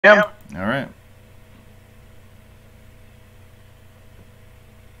Yeah. All right.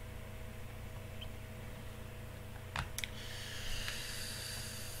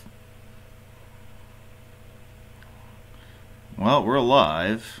 Well, we're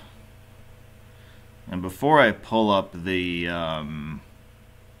live, and before I pull up the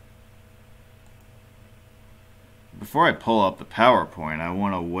PowerPoint, I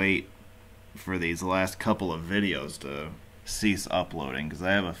want to wait for these last couple of videos to cease uploading because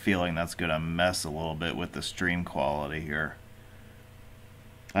I have a feeling that's going to mess a little bit with the stream quality here.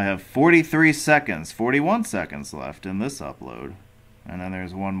 I have 43 seconds, 41 seconds left in this upload, and then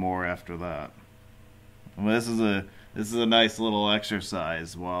there's one more after that. Well, this is a nice little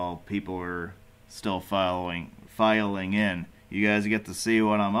exercise while people are still filing in. You guys get to see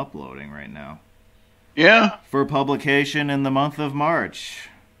what I'm uploading right now. Yeah. For publication in the month of March.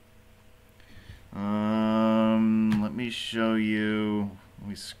 Let me show you. Let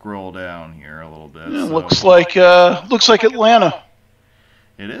me scroll down here a little bit. Yeah, looks like Atlanta.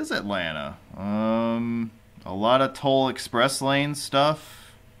 It is Atlanta. A lot of toll express lane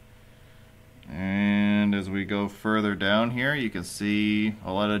stuff. And as we go further down here, you can see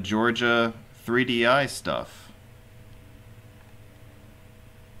a lot of Georgia 3DI stuff.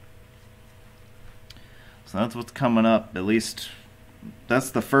 So that's what's coming up. At least that's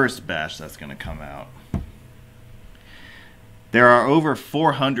the first batch that's going to come out. There are over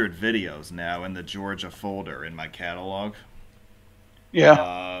 400 videos now in the Georgia folder in my catalog.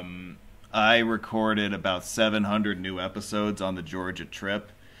 Yeah. I recorded about 700 new episodes on the Georgia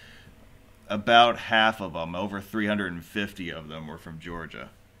trip. About half of them, over 350 of them, were from Georgia.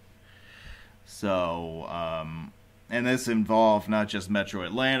 So, and this involved not just Metro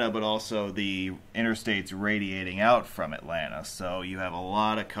Atlanta, but also the interstates radiating out from Atlanta. So you have a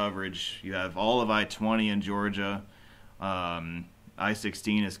lot of coverage. You have all of I-20 in Georgia.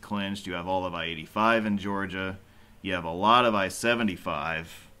 I-16 is clinched. You have all of I-85 in Georgia. You have a lot of I-75,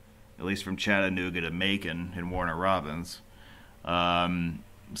 at least from Chattanooga to Macon and Warner Robins.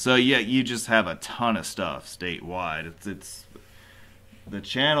 So yeah, you just have a ton of stuff statewide. It's the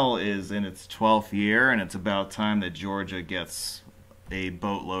channel is in its 12th year, and it's about time that Georgia gets a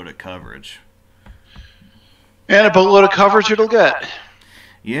boatload of coverage. And a boatload of coverage it'll get.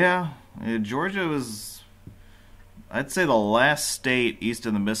 Yeah, Georgia was, I'd say, the last state east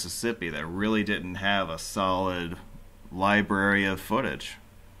of the Mississippi that really didn't have a solid library of footage.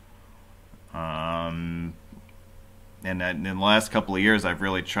 And in the last couple of years, I've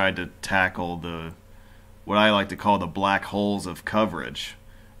really tried to tackle what I like to call the black holes of coverage.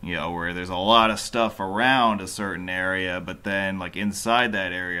 You know, where there's a lot of stuff around a certain area, but then, like, inside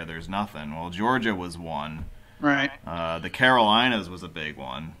that area, there's nothing. Well, Georgia was one. Right. The Carolinas was a big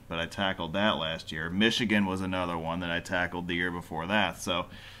one, but I tackled that last year. Michigan was another one that I tackled the year before that. So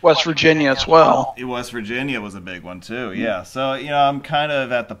West Virginia as well. West Virginia was a big one, too, yeah. So, you know, I'm kind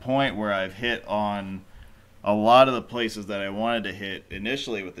of at the point where I've hit on a lot of the places that I wanted to hit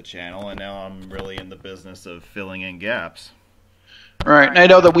initially with the channel, and now I'm really in the business of filling in gaps. Right, and I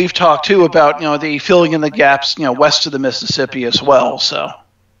know that we've talked too about the filling in the gaps west of the Mississippi as well. So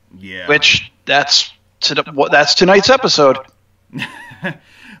yeah, which that's tonight's episode. Well,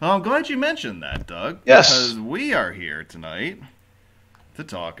 I'm glad you mentioned that, Doug. Yes, because we are here tonight to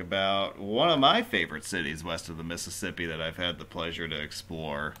talk about one of my favorite cities west of the Mississippi that I've had the pleasure to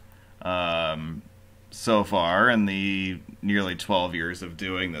explore. So far in the nearly 12 years of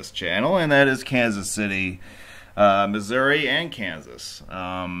doing this channel, and that is Kansas City, Missouri, and Kansas.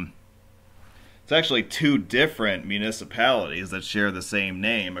 It's actually two different municipalities that share the same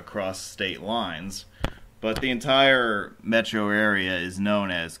name across state lines, but the entire metro area is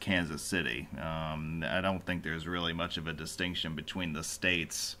known as Kansas City. I don't think there's really much of a distinction between the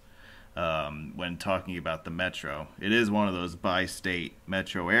states when talking about the metro. It is one of those bi-state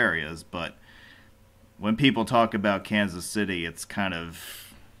metro areas, but when people talk about Kansas City, it's kind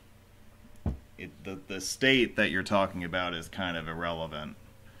of the state that you're talking about is kind of irrelevant.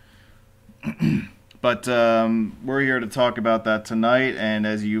 But we're here to talk about that tonight, and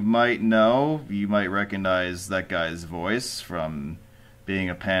as you might know, you might recognize that guy's voice from being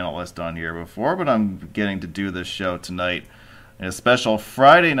a panelist on here before, but I'm getting to do this show tonight in a special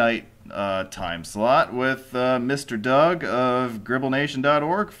Friday night time slot with Mr. Doug of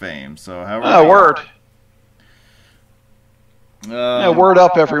GribbleNation.org fame. So how are you? Word. Word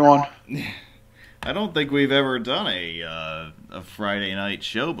up, everyone. I don't think we've ever done a Friday night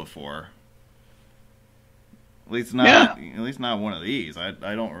show before. At least not one of these. I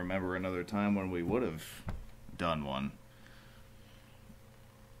don't remember another time when we would have done one.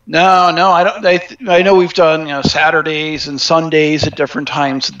 No, I don't. I know we've done Saturdays and Sundays at different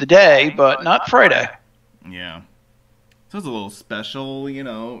times of the day, but not Friday. Yeah. So it's a little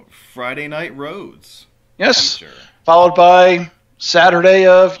special, Friday night roads. Yes. Feature. Followed by Saturday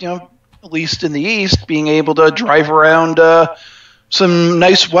of, at least in the East, being able to drive around some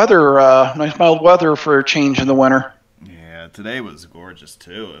nice weather, nice mild weather for a change in the winter. Yeah, today was gorgeous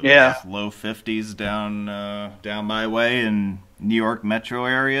too. It was low 50s down my way in New York metro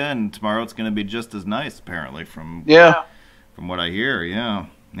area, and tomorrow it's going to be just as nice apparently from what I hear. Yeah.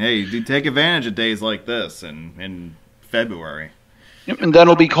 Hey, you do take advantage of days like this in February. Yep, and then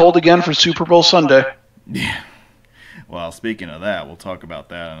it'll be cold again for Super Bowl Sunday. Yeah. Well, speaking of that, we'll talk about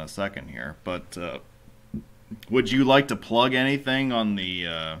that in a second here. But would you like to plug anything on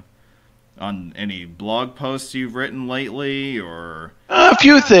the on any blog posts you've written lately, or a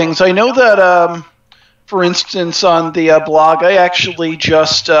few things? I know that, for instance, on the blog, I actually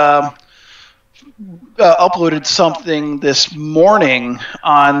just uploaded something this morning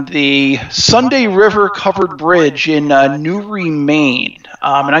on the Sunday River Covered Bridge in Newry, Maine,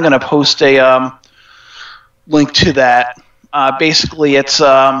 and I'm going to post a link to that. Basically, it's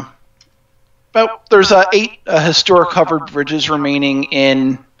there's 8 historic covered bridges remaining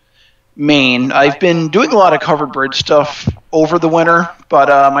in Maine. I've been doing a lot of covered bridge stuff over the winter, but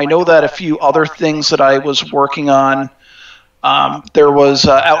I know that a few other things that I was working on. There was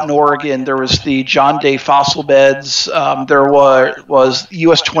out in Oregon, there was the John Day fossil beds. There was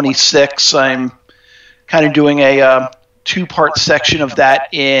US 26. I'm kind of doing a 2-part section of that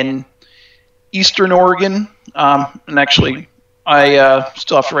in Eastern Oregon. And actually, I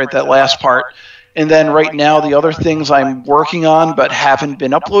still have to write that last part. And then right now, the other things I'm working on but haven't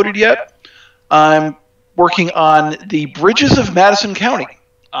been uploaded yet, I'm working on the bridges of Madison County,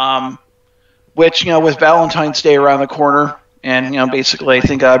 which, with Valentine's Day around the corner, and, basically I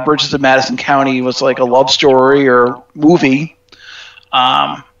think Bridges of Madison County was like a love story or movie.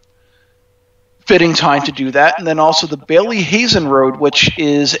 Fitting time to do that. And then also the Bailey-Hazen Road, which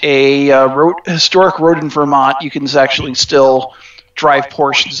is a historic road in Vermont. You can actually still drive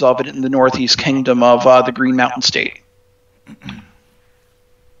portions of it in the Northeast Kingdom of the Green Mountain State.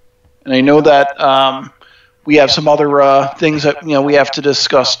 And I know that we have some other things that we have to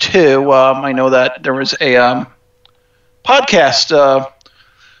discuss too. I know that there was a podcast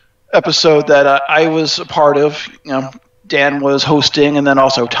episode that I was a part of. Dan was hosting, and then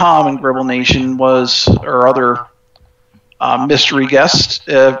also Tom and Gribble Nation was our other mystery guest.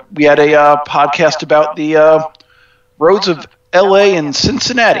 We had a podcast about the roads of L.A. and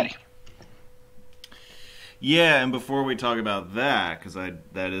Cincinnati. Yeah, and before we talk about that, because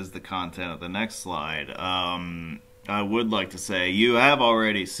that is the content of the next slide, I would like to say you have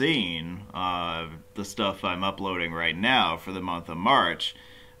already seen the stuff I'm uploading right now for the month of March.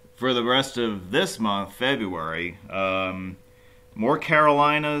 For the rest of this month, February, more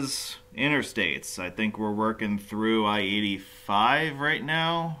Carolinas interstates. I think we're working through I-85 right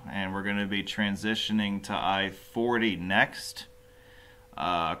now, and we're going to be transitioning to I-40 next,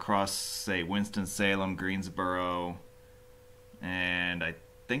 across, say, Winston-Salem, Greensboro, and I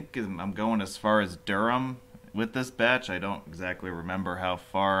think I'm going as far as Durham with this batch. I don't exactly remember how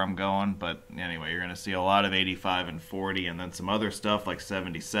far I'm going, but anyway, you're going to see a lot of 85 and 40, and then some other stuff like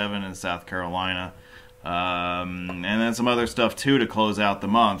 77 in South Carolina, and then some other stuff too to close out the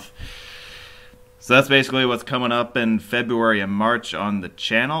month. So that's basically what's coming up in February and March on the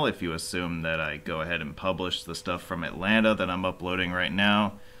channel, if you assume that I go ahead and publish the stuff from Atlanta that I'm uploading right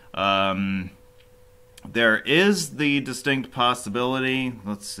now. There is the distinct possibility,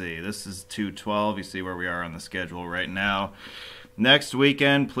 let's see, this is 2/12, you see where we are on the schedule right now. Next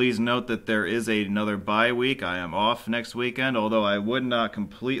weekend, please note that there is another bye week. I am off next weekend, although I would not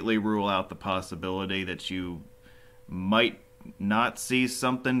completely rule out the possibility that you might not see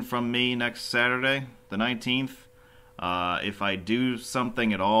something from me next Saturday, the 19th. If I do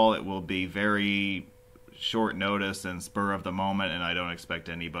something at all, it will be very short notice and spur of the moment, and I don't expect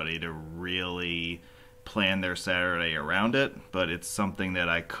anybody to really plan their Saturday around it, but it's something that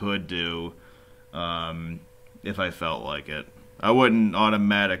I could do if I felt like it. I wouldn't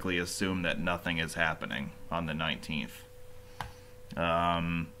automatically assume that nothing is happening on the 19th.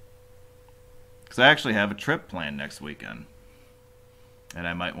 Because I actually have a trip planned next weekend, and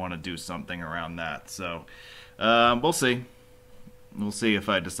I might want to do something around that. So we'll see. We'll see if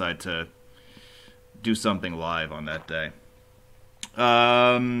I decide to do something live on that day.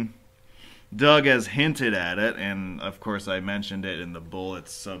 Doug has hinted at it, and of course I mentioned it in the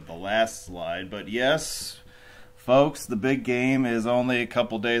bullets of the last slide, but yes, folks, the big game is only a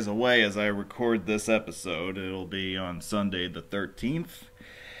couple days away as I record this episode. It'll be on Sunday the 13th.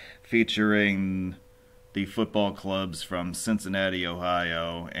 featuring the football clubs from Cincinnati,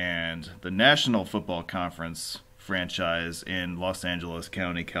 Ohio, and the National Football Conference franchise in Los Angeles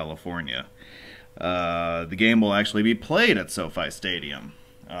County, California. The game will actually be played at SoFi Stadium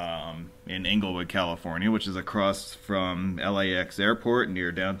in Inglewood, California, which is across from LAX Airport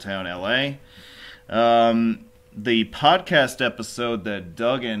near downtown LA. The podcast episode that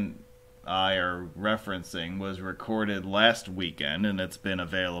Doug and I are referencing was recorded last weekend, and it's been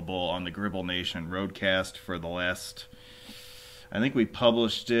available on the Gribble Nation Roadcast for the last... I think we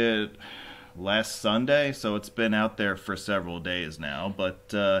published it last Sunday, so it's been out there for several days now. But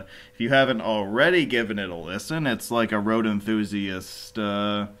if you haven't already given it a listen, it's like a road enthusiast...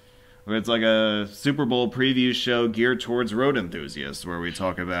 it's like a Super Bowl preview show geared towards road enthusiasts, where we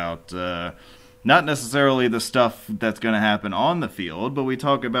talk about... not necessarily the stuff that's going to happen on the field, but we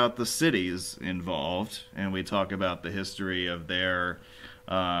talk about the cities involved, and we talk about the history of their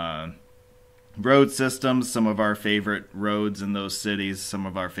road systems, some of our favorite roads in those cities, some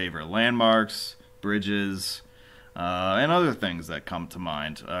of our favorite landmarks, bridges, and other things that come to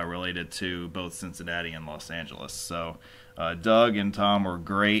mind related to both Cincinnati and Los Angeles. So Doug and Tom were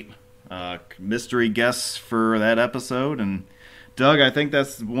great mystery guests for that episode, and Doug, I think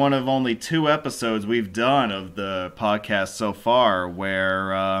that's one of only 2 episodes we've done of the podcast so far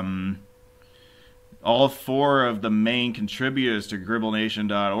where all 4 of the main contributors to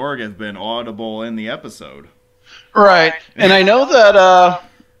GribbleNation.org have been audible in the episode. Right. And I know that,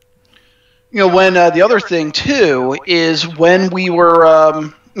 when the other thing, too, is when we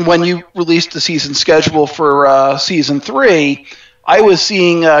were, when you released the season schedule for Season 3, I was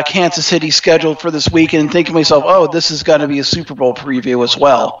seeing Kansas City scheduled for this weekend and thinking to myself, oh, this is going to be a Super Bowl preview as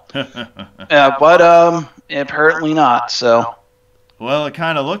well. But apparently not. So, well, it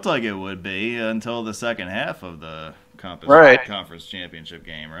kind of looked like it would be until the second half of the conference championship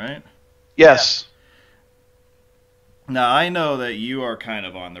game, right? Yes. Now, I know that you are kind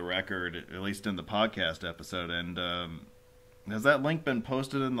of on the record, at least in the podcast episode, and has that link been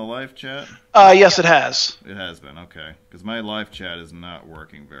posted in the live chat? Yes, it has. It has been, okay. Because my live chat is not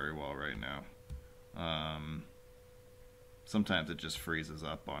working very well right now. Sometimes it just freezes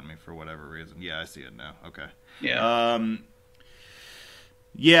up on me for whatever reason. Yeah, I see it now. Okay. Yeah.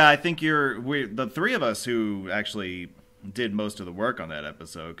 Yeah, I think the 3 of us who actually did most of the work on that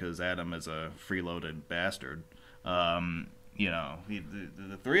episode, because Adam is a freeloaded bastard. The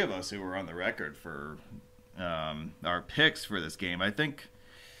 3 of us who were on the record for our picks for this game, I think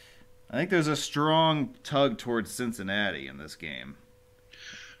there's a strong tug towards Cincinnati in this game.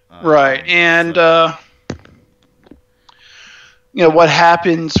 Right, and what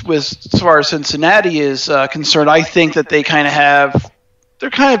happens with as far as Cincinnati is concerned, I think that they kind of have.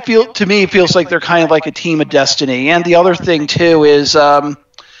 To me, it feels like they're kind of like a team of destiny. And the other thing too is, I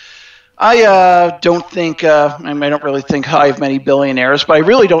don't think. I don't really think high of many billionaires, but I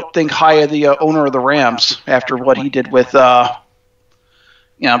really don't think high of the owner of the Rams after what he did with,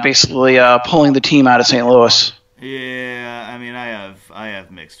 basically pulling the team out of St. Louis. Yeah, I mean, I have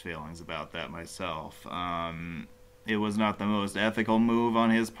mixed feelings about that myself. It was not the most ethical move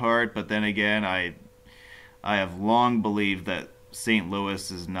on his part, but then again, I have long believed that St.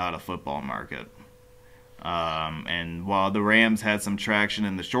 Louis is not a football market. And while the Rams had some traction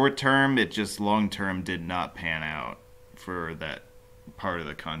in the short term, it just long term did not pan out for that part of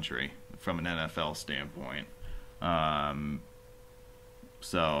the country from an NFL standpoint.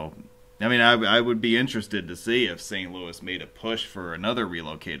 So, I mean, I would be interested to see if St. Louis made a push for another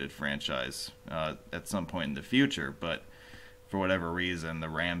relocated franchise at some point in the future, but for whatever reason, the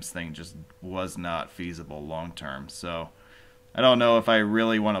Rams thing just was not feasible long term. So, I don't know if I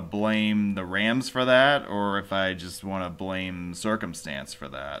really want to blame the Rams for that or if I just want to blame circumstance for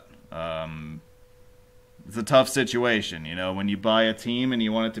that. It's a tough situation, when you buy a team and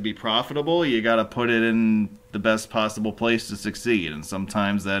you want it to be profitable, you got to put it in the best possible place to succeed. And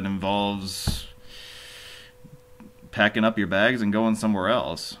sometimes that involves packing up your bags and going somewhere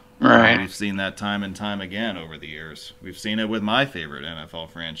else. Right. We've seen that time and time again over the years. We've seen it with my favorite NFL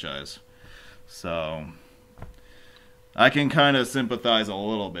franchise. So I can kind of sympathize a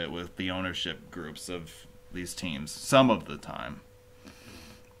little bit with the ownership groups of these teams some of the time.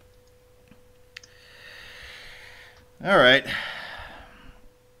 All right.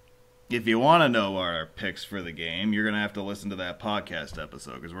 If you want to know our picks for the game, you're going to have to listen to that podcast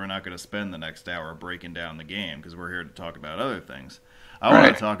episode because we're not going to spend the next hour breaking down the game because we're here to talk about other things. I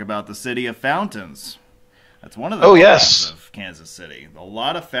want to talk about the city of fountains. That's one of the yes. of Kansas City. A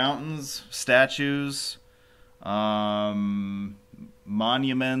lot of fountains, statues,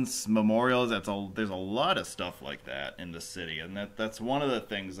 monuments, memorials. There's a lot of stuff like that in the city, and that's one of the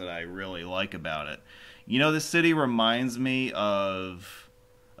things that I really like about it. You know, the city reminds me of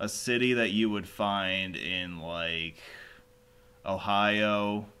a city that you would find in like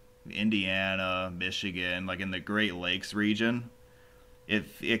Ohio, Indiana, Michigan, like in the Great Lakes region.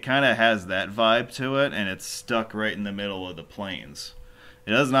 It kind of has that vibe to it, and it's stuck right in the middle of the plains.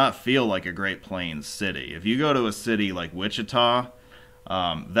 It does not feel like a Great Plains city. If you go to a city like Wichita,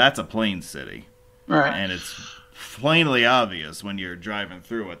 that's a plains city. Right. And it's plainly obvious when you're driving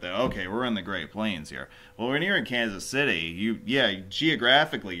through it that, okay, we're in the Great Plains here. Well, when you're in Kansas City,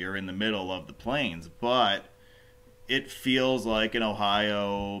 geographically you're in the middle of the plains, but it feels like an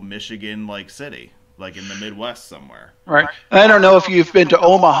Ohio, Michigan-like city, like in the Midwest somewhere. Right. I don't know if you've been to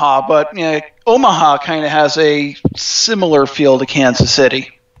Omaha, but Omaha kind of has a similar feel to Kansas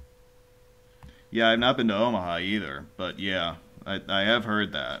City. Yeah, I've not been to Omaha either, but yeah, I have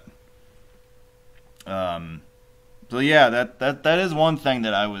heard that. So yeah, that is one thing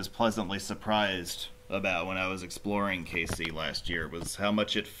that I was pleasantly surprised about when I was exploring KC last year, was how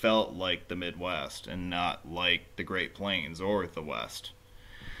much it felt like the Midwest and not like the Great Plains or the West.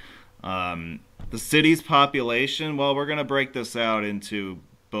 The city's population, well, we're going to break this out into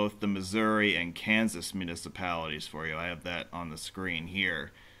both the Missouri and Kansas municipalities for you. I have that on the screen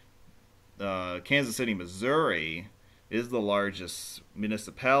here. Kansas City, Missouri is the largest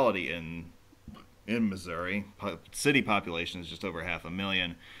municipality in Missouri. City population is just over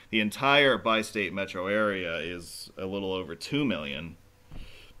 500,000. The entire bi-state metro area is a little over 2 million.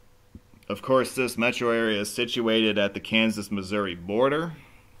 Of course, this metro area is situated at the Kansas-Missouri border.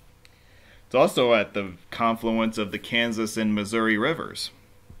 It's also at the confluence of the Kansas and Missouri rivers.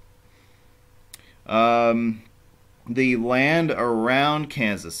 The land around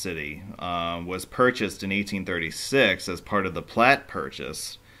Kansas City was purchased in 1836 as part of the Platte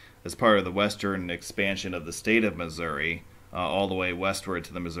Purchase, as part of the western expansion of the state of Missouri, all the way westward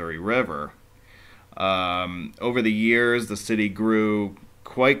to the Missouri River. Over the years, the city grew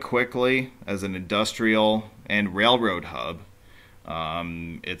quite quickly as an industrial and railroad hub.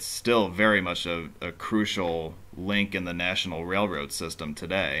 It's still very much a crucial link in the national railroad system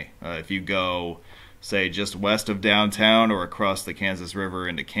today. If you go, say, just west of downtown or across the Kansas River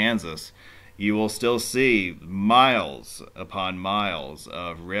into Kansas, you will still see miles upon miles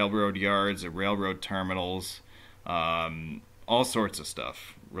of railroad yards, of railroad terminals, all sorts of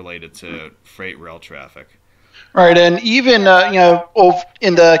stuff related to freight rail traffic. Right, and even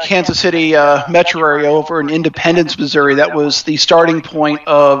in the Kansas City metro area over in Independence, Missouri, that was the starting point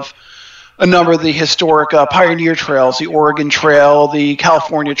of a number of the historic pioneer trails, the Oregon Trail, the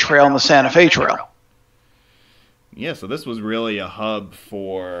California Trail, and the Santa Fe Trail. Yeah, so this was really a hub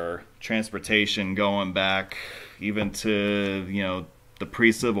for transportation going back even to, the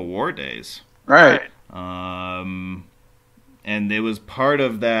pre-Civil War days. Right. And it was part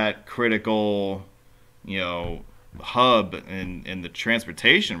of that critical, hub in the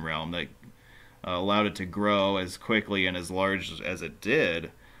transportation realm that allowed it to grow as quickly and as large as it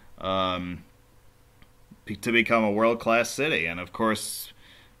did, to become a world-class city. And of course,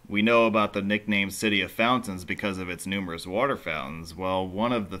 we know about the nickname City of Fountains because of its numerous water fountains. Well,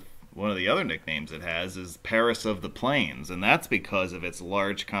 one of the other nicknames it has is Paris of the Plains, and that's because of its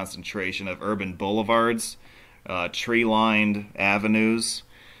large concentration of urban boulevards, tree-lined avenues,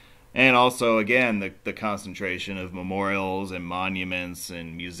 and also, again, the concentration of memorials and monuments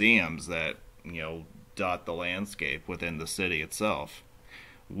and museums that, dot the landscape within the city itself.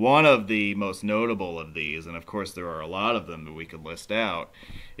 One of the most notable of these, and of course there are a lot of them that we could list out,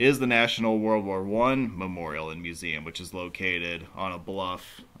 is the National World War I Memorial and Museum, which is located on a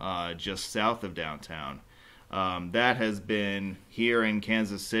bluff just south of downtown. That has been here in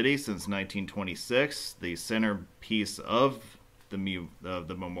Kansas City since 1926. The centerpiece of the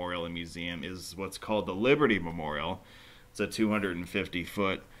memorial and museum is what's called the Liberty Memorial. It's a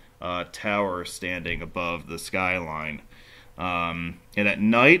 250-foot tower standing above the skyline. And at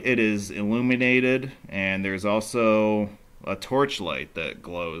night it is illuminated, and there's also a torchlight that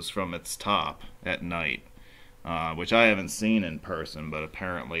glows from its top at night, which I haven't seen in person, but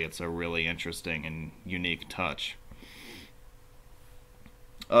apparently it's a really interesting and unique touch.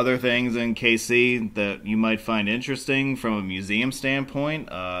 Other things in KC that you might find interesting from a museum standpoint,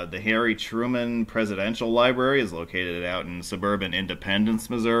 the Harry Truman Presidential Library is located out in suburban Independence,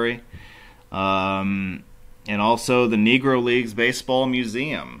 Missouri. And also the Negro Leagues Baseball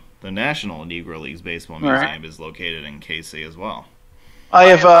Museum, the National Negro Leagues Baseball Museum, is located in KC as well. I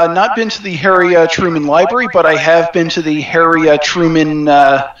have not been to the Harry Truman Library, but I have been to the Harry Truman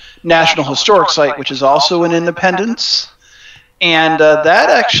National Historic Site, which is also in Independence. And that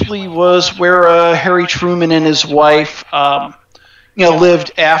actually was where Harry Truman and his wife,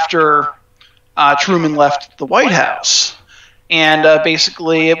 lived after Truman left the White House. And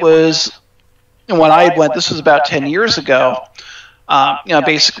basically, it was when I went. This was about 10 years ago.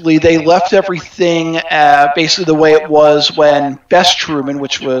 Basically, they left everything basically the way it was when Bess Truman,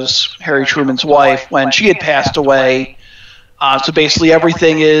 which was Harry Truman's wife, when she had passed away. So basically,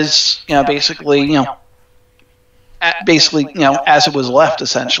 everything is basically as it was left,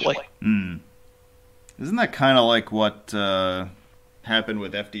 essentially. Mm. Isn't that kind of like what happened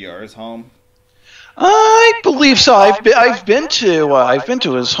with FDR's home? I believe so. I've been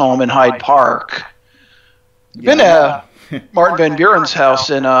to his home in Hyde Park. I've been to Martin Van Buren's house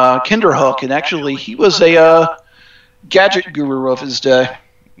in Kinderhook, and actually he was a gadget guru of his day.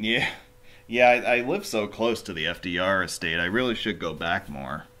 Yeah. I live so close to the FDR estate. I really should go back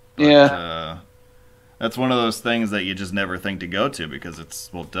more. But, yeah. That's one of those things that you just never think to go to because it's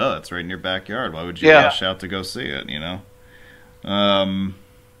right in your backyard. Why would you rush out to go see it,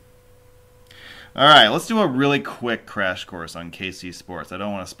 All right, let's do a really quick crash course on KC Sports. I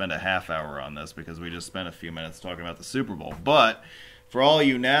don't want to spend a half hour on this because we just spent a few minutes talking about the Super Bowl. But for all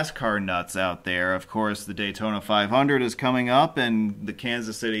you NASCAR nuts out there, of course, the Daytona 500 is coming up, and the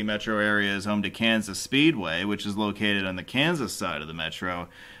Kansas City metro area is home to Kansas Speedway, which is located on the Kansas side of the metro.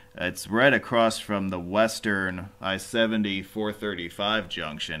 It's right across from the western I-70 435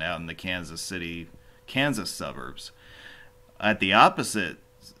 junction out in the Kansas City, Kansas suburbs. At the opposite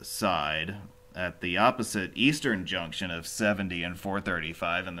side, at the opposite eastern junction of 70 and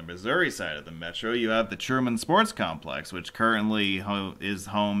 435 on the Missouri side of the metro, you have the Truman Sports Complex, which currently is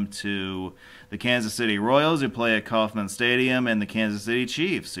home to the Kansas City Royals, who play at Kauffman Stadium, and the Kansas City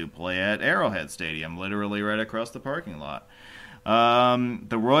Chiefs, who play at Arrowhead Stadium, literally right across the parking lot.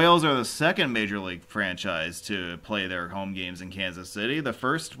 The Royals are the second major league franchise to play their home games in Kansas City. The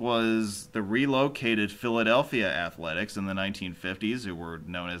first was the relocated Philadelphia Athletics in the 1950s, who were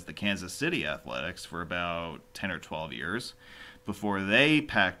known as the Kansas City Athletics for about 10 or 12 years, before they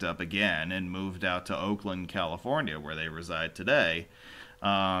packed up again and moved out to Oakland, California, where they reside today.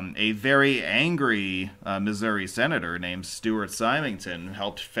 A very angry Missouri senator named Stuart Symington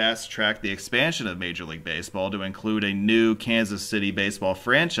helped fast-track the expansion of Major League Baseball to include a new Kansas City baseball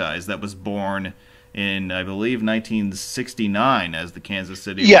franchise that was born in, I believe, 1969 as the Kansas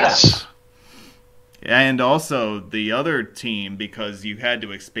City Royals. And also the other team, because you had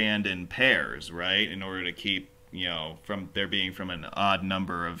to expand in pairs, right, in order to keep, from there being from an odd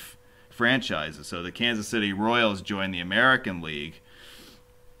number of franchises. So the Kansas City Royals joined the American League.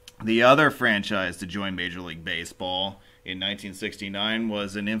 The other franchise to join Major League Baseball in 1969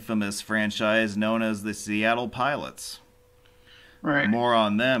 was an infamous franchise known as the Seattle Pilots. Right. More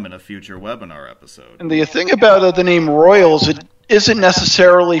on them in a future webinar episode. And the thing about the name Royals, it isn't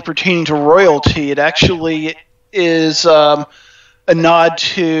necessarily pertaining to royalty. It actually is a nod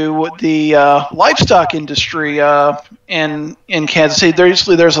to the livestock industry in Kansas City.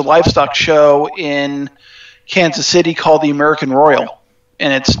 There's a livestock show in Kansas City called the American Royal.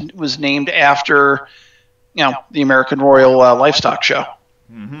 And it was named after, the American Royal Livestock Show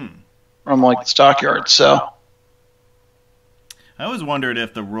from the stockyards. So I always wondered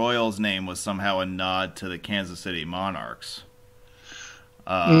if the Royals name was somehow a nod to the Kansas City Monarchs.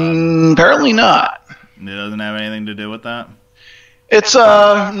 Apparently not. It doesn't have anything to do with that? It's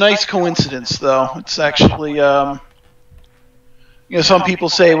a nice coincidence, though. It's actually, some people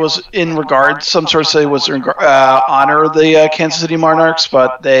say it was in regard, some sources say it was honor the Kansas City Monarchs,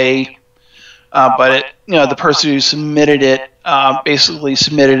 but the person who submitted it basically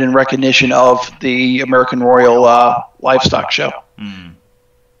submitted in recognition of the American Royal Livestock Show. Mm.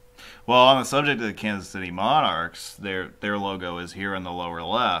 Well, on the subject of the Kansas City Monarchs, their logo is here in the lower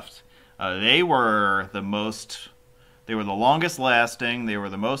left. They were the longest lasting, they were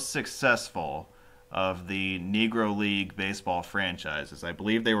the most successful of the Negro League baseball franchises. I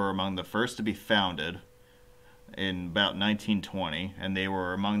believe they were among the first to be founded in about 1920, and they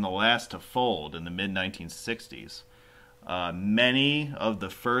were among the last to fold in the mid-1960s. Many of the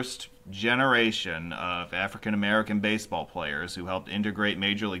first generation of African-American baseball players who helped integrate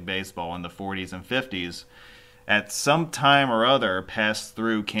Major League Baseball in the 40s and 50s at some time or other passed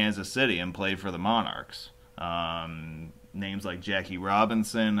through Kansas City and played for the Monarchs. Names like Jackie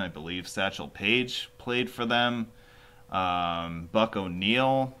Robinson, I believe Satchel Paige played for them, Buck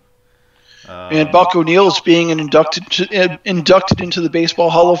O'Neill. And Buck O'Neill is being inducted into the Baseball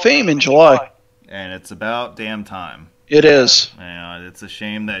Hall of Fame in July. And it's about damn time. It is. It's a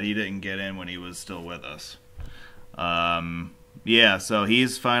shame that he didn't get in when he was still with us. Yeah, so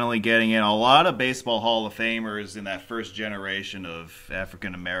he's finally getting in. A lot of baseball Hall of Famers in that first generation of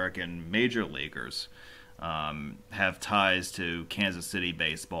African-American major leaguers have ties to Kansas City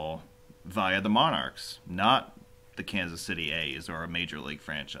baseball via the Monarchs, not the Kansas City A's or a major league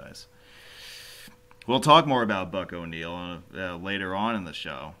franchise. We'll talk more about Buck O'Neil later on in the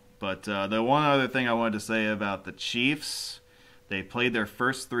show. But the one other thing I wanted to say about the Chiefs, they played their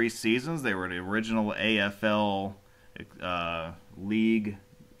first 3 seasons. They were the original AFL league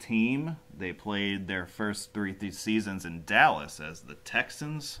team. They played their first 3 seasons in Dallas as the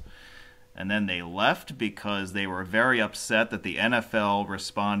Texans. And then they left because they were very upset that the NFL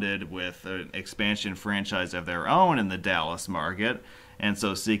responded with an expansion franchise of their own in the Dallas market. And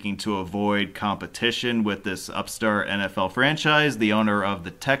so, seeking to avoid competition with this upstart NFL franchise, the owner of the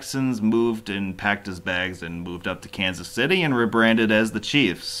Texans moved and packed his bags and moved up to Kansas City and rebranded as the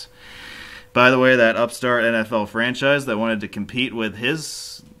Chiefs. By the way, that upstart NFL franchise that wanted to compete with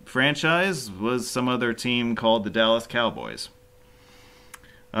his franchise was some other team called the Dallas Cowboys.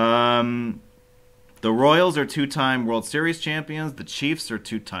 The Royals are 2-time World Series champions. The Chiefs are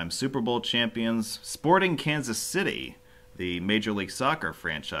 2-time Super Bowl champions. Sporting Kansas City, the Major League Soccer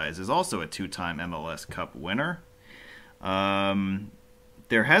franchise, is also a 2-time MLS Cup winner.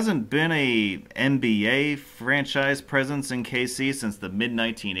 There hasn't been a NBA franchise presence in KC since the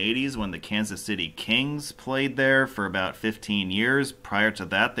mid-1980s when the Kansas City Kings played there for about 15 years. Prior to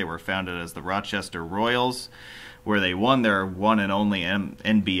that, they were founded as the Rochester Royals, where they won their one and only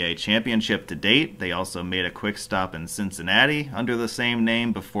NBA championship to date. They also made a quick stop in Cincinnati under the same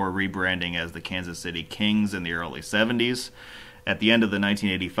name before rebranding as the Kansas City Kings in the early 70s. At the end of the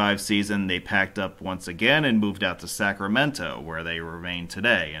 1985 season, they packed up once again and moved out to Sacramento, where they remain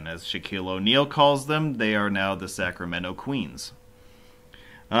today. And as Shaquille O'Neal calls them, they are now the Sacramento Queens.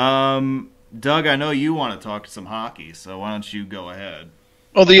 Doug, I know you want to talk some hockey, so why don't you go ahead?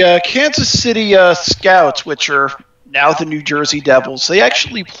 Well, the Kansas City Scouts, which are now the New Jersey Devils, they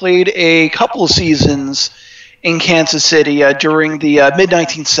actually played a couple of seasons in Kansas City during the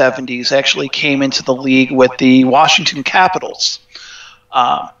mid-1970s. Actually came into the league with the Washington Capitals.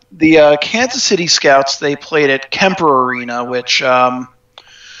 The Kansas City Scouts, they played at Kemper Arena, which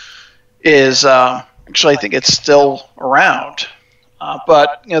is actually, I think it's still around.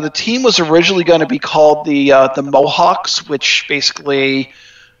 But the team was originally going to be called the Mohawks, which basically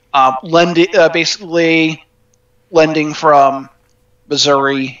lending from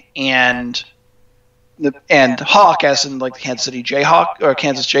Missouri and Hawk, as in like the Kansas City Jayhawk or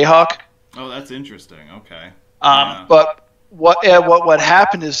Kansas Jayhawk. Oh, that's interesting. Okay. But what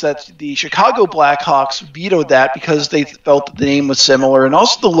happened is that the Chicago Blackhawks vetoed that because they felt that the name was similar, and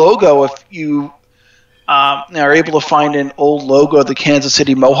also the logo. If you are able to find an old logo of the Kansas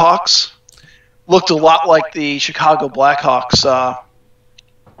City Mohawks, looked a lot like the Chicago Blackhawks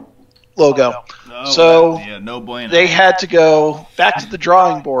logo. So no bueno. They had to go back to the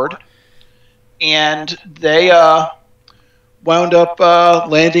drawing board, and they wound up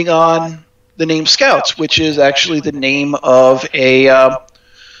landing on the name Scouts, which is actually the name of a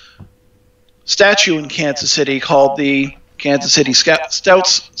statue in Kansas City called the Kansas City Scout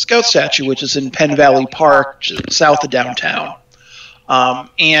statue, which is in Penn Valley Park, south of downtown.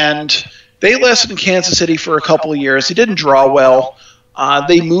 And they lasted in Kansas City for a couple of years. They didn't draw well.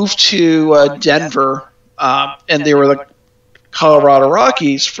 They moved to Denver, and they were the Colorado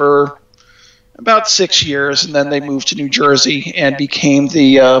Rockies for about 6 years, and then they moved to New Jersey and became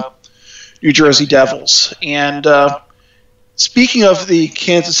the New Jersey Devils. And speaking of the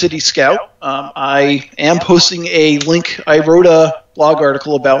Kansas City Scout, I am posting a link. I wrote a blog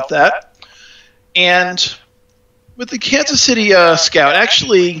article about that. And with the Kansas City Scout,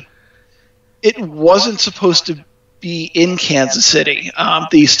 actually, it wasn't supposed to be in Kansas City.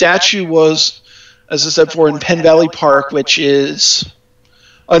 The statue was, as I said before, in Penn Valley Park, which is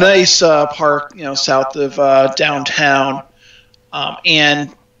a nice park, south of downtown.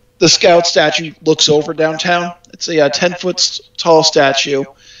 And the Scout statue looks over downtown. It's a 10-foot tall statue,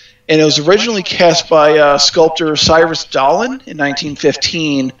 and it was originally cast by sculptor Cyrus Dolan in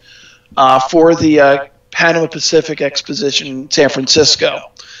 1915 for the Panama Pacific Exposition in San Francisco.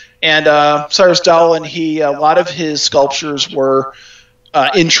 And Cyrus Dolan, a lot of his sculptures were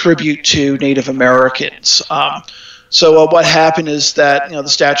in tribute to Native Americans. So what happened is that the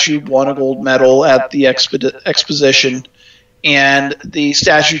statue won a gold medal at the exposition, and the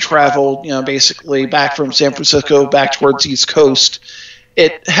statue traveled basically back from San Francisco back towards the East Coast.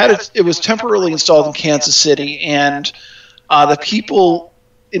 It was temporarily installed in Kansas City, and the people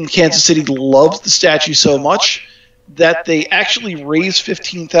in Kansas City loved the statue so much that they actually raised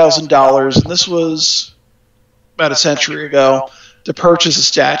 $15,000, and this was about a century ago to purchase a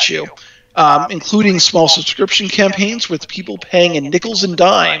statue, including small subscription campaigns with people paying in nickels and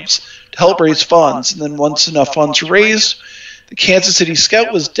dimes to help raise funds. And then once enough funds were raised, the Kansas City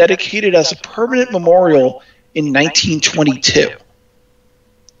Scout was dedicated as a permanent memorial in 1922.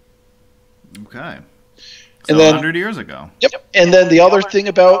 Okay. So And then, 100 years ago. Yep. And then the other thing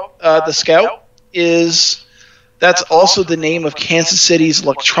about the Scout is that's also the name of Kansas City's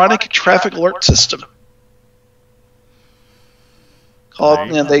electronic traffic alert system.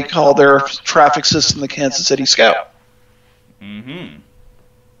 They call their traffic system the Kansas City Scout. Mm-hmm.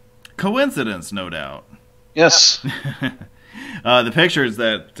 Coincidence, no doubt. Yes. The pictures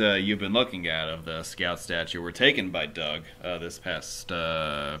that you've been looking at of the Scout statue were taken by Doug this past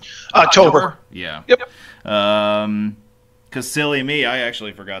October. Yeah. Yep. 'Cause silly me, I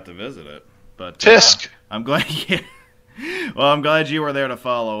actually forgot to visit it. But Tisk. I'm glad. Yeah. Well, I'm glad you were there to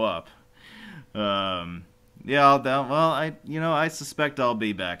follow up. Yeah. I suspect I'll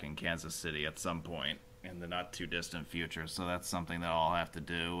be back in Kansas City at some point in the not too distant future. So that's something that I'll have to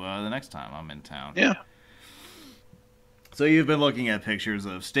do the next time I'm in town. Yeah. So you've been looking at pictures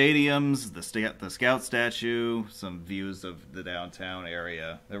of stadiums, the Scout statue, some views of the downtown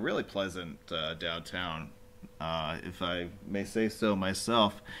area. They're really pleasant downtown, if I may say so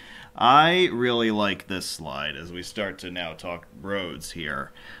myself. I really like this slide as we start to now talk roads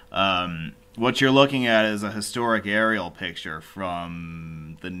here. What you're looking at is a historic aerial picture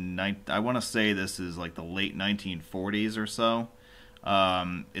from I want to say this is like the late 1940s or so.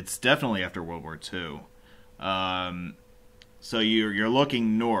 It's definitely after World War II. So you're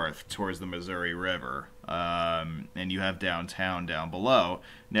looking north towards the Missouri River, and you have downtown down below.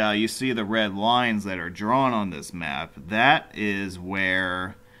 Now you see the red lines that are drawn on this map. That is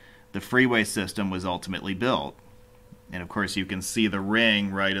where the freeway system was ultimately built. And of course you can see the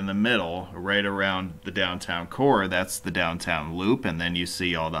ring right in the middle, right around the downtown core. That's the downtown loop, and then you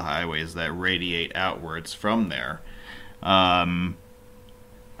see all the highways that radiate outwards from there.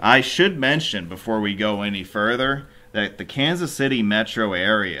 I should mention before we go any further that the Kansas City metro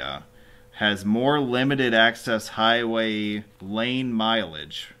area has more limited access highway lane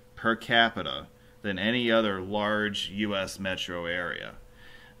mileage per capita than any other large U.S. metro area.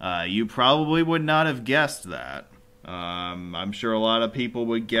 You probably would not have guessed that. I'm sure a lot of people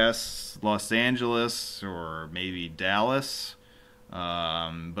would guess Los Angeles or maybe Dallas,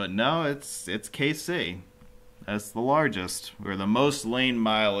 but no, it's KC. That's the largest, or the most lane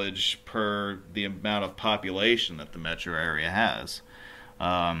mileage per the amount of population that the metro area has.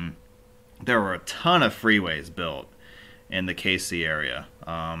 There were a ton of freeways built in the KC area.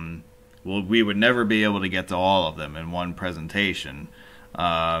 Well, we would never be able to get to all of them in one presentation.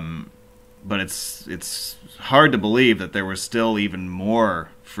 But it's hard to believe that there were still even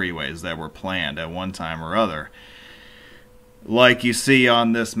more freeways that were planned at one time or other. Like you see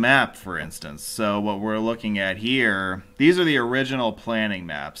on this map, for instance. So what we're looking at here, these are the original planning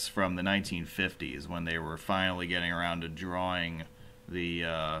maps from the 1950s when they were finally getting around to drawing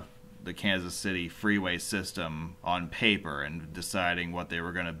the Kansas City freeway system on paper and deciding what they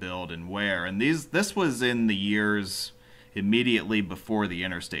were going to build and where. And this was in the years immediately before the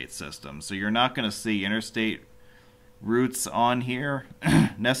interstate system. So you're not going to see interstate routes on here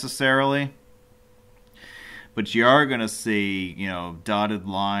necessarily. But you are going to see, dotted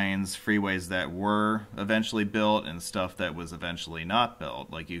lines, freeways that were eventually built and stuff that was eventually not built.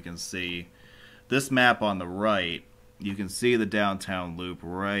 Like you can see this map on the right, you can see the downtown loop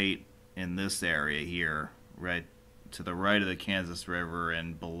right in this area here, right to the right of the Kansas River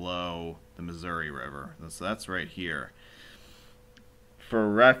and below the Missouri River. So that's right here. For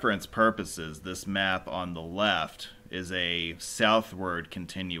reference purposes, this map on the left is a southward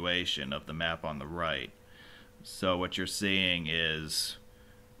continuation of the map on the right. So what you're seeing is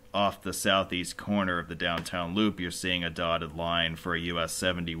off the southeast corner of the downtown loop, you're seeing a dotted line for a US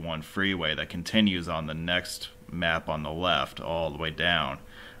 71 freeway that continues on the next map on the left all the way down.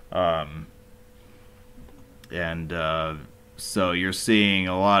 So you're seeing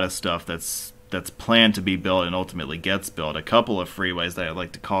a lot of stuff that's planned to be built and ultimately gets built. A couple of freeways that I'd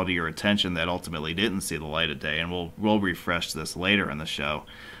like to call to your attention that ultimately didn't see the light of day, and we'll refresh this later in the show.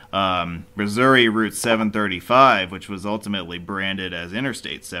 Missouri Route 735, which was ultimately branded as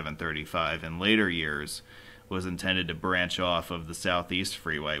Interstate 735 in later years, was intended to branch off of the Southeast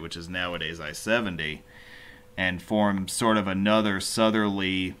Freeway, which is nowadays I-70, and form sort of another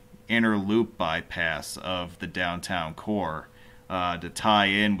southerly inner loop bypass of the downtown core to tie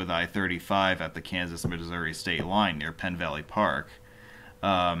in with I-35 at the Kansas-Missouri state line near Penn Valley Park.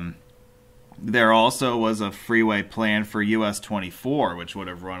 There also was a freeway plan for US 24, which would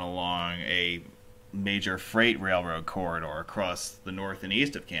have run along a major freight railroad corridor across the north and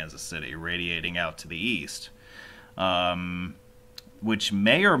east of Kansas City, radiating out to the east, which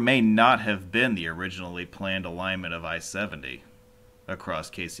may or may not have been the originally planned alignment of I-70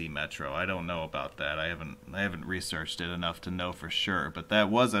 across KC Metro. I don't know about that. I haven't researched it enough to know for sure, but that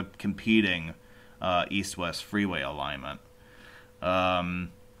was a competing east-west freeway alignment.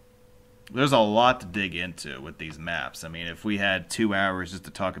 There's a lot to dig into with these maps. I mean, if we had 2 hours just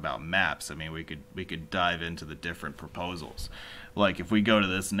to talk about maps, I mean, we could dive into the different proposals. Like if we go to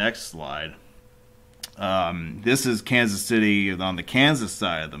this next slide, this is Kansas City on the Kansas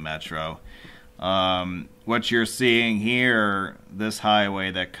side of the metro. What you're seeing here, this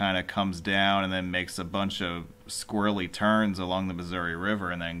highway that kind of comes down and then makes a bunch of squirrely turns along the Missouri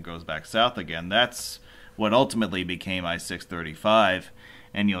River and then goes back south again, that's what ultimately became I-635.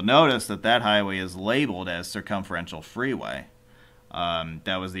 And you'll notice that that highway is labeled as Circumferential Freeway.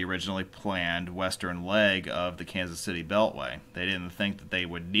 That was the originally planned western leg of the Kansas City Beltway. They didn't think that they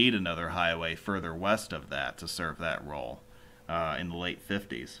would need another highway further west of that to serve that role in the late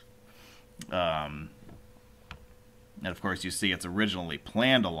 50s. And of course you see its originally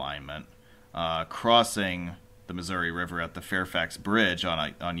planned alignment crossing the Missouri River at the Fairfax Bridge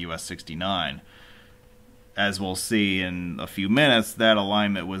on US 69. As we'll see in a few minutes, that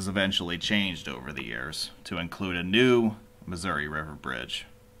alignment was eventually changed over the years to include a new Missouri River Bridge.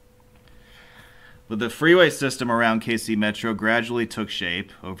 But the freeway system around KC Metro gradually took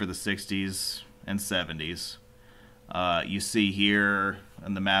shape over the 60s and 70s. You see here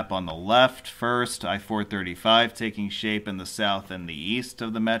on the map on the left first, I-435 taking shape in the south and the east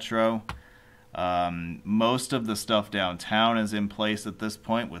of the metro. Most of the stuff downtown is in place at this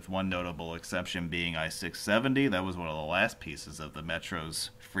point, with one notable exception being I-670. That was one of the last pieces of the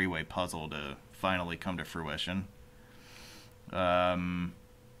Metro's freeway puzzle to finally come to fruition.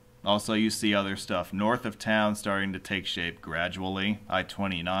 Also, you see other stuff north of town starting to take shape gradually.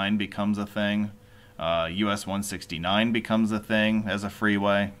 I-29 becomes a thing. US 169 becomes a thing as a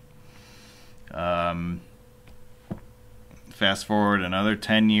freeway. Fast forward another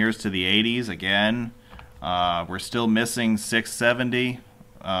 10 years to the 80s again. We're still missing 670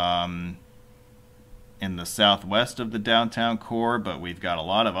 in the southwest of the downtown core, but we've got a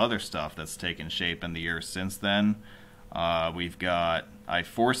lot of other stuff that's taken shape in the years since then. We've got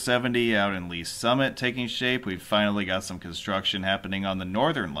I-470 out in Lee's Summit taking shape. We've finally got some construction happening on the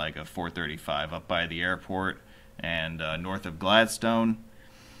northern leg of 435 up by the airport and north of Gladstone.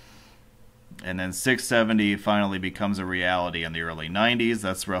 And then 670 finally becomes a reality in the early 90s.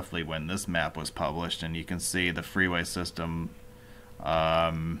 That's roughly when this map was published. And you can see the freeway system.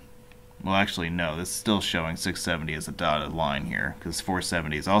 Well, actually, no. This is still showing 670 as a dotted line here, because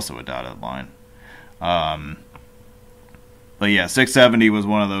 470 is also a dotted line. But yeah, 670 was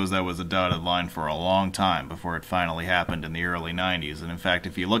one of those that was a dotted line for a long time before it finally happened in the early 90s. And in fact,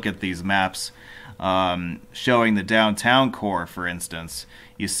 if you look at these maps showing the downtown core, for instance,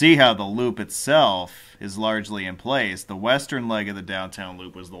 you see how the loop itself is largely in place. The western leg of the downtown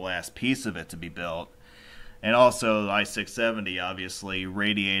loop was the last piece of it to be built. And also I-670, obviously,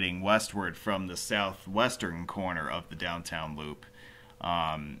 radiating westward from the southwestern corner of the downtown loop.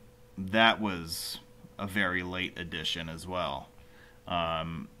 That was a very late addition as well.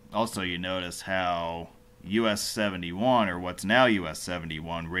 Also, you notice how US 71, or what's now US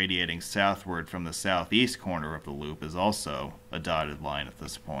 71, radiating southward from the southeast corner of the loop is also a dotted line at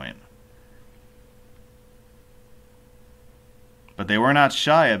this point. But they were not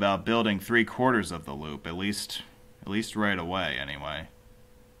shy about building 3/4 of the loop, at least right away anyway.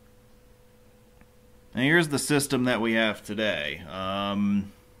 And here's the system that we have today.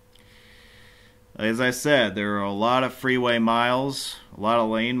 As I said, there are a lot of freeway miles, a lot of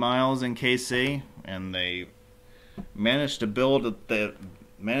lane miles in KC, and they managed to build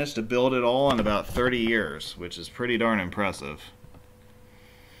it all in about 30 years, which is pretty darn impressive.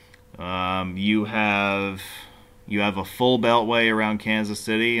 You have a full beltway around Kansas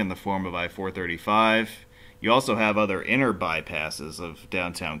City in the form of I-435. You also have other inner bypasses of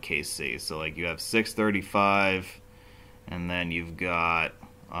downtown KC. So like you have 635, and then you've got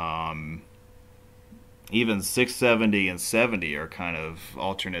even 670 and 70 are kind of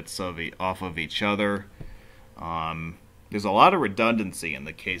alternates off of each other. There's a lot of redundancy in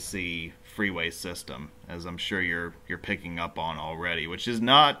the KC freeway system, as I'm sure you're picking up on already, which is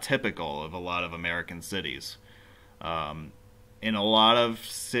not typical of a lot of American cities. In a lot of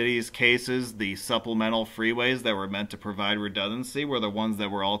cities' cases, the supplemental freeways that were meant to provide redundancy were the ones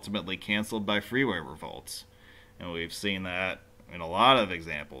that were ultimately canceled by freeway revolts. And we've seen that in a lot of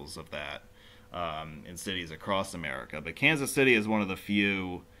examples of that in cities across America. But Kansas City is one of the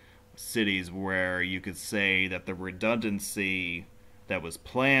few cities where you could say that the redundancy that was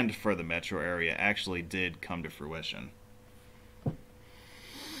planned for the metro area actually did come to fruition.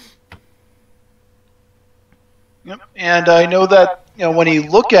 Yep. And I know that, when you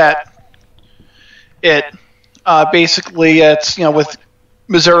look at it, basically it's, with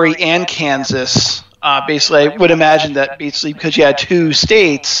Missouri and Kansas, basically I would imagine that basically because you had two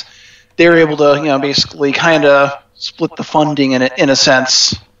states, they were able to, basically kind of split the funding in a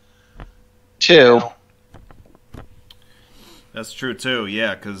sense, too. That's true too,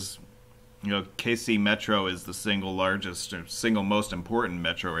 yeah, because KC Metro is the single largest, or single most important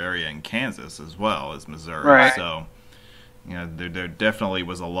metro area in Kansas as well as Missouri. Right. So, there definitely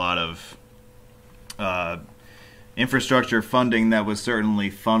was a lot of infrastructure funding that was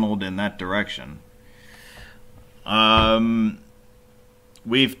certainly funneled in that direction.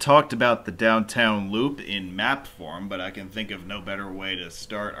 We've talked about the downtown loop in map form, but I can think of no better way to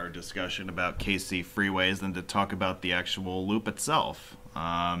start our discussion about KC Freeways than to talk about the actual loop itself.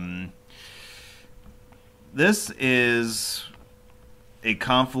 This is a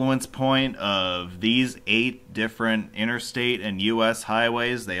confluence point of these 8 different interstate and U.S.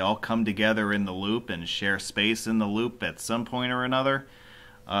 highways. They all come together in the loop and share space in the loop at some point or another.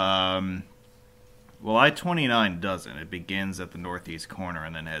 Well, I-29 doesn't. It begins at the northeast corner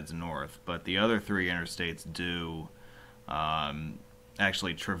and then heads north. But the other 3 interstates do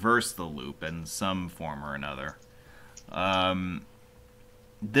actually traverse the loop in some form or another.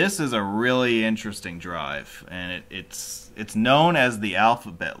 This is a really interesting drive, and it's known as the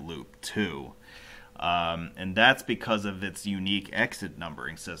Alphabet Loop, too. And that's because of its unique exit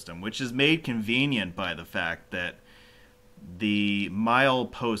numbering system, which is made convenient by the fact that the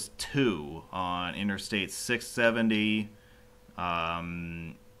milepost 2 on Interstate 670,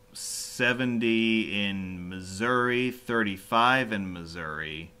 70 in Missouri, 35 in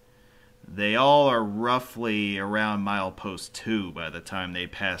Missouri, they all are roughly around milepost 2 by the time they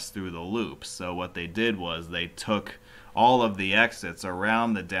pass through the loop. So what they did was they took all of the exits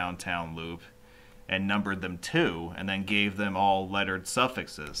around the downtown loop and numbered them 2, and then gave them all lettered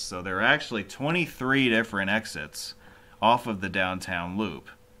suffixes. So there are actually 23 different exits off of the downtown loop,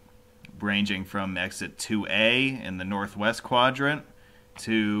 ranging from exit 2A in the northwest quadrant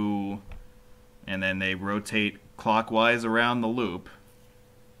to, and then they rotate clockwise around the loop.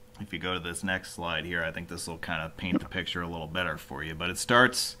 If you go to this next slide here, I think this will kind of paint the picture a little better for you. But it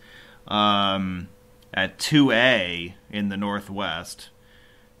starts at 2A in the northwest,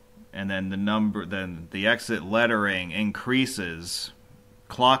 and then the exit lettering increases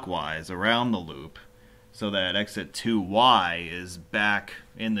clockwise around the loop, so that exit 2Y is back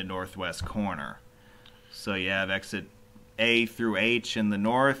in the northwest corner. So you have exit A through H in the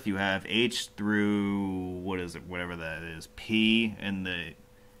north, you have H through, whatever that is, P in the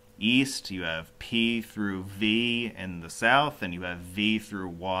east, you have P through V in the south, and you have V through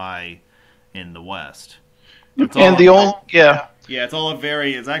Y in the west. It's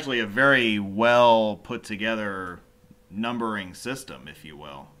actually a very well put together numbering system, if you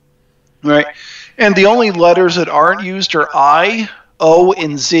will. Right. And the only letters that aren't used are I, O,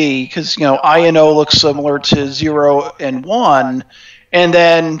 and Z, because, I and O look similar to 0 and 1. And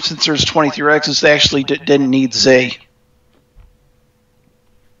then, since there's 23 exits, they actually didn't need Z.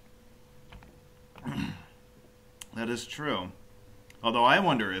 That is true. Although I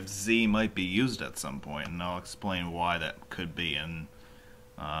wonder if Z might be used at some point, and I'll explain why that could be in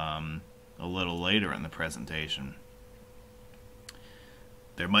a little later in the presentation.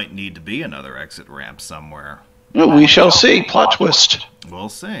 There might need to be another exit ramp somewhere. We shall see. Plot twist. We'll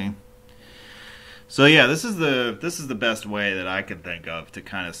see. So yeah, this is the best way that I can think of to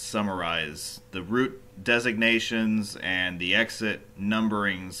kind of summarize the route designations and the exit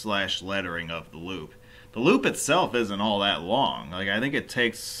numbering / lettering of the loop. The loop itself isn't all that long. Like, I think it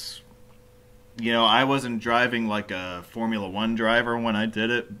takes, I wasn't driving like a Formula 1 driver when I did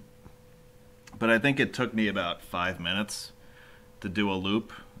it, but I think it took me about 5 minutes to do a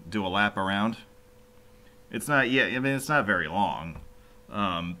lap around. It's not very long.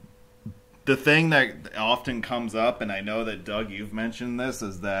 The thing that often comes up, and I know that, Doug, you've mentioned this,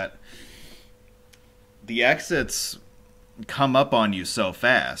 is that the exits come up on you so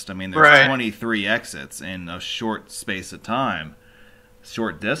fast. I mean, there's 23 exits in a short space of time,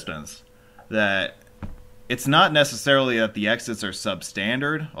 short distance, that it's not necessarily that the exits are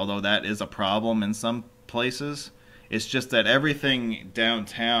substandard, although that is a problem in some places. It's just that everything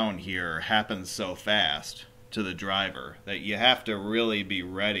downtown here happens so fast to the driver that you have to really be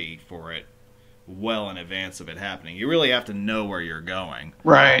ready for it well in advance of it happening. You really have to know where you're going.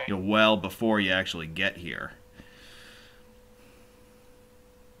 Right. Well before you actually get here.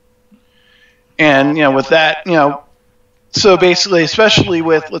 And, with that, so basically, especially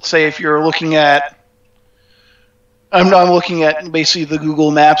with, let's say, if you're looking at, I'm looking at basically the Google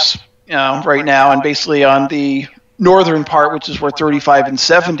Maps, right now, and basically on the northern part, which is where 35 and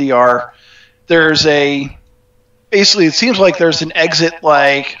 70 are, there's basically it seems like there's an exit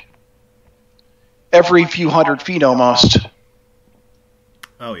like every few hundred feet almost.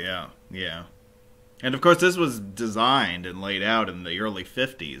 Oh, yeah, yeah. And, of course, this was designed and laid out in the early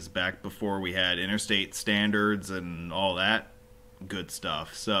 50s, back before we had interstate standards and all that good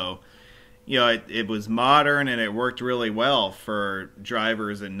stuff. So, it was modern and it worked really well for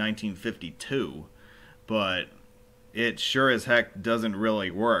drivers in 1952. But it sure as heck doesn't really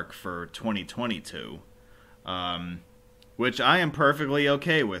work for 2022. Which I am perfectly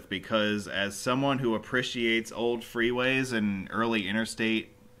okay with, because as someone who appreciates old freeways and early interstate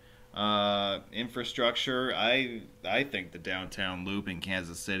infrastructure, I think the downtown loop in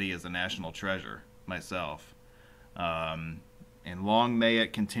Kansas City is a national treasure myself. And long may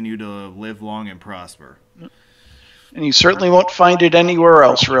it continue to live long and prosper. And you certainly won't find it anywhere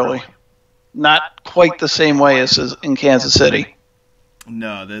else, really. Not quite the same way as in Kansas City.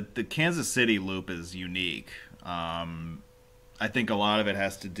 No, the Kansas City loop is unique. I think a lot of it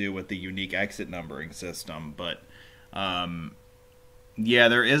has to do with the unique exit numbering system, but yeah,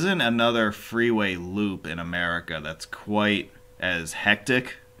 there isn't another freeway loop in America that's quite as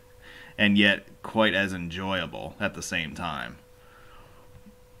hectic and yet quite as enjoyable at the same time.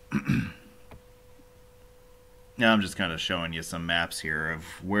 Now I'm just kind of showing you some maps here of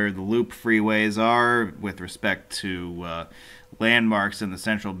where the loop freeways are with respect to landmarks in the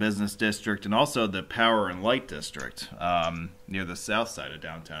Central Business District and also the Power and Light District near the south side of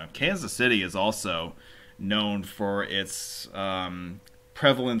downtown. Kansas City is also known for its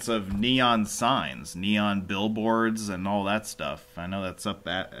prevalence of neon signs, neon billboards, and all that stuff. I know that's up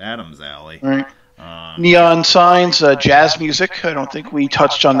Adam's alley. Right. Neon signs, jazz music. I don't think we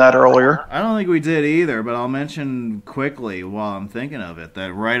touched on that earlier. I don't think we did either, but I'll mention quickly while I'm thinking of it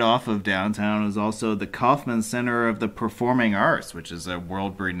that right off of downtown is also the Kaufman Center of the Performing Arts, which is a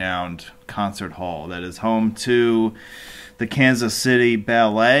world-renowned concert hall that is home to the Kansas City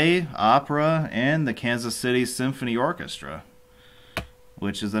Ballet, Opera, and the Kansas City Symphony Orchestra,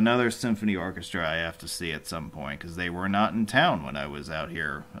 which is another symphony orchestra I have to see at some point, because they were not in town when I was out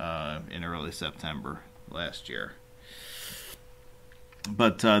here in early September last year.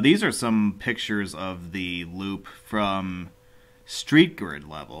 But these are some pictures of the loop from street grid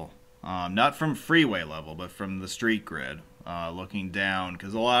level. Not from freeway level, but from the street grid, looking down,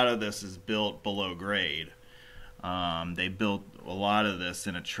 because a lot of this is built below grade. They built a lot of this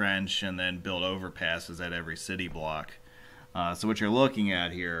in a trench and then built overpasses at every city block. So what you're looking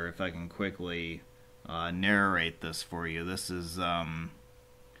at here, if I can quickly narrate this for you, this is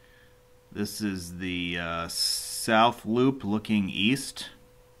the south loop looking east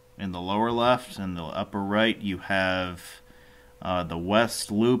in the lower left. In the upper right, you have the west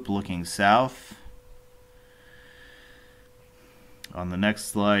loop looking south. On the next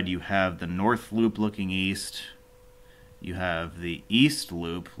slide, you have the north loop looking east. You have the east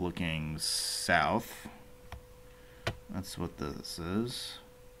loop looking south. That's what this is.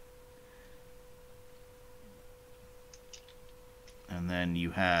 And then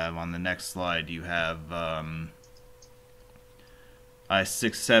you have, on the next slide, you have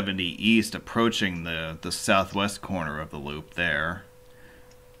I-670 East approaching the southwest corner of the loop there.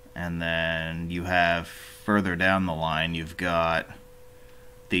 And then you have, further down the line, you've got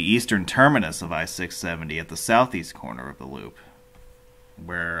the eastern terminus of I-670 at the southeast corner of the loop,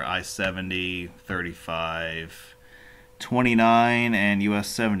 where I-70, 35... 29 and US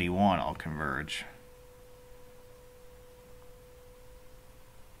 71 all converge.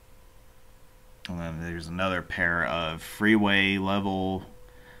 And then there's another pair of freeway level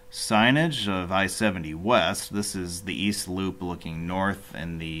signage of I-70 West. This is the east loop looking north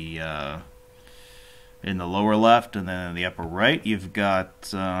in the lower left, and then in the upper right you've got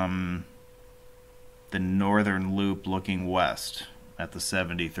the northern loop looking west at the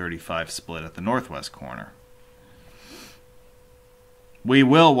 70-35 split at the northwest corner. We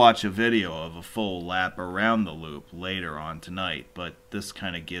will watch a video of a full lap around the loop later on tonight, but this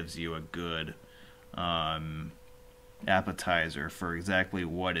kind of gives you a good appetizer for exactly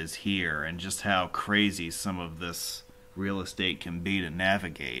what is here and just how crazy some of this real estate can be to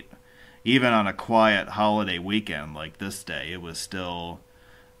navigate. Even on a quiet holiday weekend like this day, it was still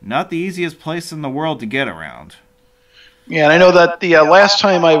not the easiest place in the world to get around. Yeah, and I know that the last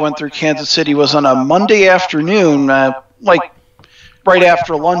time I went through Kansas City was on a Monday afternoon, right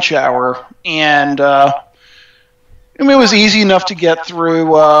after lunch hour, and it was easy enough to get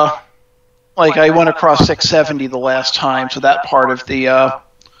through like I went across 670 the last time, so that part of the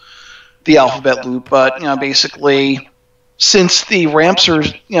alphabet loop. But basically, since the ramps are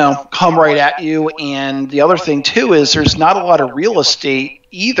come right at you, and the other thing too is there's not a lot of real estate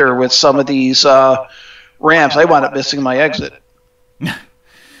either with some of these ramps. I wound up missing my exit.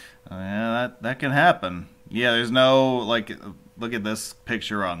 Yeah, that can happen. Yeah, there's no, like, look at this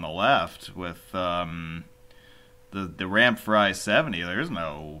picture on the left with the ramp for I-70. There's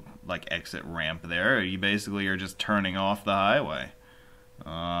no, like, exit ramp there. You basically are just turning off the highway.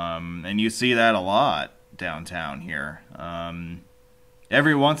 And you see that a lot downtown here.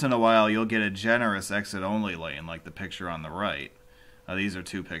 Every once in a while, you'll get a generous exit-only lane, like the picture on the right. These are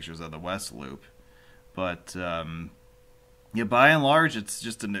two pictures of the West Loop. But, yeah, by and large, it's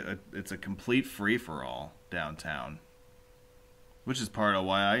just it's a complete free-for-all downtown, which is part of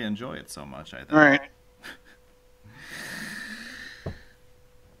why I enjoy it so much, I think. All right. So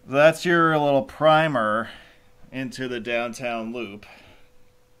that's your little primer into the downtown loop.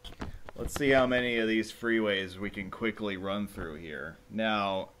 Let's see how many of these freeways we can quickly run through here.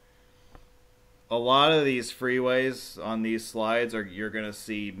 Now, a lot of these freeways on these slides you're going to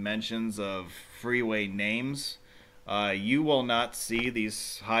see mentions of freeway names. You will not see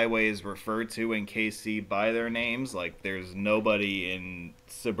these highways referred to in KC by their names. Like, there's nobody in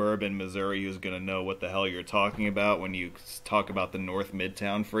suburban Missouri who's going to know what the hell you're talking about when you talk about the North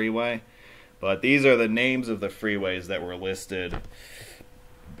Midtown Freeway. But these are the names of the freeways that were listed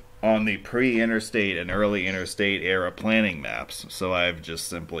on the pre-interstate and early interstate era planning maps. So I've just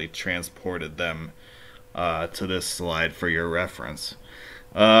simply transported them to this slide for your reference.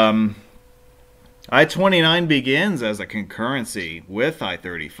 I-29 begins as a concurrency with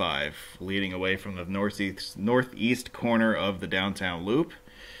I-35, leading away from the northeast corner of the downtown loop.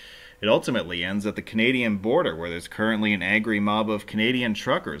 It ultimately ends at the Canadian border, where there's currently an angry mob of Canadian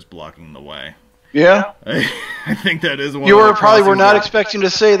truckers blocking the way. Yeah. I think that is one. You probably were not expecting to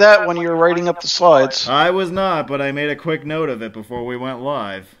say that when you were writing up the slides. I was not, but I made a quick note of it before we went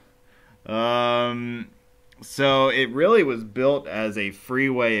live. So it really was built as a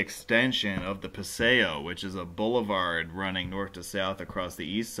freeway extension of the Paseo, which is a boulevard running north to south across the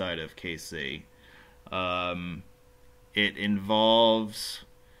east side of KC. It involves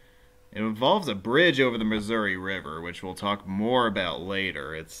a bridge over the Missouri River, which we'll talk more about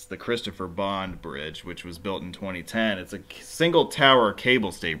later. It's the Christopher Bond Bridge, which was built in 2010. It's a single-tower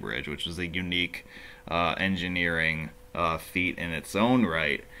cable-stay bridge, which is a unique engineering feat in its own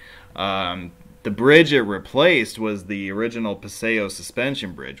right. The bridge it replaced was the original Paseo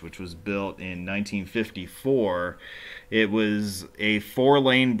Suspension Bridge, which was built in 1954. It was a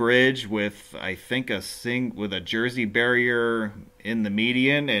 4-lane bridge with, I think, with a Jersey barrier in the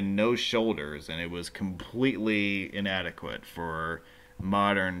median and no shoulders, and it was completely inadequate for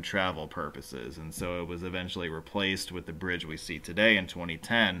modern travel purposes, and so it was eventually replaced with the bridge we see today in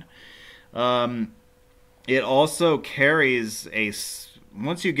 2010. It also carries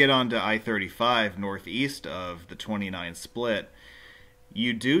once you get onto I-35 northeast of the 29 split,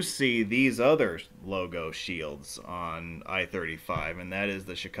 you do see these other logo shields on I-35, and that is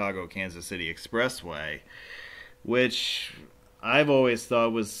the Chicago-Kansas City Expressway, which I've always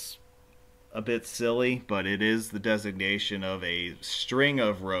thought was a bit silly, but it is the designation of a string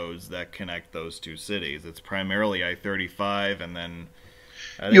of roads that connect those two cities. It's primarily I-35 and then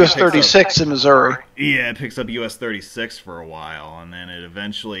US 36 in Missouri. Yeah, it picks up US 36 for a while, and then it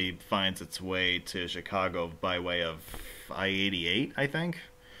eventually finds its way to Chicago by way of I-88, I think.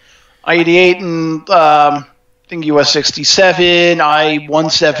 I-88 and I think US 67,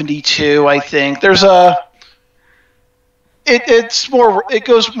 I-172, I think. There's it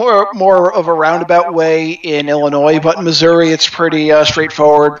goes more of a roundabout way in Illinois, but in Missouri it's pretty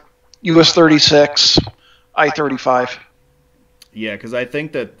straightforward. US 36, I-35. Yeah, because I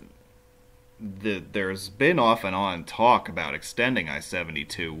think that there's been off and on talk about extending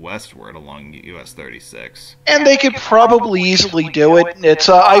I-72 westward along US 36. And they could probably easily do it. It's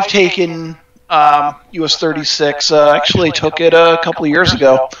I've taken US 36. Actually took it a couple of years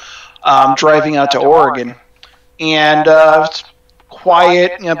ago, driving out to Oregon, and it's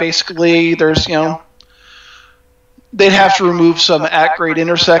quiet. Basically, there's they'd have to remove some at-grade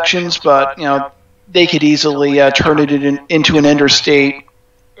intersections, but they could easily turn it into an interstate,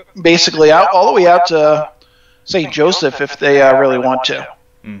 basically all the way out to St. Joseph if they really want to.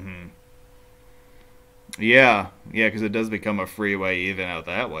 Mm-hmm. Yeah, because it does become a freeway even out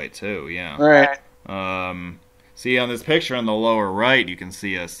that way too. Yeah. Right. See on this picture on the lower right, you can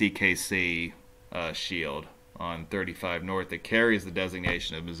see a CKC shield on 35 North that carries the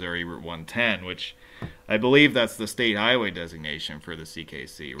designation of Missouri Route 110, which I believe that's the state highway designation for the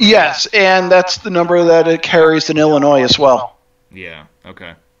CKC, right? Yes, and that's the number that it carries in Illinois as well. Yeah,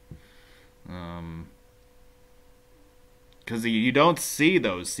 okay. Because you don't see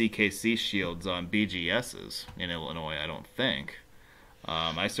those CKC shields on BGSs in Illinois, I don't think.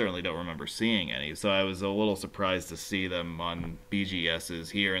 I certainly don't remember seeing any, so I was a little surprised to see them on BGSs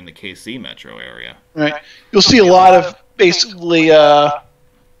here in the KC metro area. Right. You'll see a lot of basically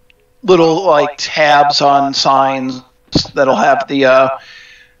little like tabs on signs that'll have the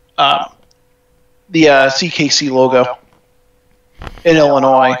CKC logo in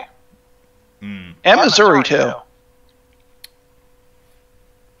Illinois and Missouri too.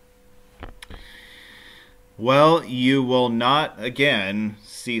 Well, you will not, again,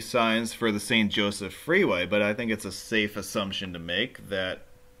 see signs for the St. Joseph Freeway, but I think it's a safe assumption to make that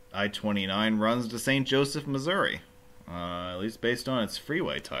I-29 runs to St. Joseph, Missouri, at least based on its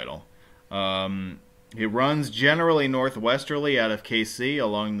freeway title. It runs generally northwesterly out of KC,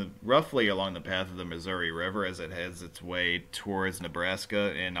 roughly along the path of the Missouri River as it heads its way towards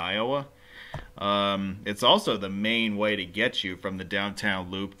Nebraska and Iowa. It's also the main way to get you from the downtown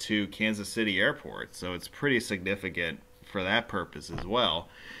loop to Kansas City Airport, so it's pretty significant for that purpose as well.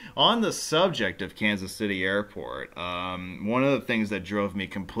 On the subject of Kansas City Airport, one of the things that drove me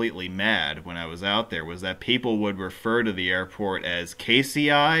completely mad when I was out there was that people would refer to the airport as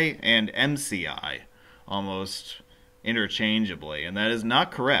KCI and MCI almost interchangeably, and that is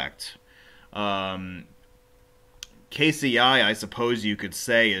not correct. KCI, I suppose you could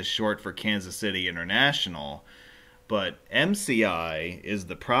say, is short for Kansas City International, but MCI is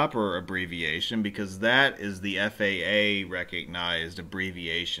the proper abbreviation because that is the FAA-recognized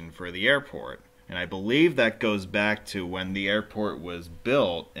abbreviation for the airport. And I believe that goes back to when the airport was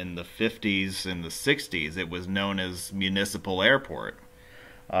built in the 50s and the 60s. It was known as Municipal Airport.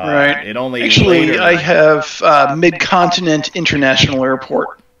 Right. It only Actually, I have Mid-Continent International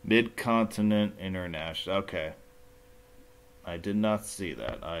Airport. Mid-Continent International. Okay. I did not see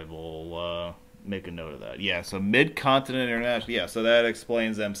that. I will make a note of that. Yeah, so Mid-Continent International. Yeah, so that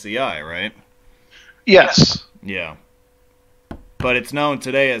explains MCI, right? Yes. Yeah. But it's known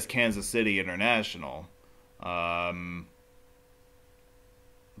today as Kansas City International. But,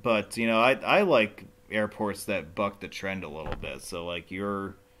 you know, I like airports that buck the trend a little bit. So, like,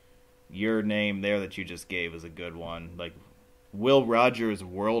 your name there that you just gave is a good one. Like, Will Rogers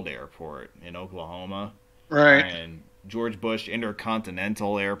World Airport in Oklahoma. Right. And George Bush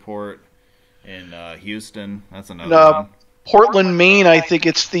Intercontinental Airport in Houston. That's another one. Portland, Maine, I think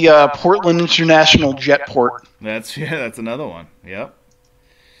it's the Portland International Jetport. That's another one. Yep.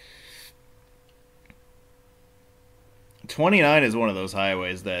 29 is one of those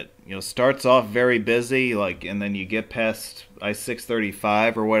highways that, you know, starts off very busy, like, and then you get past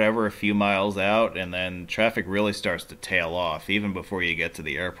I-635 or whatever a few miles out, and then traffic really starts to tail off even before you get to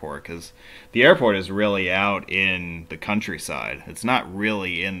the airport, because the airport is really out in the countryside. It's not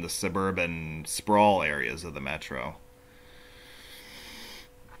really in the suburban sprawl areas of the metro,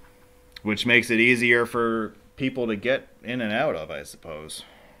 which makes it easier for people to get in and out of, I suppose.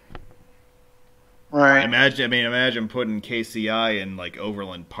 Right. Imagine putting KCI in like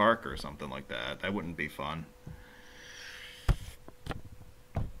Overland Park or something like that. That wouldn't be fun.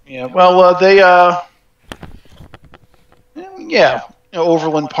 Yeah. Well,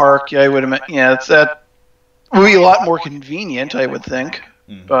 Overland Park. Yeah, I would imagine. Yeah, that would be a lot more convenient, I would think.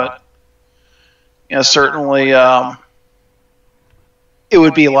 Mm-hmm. But yeah, certainly, it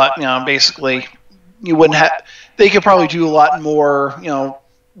would be a lot. You know, basically, you wouldn't have. They could probably do a lot more. You know,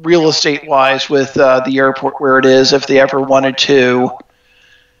 real estate wise with the airport where it is if they ever wanted to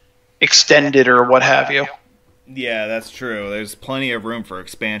extend it or what have you. Yeah, that's true. There's plenty of room for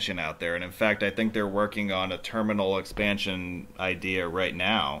expansion out there, and in fact I think they're working on a terminal expansion idea right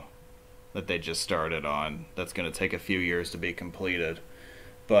now that they just started on. That's going to take a few years to be completed.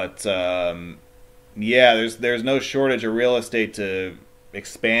 But yeah, there's no shortage of real estate to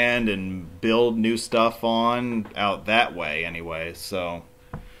expand and build new stuff on out that way anyway, so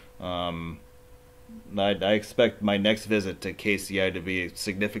I expect my next visit to KCI to be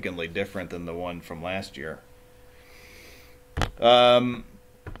significantly different than the one from last year.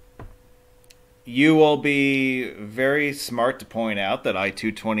 You will be very smart to point out that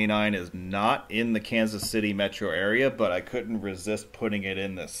I-229 is not in the Kansas City metro area, but I couldn't resist putting it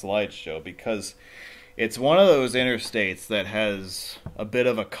in this slideshow because it's one of those interstates that has a bit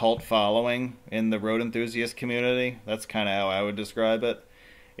of a cult following in the road enthusiast community. That's kind of how I would describe it.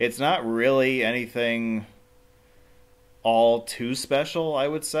 It's not really anything all too special, I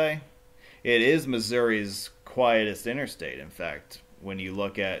would say. It is Missouri's quietest interstate, in fact, when you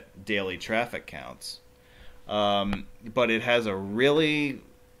look at daily traffic counts. But it has a really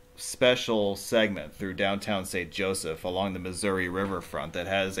special segment through downtown St. Joseph along the Missouri riverfront that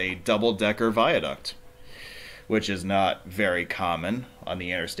has a double-decker viaduct, which is not very common on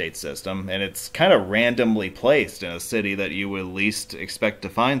the interstate system, and it's kind of randomly placed in a city that you would least expect to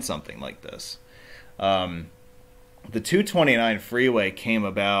find something like this. The 229 freeway came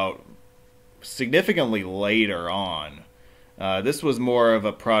about significantly later on. This was more of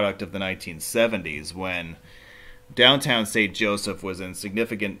a product of the 1970s when downtown St. Joseph was in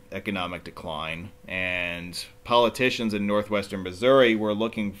significant economic decline, and politicians in northwestern Missouri were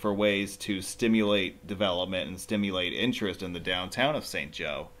looking for ways to stimulate development and stimulate interest in the downtown of St.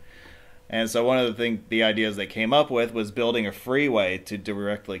 Joe. And so one of the ideas they came up with was building a freeway to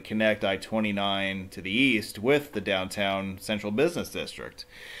directly connect I-29 to the east with the downtown central business district.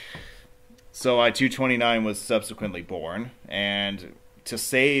 So I-229 was subsequently born, and to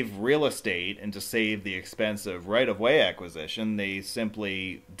save real estate and to save the expensive right-of-way acquisition, they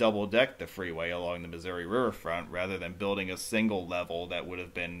simply double-decked the freeway along the Missouri riverfront rather than building a single level that would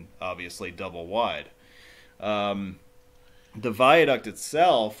have been obviously double wide. The viaduct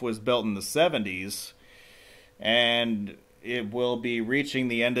itself was built in the 70s, and it will be reaching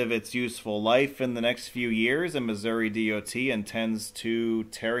the end of its useful life in the next few years, and Missouri DOT intends to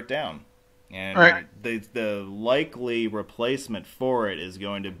tear it down. And right. the likely replacement for it is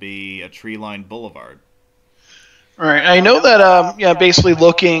going to be a tree-lined boulevard. All right. I know that, basically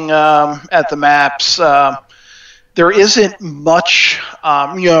looking at the maps, there isn't much,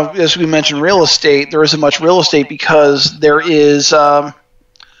 as we mentioned, real estate. There isn't much real estate because there is,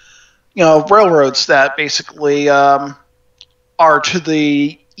 railroads that basically are to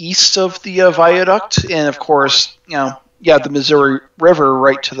the east of the viaduct, and of course, the Missouri River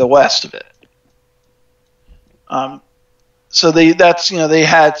right to the west of it. So they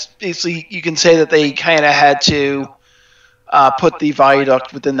had basically, you can say that they kind of had to put the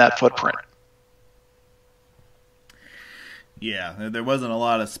viaduct within that footprint. Yeah, there wasn't a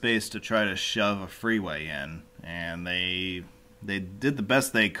lot of space to try to shove a freeway in, and they did the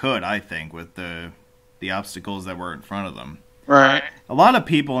best they could, I think, with the obstacles that were in front of them. Right. A lot of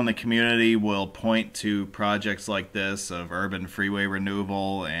people in the community will point to projects like this of urban freeway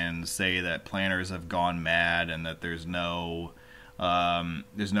renewal and say that planners have gone mad and that there's no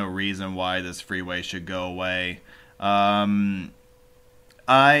reason why this freeway should go away.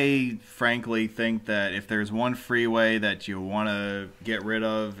 I frankly think that if there's one freeway that you want to get rid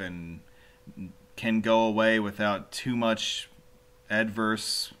of and can go away without too much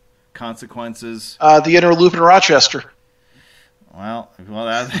adverse consequences, the inner loop in Rochester. Well,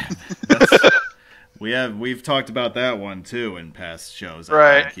 we've talked about that one too in past shows.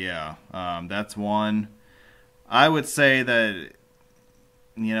 I think. Yeah, that's one. I would say that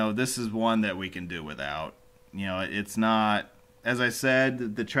this is one that we can do without. It's not. As I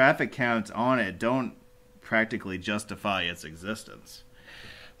said, the traffic counts on it don't practically justify its existence.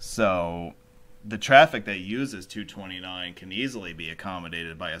 So the traffic that uses 229 can easily be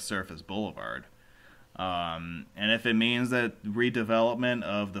accommodated by a surface boulevard. And if it means that redevelopment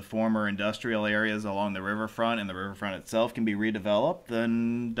of the former industrial areas along the riverfront and the riverfront itself can be redeveloped,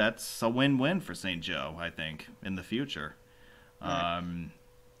 then that's a win-win for St. Joe, I think, in the future. Right.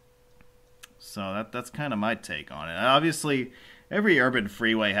 So that's kind of my take on it. Obviously, every urban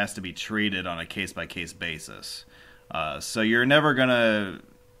freeway has to be treated on a case-by-case basis. So you're never going to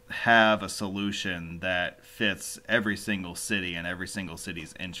have a solution that fits every single city and every single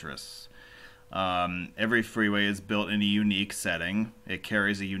city's interests. Every freeway is built in a unique setting. It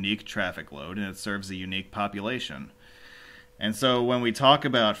carries a unique traffic load, and it serves a unique population. And so when we talk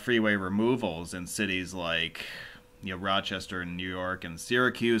about freeway removals in cities like Rochester in New York and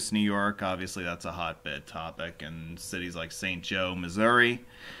Syracuse, New York, obviously that's a hotbed topic, and cities like St. Joe, Missouri,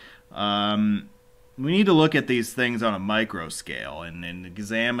 we need to look at these things on a micro scale and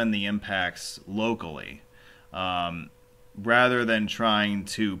examine the impacts locally, rather than trying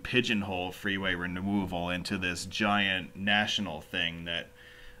to pigeonhole freeway removal into this giant national thing that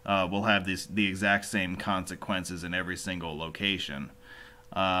will have the exact same consequences in every single location.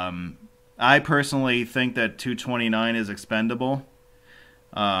 I personally think that 229 is expendable.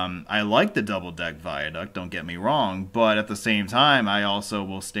 I like the double-deck viaduct, don't get me wrong, but at the same time, I also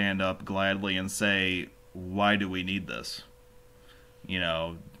will stand up gladly and say, why do we need this?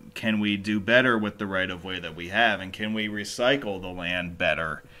 Can we do better with the right-of-way that we have, and can we recycle the land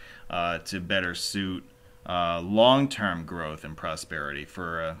better to better suit long-term growth and prosperity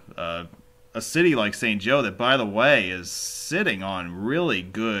for a city like St. Joe that, by the way, is sitting on really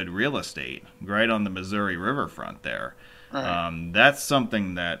good real estate right on the Missouri riverfront there. Right. That's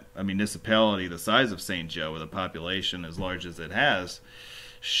something that a municipality the size of St. Joe, with a population as large as it has,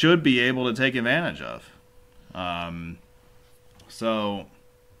 should be able to take advantage of. So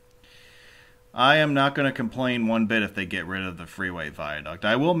I am not going to complain one bit if they get rid of the freeway viaduct.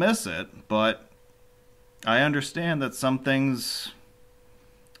 I will miss it, but I understand that some things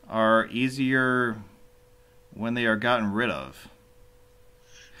are easier when they are gotten rid of.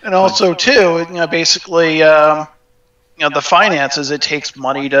 And also, too, basically, the finances, it takes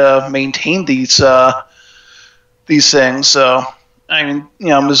money to maintain these things. So, I mean,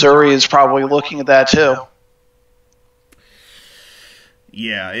 Missouri is probably looking at that too.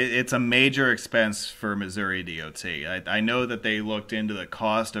 Yeah, it's a major expense for Missouri DOT. I know that they looked into the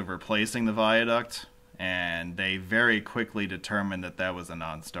cost of replacing the viaduct, and they very quickly determined that that was a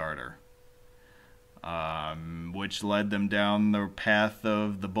non-starter, which led them down the path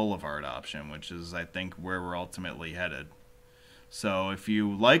of the boulevard option, which is, I think, where we're ultimately headed. So if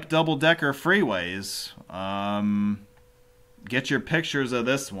you like double-decker freeways, get your pictures of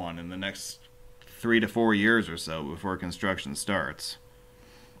this one in the next 3 to 4 years or so before construction starts,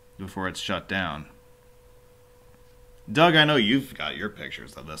 before it's shut down. Doug, I know you've got your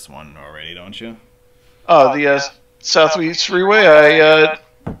pictures of this one already, don't you? Oh, the Southeast Freeway?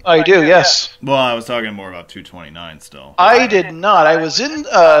 I do, yes. Well, I was talking more about 229 still. I did not. I was in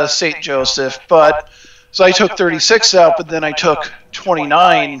St. Joseph, so I took 36 out, but then I took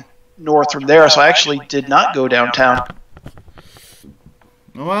 29 north from there, so I actually did not go downtown.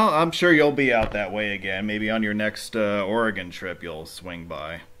 Well, I'm sure you'll be out that way again. Maybe on your next Oregon trip you'll swing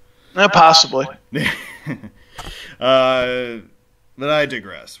by. Possibly. But I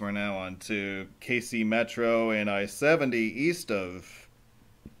digress. We're now on to KC Metro and I-70 east of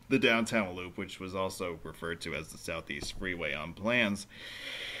the downtown loop, which was also referred to as the Southeast Freeway on plans.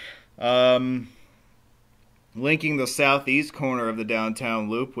 Linking the southeast corner of the downtown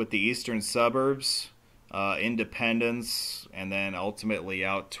loop with the eastern suburbs, Independence, and then ultimately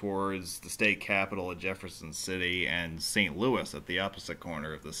out towards the state capital of Jefferson City and St. Louis at the opposite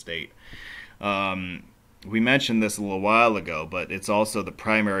corner of the state. We mentioned this a little while ago, but it's also the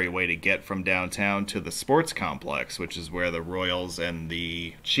primary way to get from downtown to the sports complex, which is where the Royals and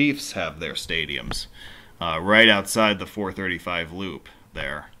the Chiefs have their stadiums, right outside the 435 loop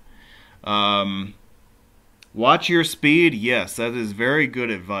there. Watch your speed. Yes, that is very good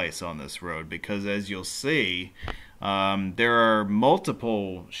advice on this road, because as you'll see, there are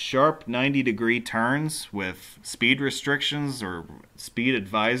multiple sharp 90-degree turns with speed restrictions or speed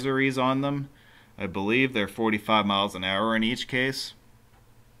advisories on them. I believe they're 45 miles an hour in each case.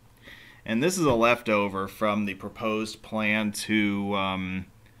 And this is a leftover from the proposed plan to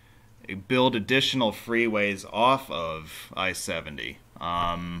build additional freeways off of I-70.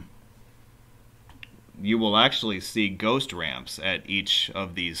 You will actually see ghost ramps at each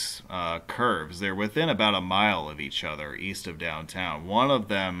of these curves. They're within about a mile of each other east of downtown. One of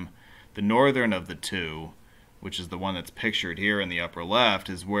them, the northern of the two, which is the one that's pictured here in the upper left,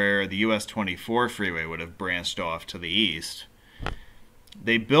 is where the US 24 freeway would have branched off to the east.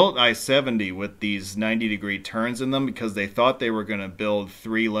 They built I-70 with these 90-degree turns in them because they thought they were going to build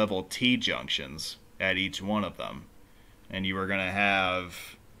 3-level T-junctions at each one of them. And you were going to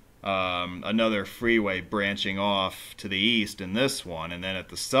have another freeway branching off to the east in this one, and then at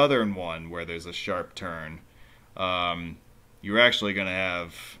the southern one where there's a sharp turn, you're actually going to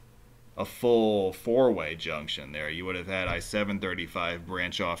have a full 4-way junction there. You would have had I-735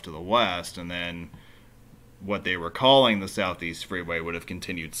 branch off to the west, and then what they were calling the Southeast Freeway would have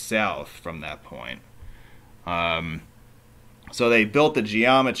continued south from that point. So they built the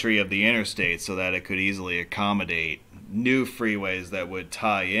geometry of the interstate so that it could easily accommodate new freeways that would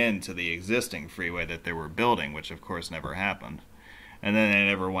tie into the existing freeway that they were building, which of course never happened. And then they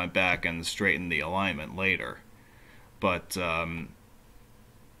never went back and straightened the alignment later. But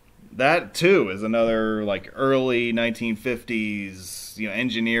that too is another like early 1950s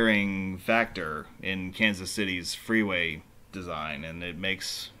engineering factor in Kansas City's freeway design, and it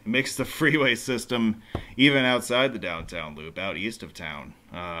makes the freeway system, even outside the downtown loop, out east of town,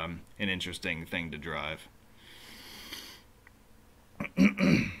 an interesting thing to drive.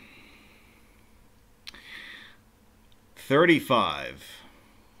 35,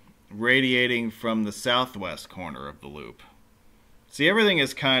 radiating from the southwest corner of the loop. See, everything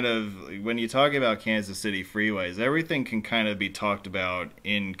is kind of, when you talk about Kansas City freeways, everything can kind of be talked about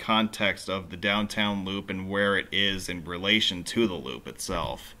in context of the downtown loop and where it is in relation to the loop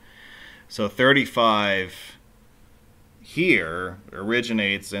itself. So 35 here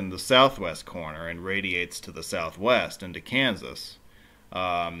originates in the southwest corner and radiates to the southwest into Kansas,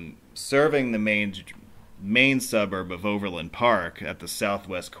 serving the main suburb of Overland Park at the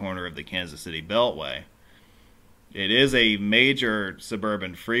southwest corner of the Kansas City Beltway. It is a major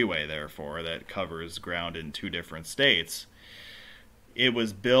suburban freeway, therefore, that covers ground in 2 different states. It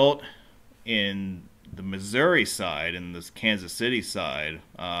was built in the Missouri side and the Kansas City side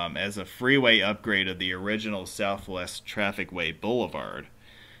as a freeway upgrade of the original Southwest Trafficway Boulevard.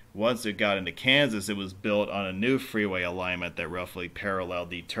 Once it got into Kansas, it was built on a new freeway alignment that roughly paralleled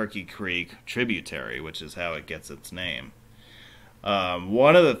the Turkey Creek tributary, which is how it gets its name.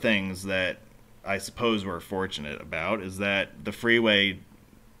 One of the things that I suppose we're fortunate about is that the freeway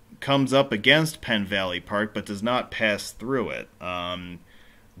comes up against Penn Valley Park but does not pass through it.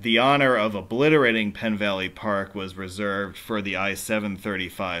 The honor of obliterating Penn Valley Park was reserved for the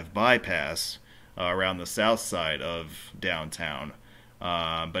I-735 bypass around the south side of downtown.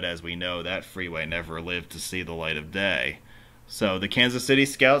 But as we know, that freeway never lived to see the light of day. So the Kansas City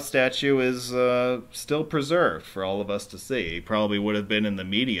Scout statue is still preserved for all of us to see. It probably would have been in the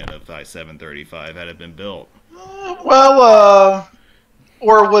median of I-735 had it been built.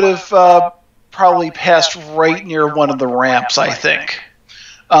 Or would have probably passed right near one of the ramps, I think.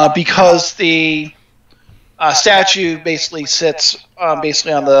 Because the statue basically sits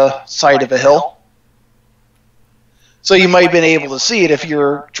basically on the side of a hill. So you might have been able to see it if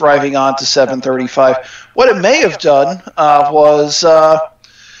you're driving on to 735. What it may have done was,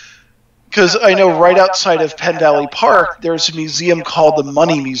 because I know right outside of Penn Valley Park, there's a museum called the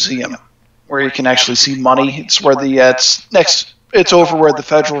Money Museum, where you can actually see money. It's where it's over where the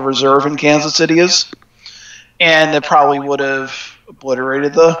Federal Reserve in Kansas City is. And it probably would have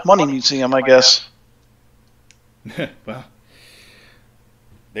obliterated the Money Museum, I guess. Well,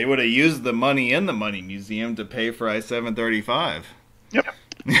 they would have used the money in the Money Museum to pay for I-735. Yep.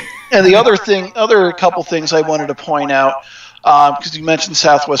 And the other couple things I wanted to point out, because you mentioned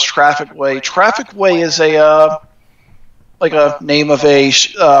Southwest Trafficway. Trafficway is a name of a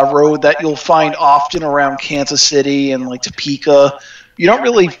road that you'll find often around Kansas City and like Topeka. You don't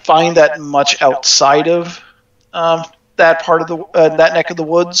really find that much outside of that part of that neck of the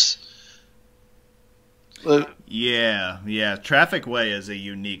woods. Yeah. Trafficway is a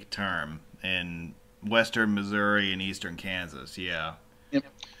unique term in western Missouri and eastern Kansas. Yeah. Yep.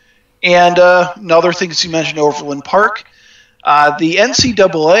 And another thing is you mentioned Overland Park. The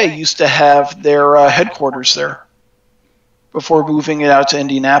NCAA used to have their headquarters there before moving it out to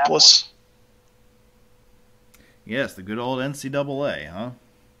Indianapolis. Yes, the good old NCAA, huh?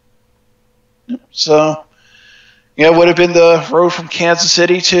 Yep. So, yeah, it would have been the road from Kansas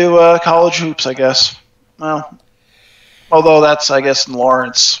City to college hoops, I guess. Well, although that's, I guess, in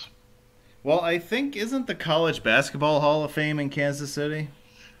Lawrence. Well, I think, isn't the College Basketball Hall of Fame in Kansas City?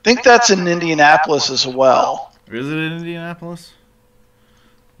 I think that's in Indianapolis as well. Or is it in Indianapolis?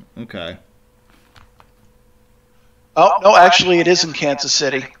 Okay. Oh, no, actually it is in Kansas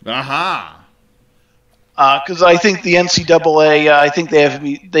City. Aha! Because I think the NCAA, I think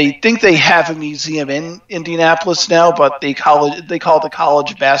they have a museum in Indianapolis now, but they call it the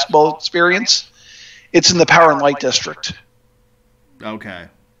College Basketball Experience. It's in the Power and Light District. Okay.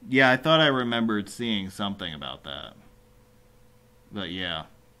 Yeah, I thought I remembered seeing something about that. But yeah.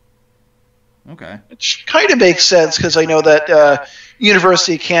 Okay. Which kind of makes sense because I know that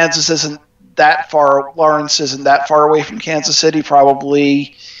University of Kansas isn't that far. Lawrence isn't that far away from Kansas City,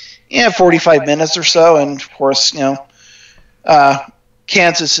 probably 45 minutes or so. And of course,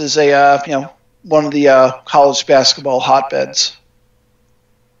 Kansas is one of the college basketball hotbeds.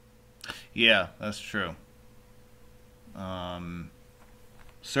 Yeah, that's true.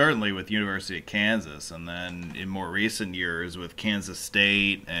 Certainly with University of Kansas, and then in more recent years with Kansas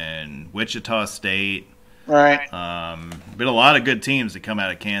State and Wichita State. Right. Been a lot of good teams that come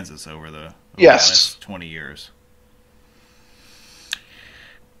out of Kansas over the last 20 years.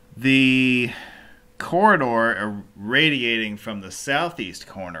 The corridor radiating from the southeast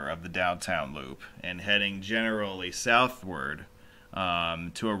corner of the downtown loop and heading generally southward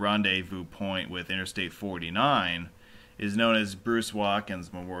to a rendezvous point with Interstate 49 is known as Bruce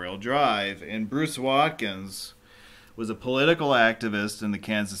Watkins Memorial Drive. And Bruce Watkins was a political activist in the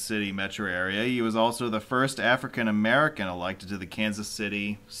Kansas City metro area. He was also the first African American elected to the Kansas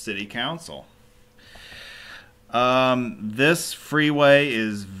City City Council. This freeway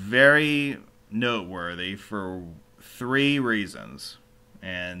is very noteworthy for 3 reasons,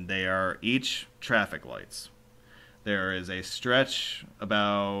 and they are each traffic lights. There is a stretch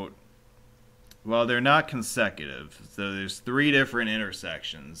about, well, they're not consecutive, so there's 3 different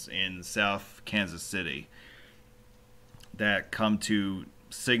intersections in South Kansas City. that come to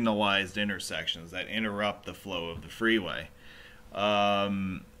signalized intersections that interrupt the flow of the freeway.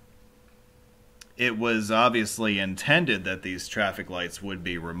 It was obviously intended that these traffic lights would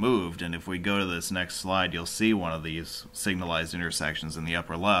be removed, and if we go to this next slide, you'll see one of these signalized intersections in the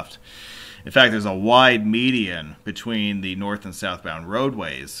upper left. In fact, there's a wide median between the north and southbound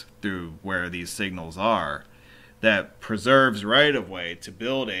roadways through where these signals are that preserves right-of-way to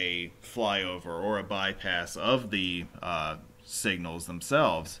build a flyover or a bypass of the signals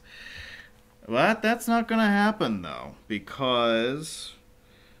themselves. But that's not going to happen, though, because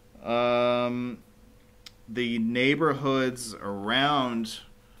the neighborhoods around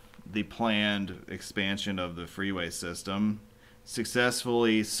the planned expansion of the freeway system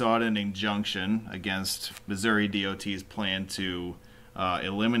successfully sought an injunction against Missouri DOT's plan to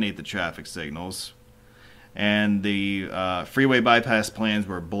eliminate the traffic signals. And the freeway bypass plans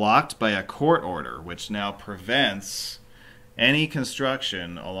were blocked by a court order, which now prevents any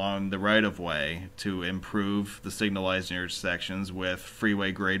construction along the right-of-way to improve the signalized intersections with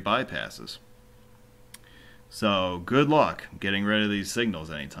freeway-grade bypasses. So, good luck getting rid of these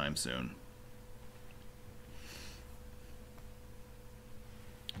signals anytime soon.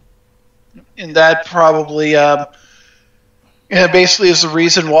 And that probably basically is the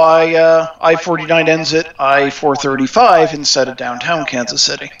reason why I-49 ends at I-435 instead of downtown Kansas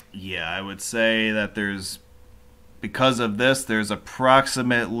City. Yeah, I would say that because of this, there's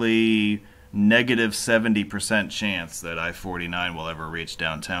approximately negative 70% chance that I-49 will ever reach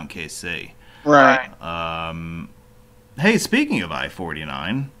downtown KC. Right. Hey, speaking of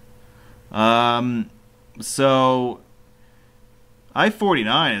I-49, so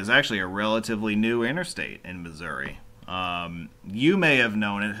I-49 is actually a relatively new interstate in Missouri. You may have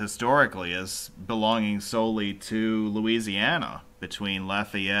known it historically as belonging solely to Louisiana between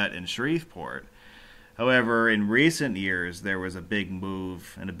Lafayette and Shreveport. However, in recent years, there was a big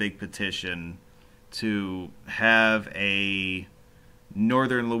move and a big petition to have a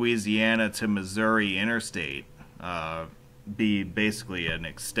northern Louisiana to Missouri interstate be basically an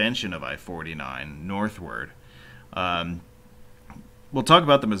extension of I-49 northward. We'll talk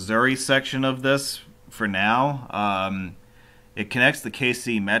about the Missouri section of this for now. It connects the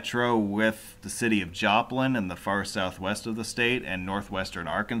KC Metro with the city of Joplin in the far southwest of the state and northwestern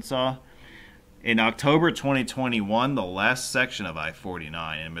Arkansas. In October 2021, the last section of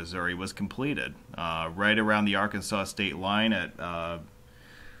I-49 in Missouri was completed, right around the Arkansas state line at,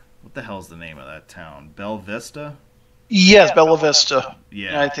 what the hell's the name of that town? Bella Vista? Yes, Bella Vista. Yeah.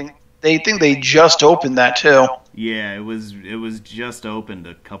 And I think they just opened that too. Yeah, it was just opened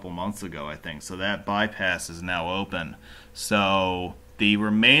a couple months ago, I think. So that bypass is now open. So the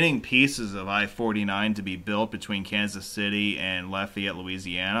remaining pieces of I-49 to be built between Kansas City and Lafayette,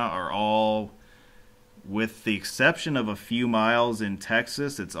 Louisiana are all, with the exception of a few miles in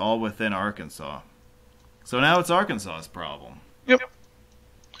Texas, it's all within Arkansas. So now it's Arkansas's problem. Yep.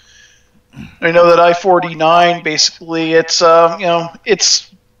 I know that I-49 basically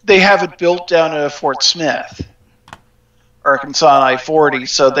they have it built down to Fort Smith, Arkansas and I-40,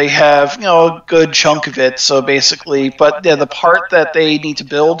 so they have a good chunk of it. So basically, but the part that they need to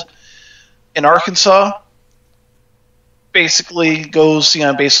build in Arkansas basically goes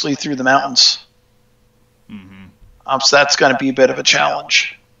basically through the mountains. So that's going to be a bit of a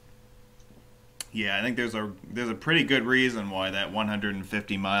challenge. Yeah, I think there's a pretty good reason why that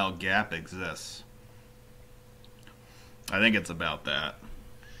 150-mile gap exists. I think it's about that.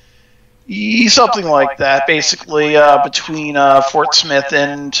 Something like that, basically between Fort Smith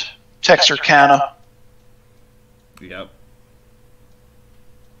and Texarkana. Yep.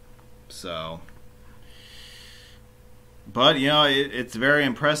 So, but it's very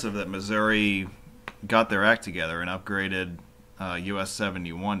impressive that Missouri got their act together and upgraded US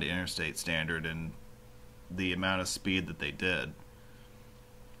 71 to interstate standard and the amount of speed that they did.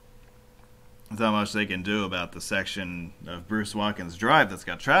 There's not much they can do about the section of Bruce Watkins Drive that's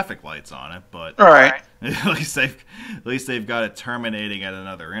got traffic lights on it, but right. at least they've got it terminating at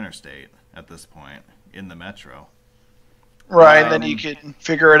another interstate at this point in the metro. Right, then you can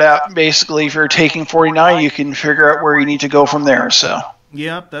figure it out. Basically, if you're taking 49, you can figure out where you need to go from there. So.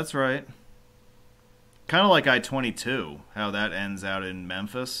 Yep, that's right. Kind of like I-22, how that ends out in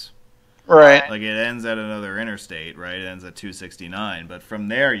Memphis. Right. Like it ends at another interstate, right? It ends at 269, but from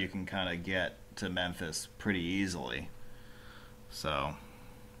there you can kind of get to Memphis pretty easily. So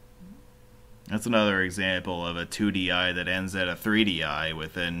that's another example of a 2DI that ends at a 3DI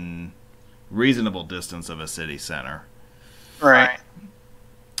within reasonable distance of a city center. Right.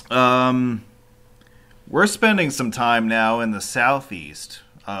 We're spending some time now in the southeast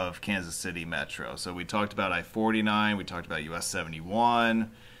of Kansas City Metro. So we talked about I-49, we talked about US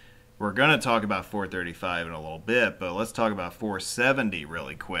 71. We're going to talk about 435 in a little bit, but let's talk about 470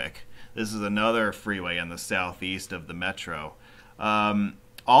 really quick. This is another freeway in the southeast of the Metro.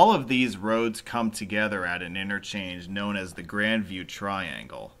 All of these roads come together at an interchange known as the Grandview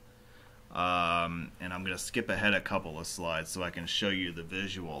Triangle. And I'm going to skip ahead a couple of slides so I can show you the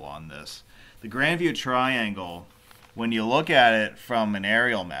visual on this. The Grandview Triangle, when you look at it from an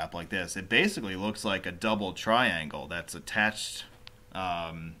aerial map like this, it basically looks like a double triangle that's attached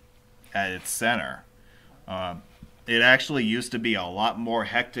at its center. It actually used to be a lot more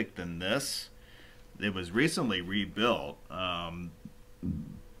hectic than this. It was recently rebuilt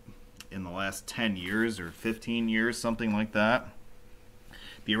in the last 10 years or 15 years, something like that.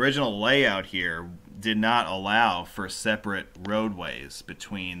 The original layout here did not allow for separate roadways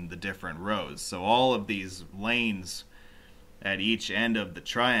between the different roads. So all of these lanes at each end of the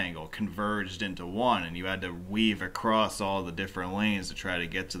triangle converged into one, and you had to weave across all the different lanes to try to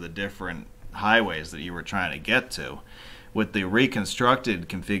get to the different highways that you were trying to get to. With the reconstructed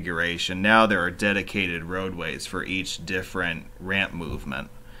configuration, now there are dedicated roadways for each different ramp movement.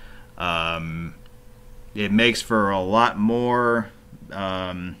 It makes for a lot more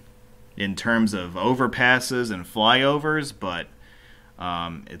in terms of overpasses and flyovers, but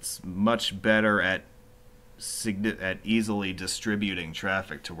it's much better at easily distributing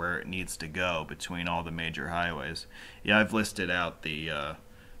traffic to where it needs to go between all the major highways. Yeah, I've listed out the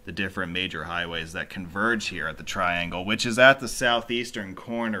different major highways that converge here at the triangle, which is at the southeastern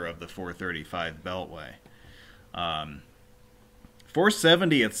corner of the 435 Beltway.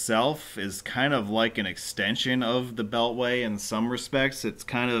 470 itself is kind of like an extension of the Beltway in some respects. It's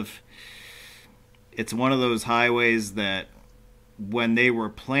one of those highways that when they were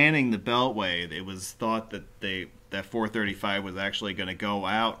planning the Beltway, it was thought that that 435 was actually going to go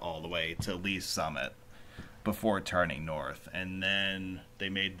out all the way to Lee's Summit before turning north. And then they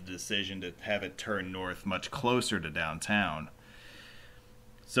made the decision to have it turn north much closer to downtown.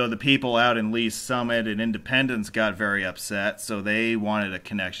 So the people out in Lee's Summit and Independence got very upset, so they wanted a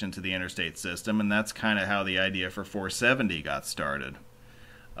connection to the interstate system, and that's kind of how the idea for 470 got started.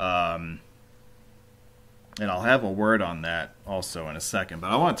 And I'll have a word on that also in a second,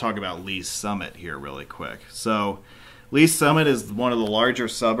 but I want to talk about Lee's Summit here really quick. So Lee's Summit is one of the larger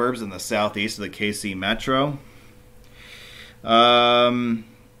suburbs in the southeast of the KC Metro.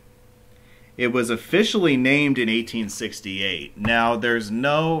 It was officially named in 1868. Now,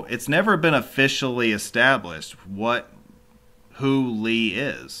 it's never been officially established who Lee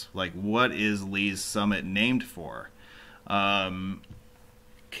is. Like, what is Lee's Summit named for?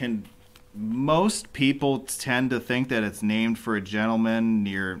 Most people tend to think that it's named for a gentleman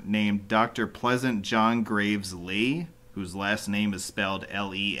named Dr. Pleasant John Graves Lee, whose last name is spelled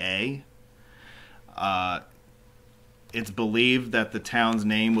L-E-A. It's believed that the town's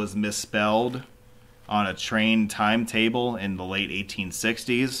name was misspelled on a train timetable in the late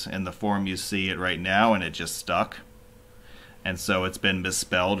 1860s in the form you see it right now, and it just stuck. And so it's been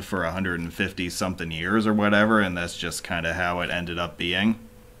misspelled for 150-something years or whatever, and that's just kind of how it ended up being.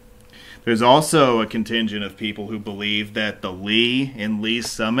 There's also a contingent of people who believe that the Lee in Lee's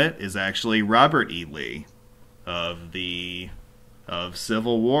Summit is actually Robert E. Lee of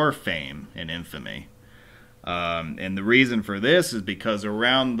Civil War fame and infamy. And the reason for this is because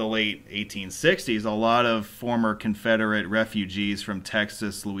around the late 1860s, a lot of former Confederate refugees from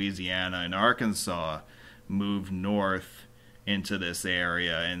Texas, Louisiana, and Arkansas moved north into this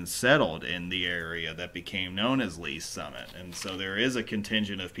area and settled in the area that became known as Lee's Summit. And so there is a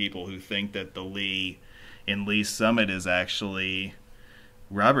contingent of people who think that the Lee in Lee's Summit is actually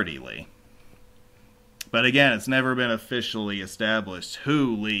Robert E. Lee. But again, it's never been officially established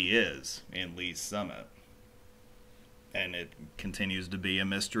who Lee is in Lee's Summit. And it continues to be a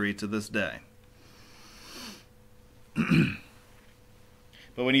mystery to this day. But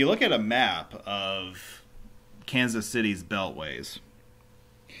when you look at a map of Kansas City's beltways,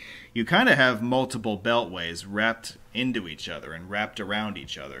 you kind of have multiple beltways wrapped into each other and wrapped around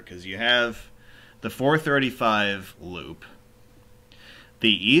each other, because you have the 435 loop,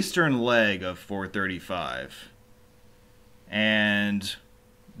 the eastern leg of 435, and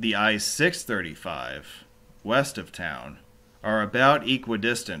the I-635 west of town are about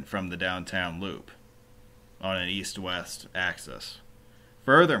equidistant from the downtown loop on an east-west axis.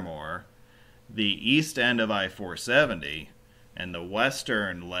 Furthermore, the east end of I-470 and the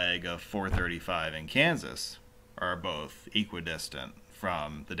western leg of 435 in Kansas are both equidistant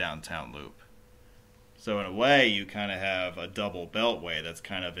from the downtown loop. So in a way, you kind of have a double beltway that's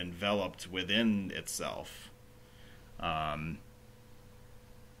kind of enveloped within itself.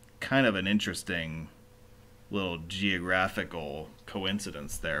 kind of an interesting little geographical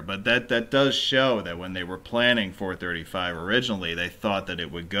coincidence there. But that does show that when they were planning 435 originally, they thought that it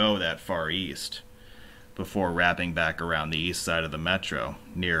would go that far east before wrapping back around the east side of the metro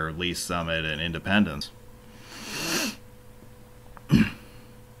near Lee Summit and Independence.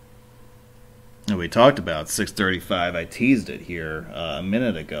 And we talked about 635. I teased it here a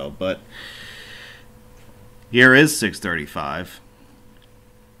minute ago, but here is 635.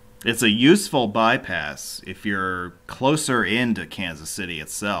 It's a useful bypass if you're closer into Kansas City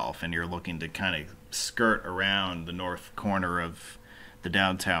itself and you're looking to kind of skirt around the north corner of the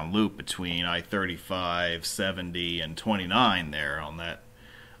downtown loop between I-35, 70, and 29 there on that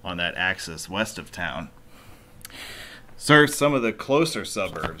axis west of town. Serves some of the closer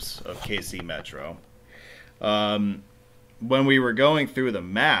suburbs of KC Metro. When we were going through the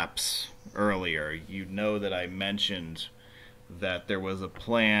maps earlier, you know that I mentioned that there was a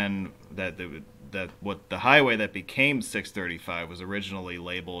plan that what the highway that became 635 was originally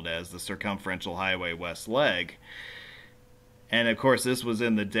labeled as the Circumferential Highway West Leg. And of course, this was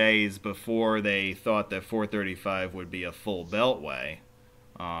in the days before they thought that 435 would be a full beltway.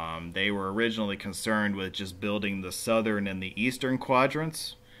 They were originally concerned with just building the southern and the eastern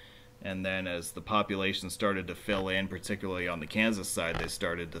quadrants. And then as the population started to fill in, particularly on the Kansas side, they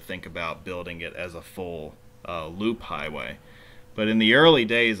started to think about building it as a full loop highway. But in the early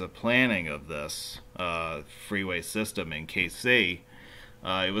days of planning of this freeway system in KC,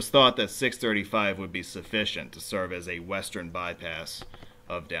 it was thought that 635 would be sufficient to serve as a western bypass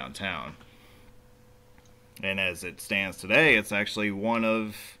of downtown. And as it stands today, it's actually one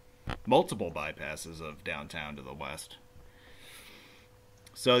of multiple bypasses of downtown to the west.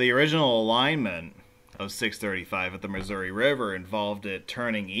 So the original alignment of 635 at the Missouri River involved it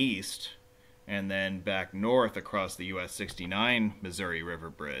turning east and then back north across the US 69 Missouri River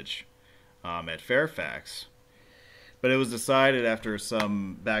Bridge at Fairfax. But it was decided after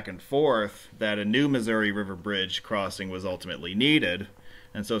some back and forth that a new Missouri River Bridge crossing was ultimately needed,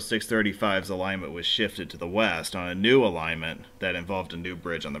 and so 635's alignment was shifted to the west on a new alignment that involved a new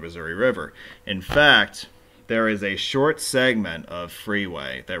bridge on the Missouri River. In fact, there is a short segment of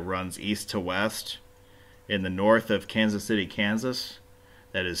freeway that runs east to west in the north of Kansas City, Kansas,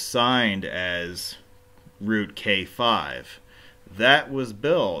 that is signed as Route K5. That was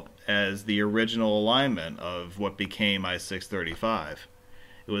built as the original alignment of what became I-635.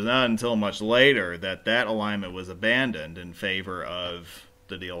 It was not until much later that that alignment was abandoned in favor of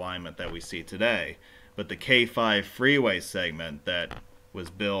the alignment that we see today. But the K5 freeway segment that was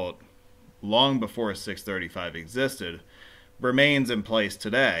built long before 635 existed remains in place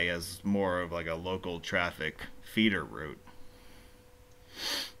today as more of like a local traffic feeder route.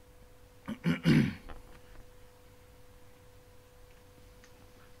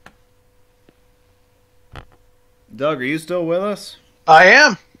 Doug, are you still with us? I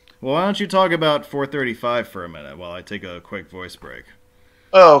am. Well, why don't you talk about 435 for a minute while I take a quick voice break?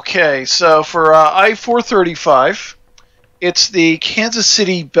 Okay, so for I-435, it's the Kansas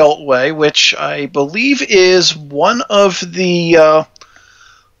City Beltway, which I believe is one of the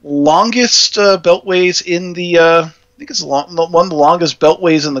longest beltways in the... I think it's one of the longest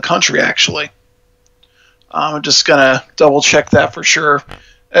beltways in the country, actually. I'm just going to double-check that for sure.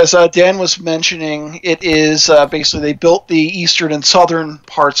 As Dan was mentioning, it is basically they built the eastern and southern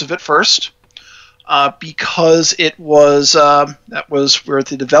parts of it first because it was that was where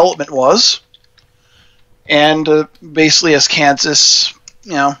the development was, and basically as Kansas,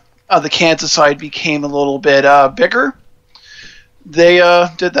 the Kansas side became a little bit bigger, they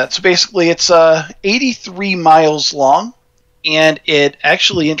did that. So basically, it's 83 miles long, and it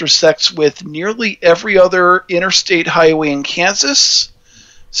actually intersects with nearly every other interstate highway in Kansas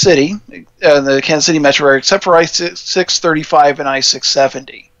City, the Kansas City metro area, except for I-635 and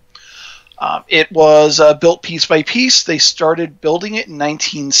I-670. It was built piece by piece. They started building it in the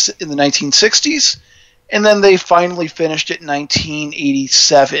 1960s, and then they finally finished it in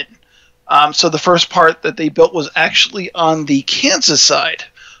 1987. So the first part that they built was actually on the Kansas side.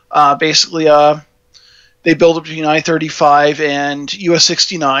 Basically, they built it between I-35 and US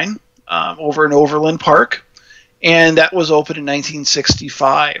 69 over in Overland Park. And that was opened in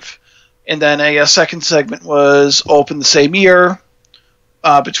 1965. And then a second segment was opened the same year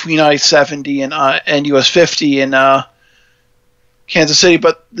between I-70 and US 50 in Kansas City,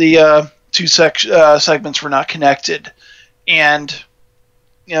 but the two segments were not connected. And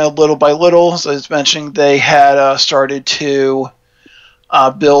little by little, as I was mentioning, they had started to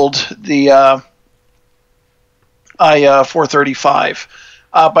build the I-435.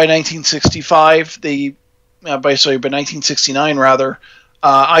 By 1965, by 1969 rather,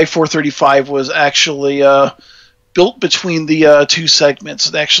 I-435 was actually built between the two segments.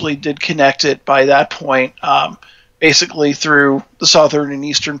 It actually did connect it by that point, basically through the southern and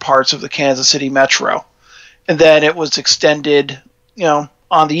eastern parts of the Kansas City Metro. And then it was extended,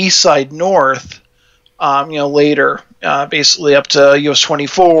 on the east side north, later, basically up to US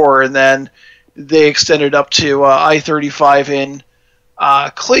 24, and then they extended up to I-35 in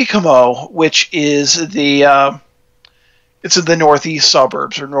Clacamo, which is it's in the northeast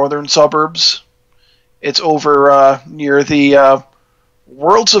suburbs or northern suburbs. It's over near the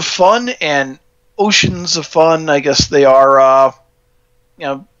Worlds of Fun and Oceans of Fun. I guess they are,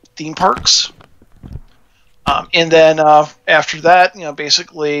 theme parks. And then after that,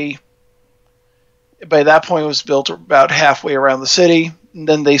 basically, by that point, it was built about halfway around the city. And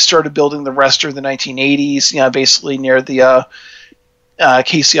then they started building the rest of the 1980s, basically near the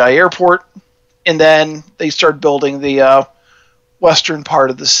KCI airport. And then they started building the western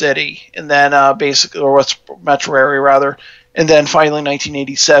part of the city, and then or west metro area rather. And then finally, in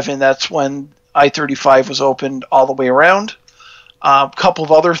 1987, that's when I-35 was opened all the way around. A couple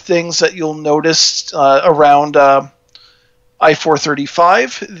of other things that you'll notice around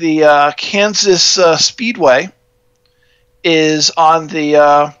I-435, the Kansas Speedway is on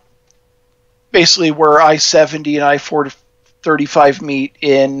the basically where I-70 and I-435 meet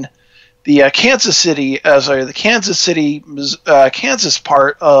in the Kansas City Kansas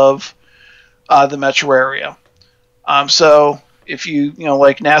part of the metro area. So if you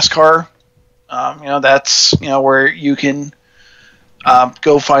like NASCAR, that's where you can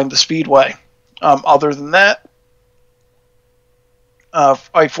go find the speedway. Other than that,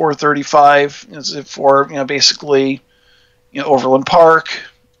 I-435 is for basically Overland Park,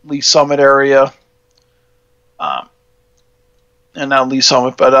 Lee Summit area. And not Lee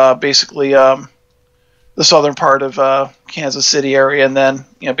Summit, but basically the southern part of Kansas City area, and then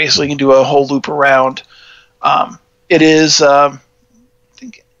basically you can do a whole loop around. It is, I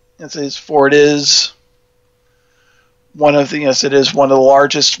think it is one of the it is one of the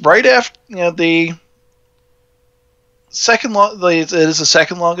largest. Right after the second it is the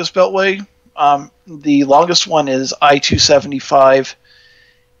second longest beltway. The longest one is I-275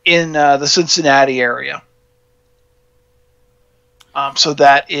 in the Cincinnati area. So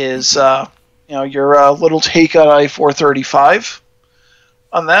that is, your little take on I-435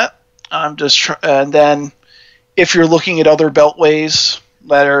 on that. And then if you're looking at other beltways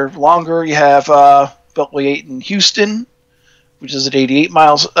that are longer, you have Beltway 8 in Houston, which is at 88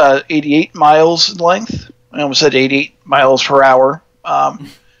 miles in length. I almost said 88 miles per hour.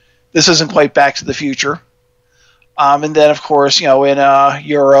 This isn't quite Back to the Future. And then, of course, in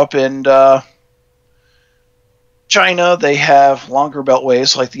Europe and China, they have longer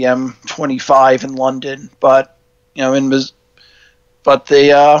beltways like the M25 in London, but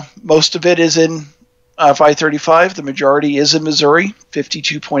most of it is in I-35. The majority is in Missouri,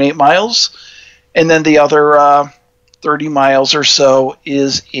 52.8 miles, and then the other 30 miles or so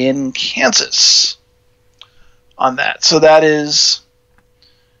is in Kansas. On that, so that is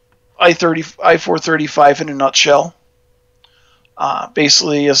I-435 in a nutshell.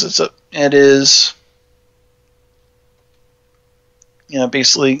 Basically, as it is.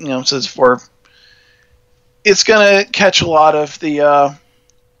 Basically, says it's going to catch a lot of the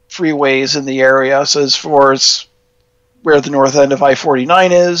freeways in the area. So as far as where the north end of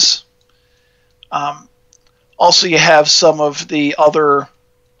I-49 is. Also, you have some of the other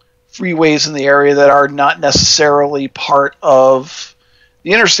freeways in the area that are not necessarily part of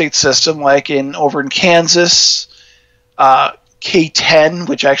the interstate system, like over in Kansas, K10,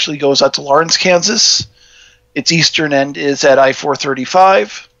 which actually goes out to Lawrence, Kansas. Its eastern end is at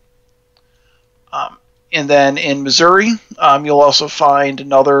I-435. And then in Missouri, you'll also find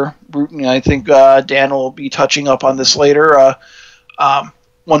another route, and I think Dan will be touching up on this later,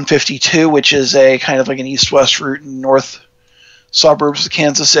 152, which is a kind of like an east-west route in the north suburbs of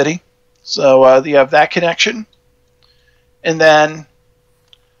Kansas City. So you have that connection. And then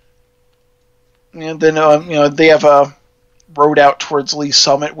they have a road out towards Lee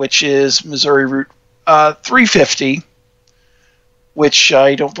Summit, which is Missouri Route 350, which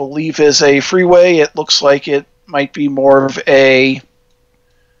I don't believe is a freeway. It looks like it might be more of a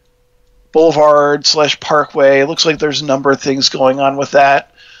boulevard/parkway. It looks like there's a number of things going on with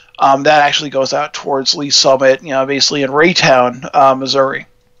that. That actually goes out towards Lee Summit, basically in Raytown, Missouri,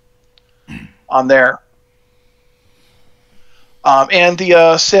 on there. And the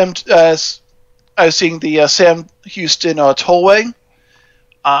I was seeing the Sam Houston Tollway.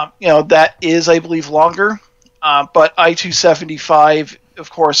 That is, I believe, longer. But I-275,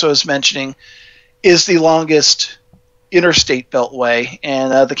 of course, I was mentioning, is the longest interstate beltway,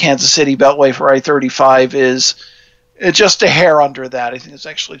 and the Kansas City beltway for I-35 is just a hair under that. I think it's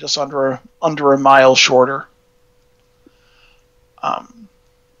actually just under a mile shorter on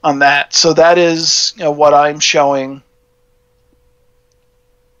that. So that is what I'm showing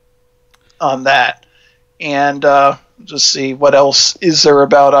on that. And just see what else is there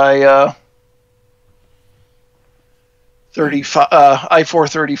about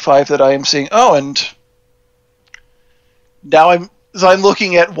I-435 that I am seeing. Oh, and now I'm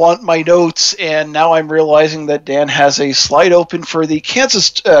looking at my notes, and now I'm realizing that Dan has a slide open for the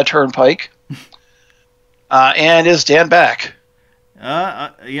Kansas Turnpike. And is Dan back?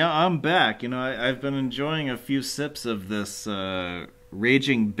 Yeah, I'm back. I've been enjoying a few sips of this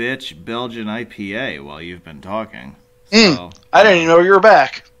Raging Bitch Belgian IPA while you've been talking. So, I didn't even know you were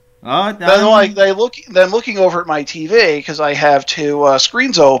back. Then looking over at my TV, because I have two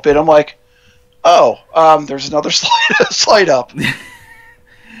screens open, I'm like, there's another slide up. And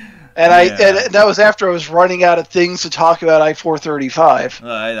and that was after I was running out of things to talk about I-435.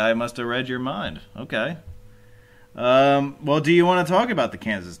 I must have read your mind. Okay. Well, do you want to talk about the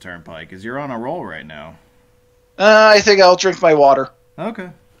Kansas Turnpike? Because you're on a roll right now. I think I'll drink my water. Okay.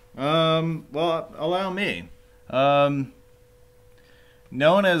 Well, allow me.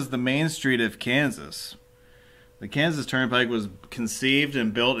 Known as the Main Street of Kansas, the Kansas Turnpike was conceived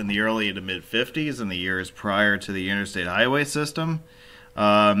and built in the early to mid-50s, in the years prior to the interstate highway system.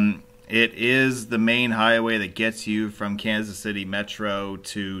 It is the main highway that gets you from Kansas City Metro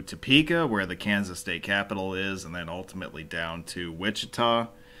to Topeka, where the Kansas state capital is, and then ultimately down to Wichita,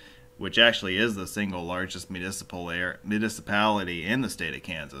 which actually is the single largest municipality in the state of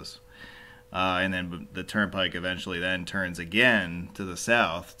Kansas. And then the turnpike eventually then turns again to the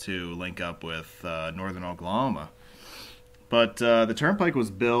south to link up with northern Oklahoma. But the turnpike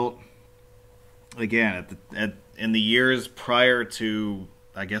was built, again, in the years prior to,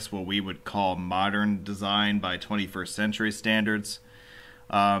 I guess, what we would call modern design by 21st century standards.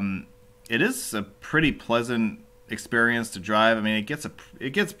 It is a pretty pleasant experience to drive. I mean,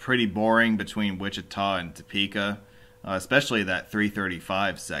 it gets pretty boring between Wichita and Topeka, especially that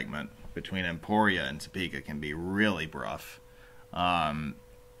 335 segment between Emporia and Topeka can be really rough.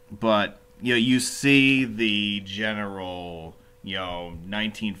 But you see the general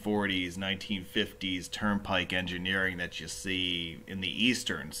 1940s, 1950s turnpike engineering that you see in the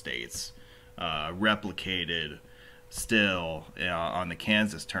eastern states replicated still on the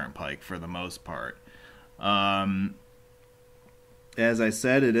Kansas Turnpike for the most part. As I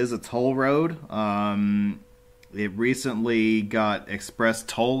said, it is a toll road. It recently got express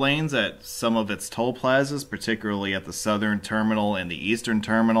toll lanes at some of its toll plazas, particularly at the southern terminal and the eastern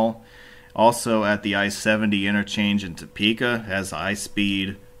terminal. Also at the I-70 interchange in Topeka has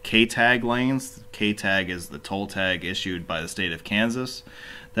high-speed K-tag lanes. K-tag is the toll tag issued by the state of Kansas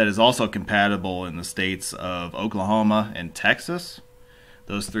that is also compatible in the states of Oklahoma and Texas.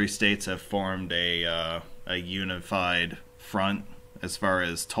 Those three states have formed a unified front as far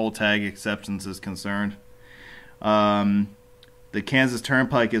as toll tag acceptance is concerned. The Kansas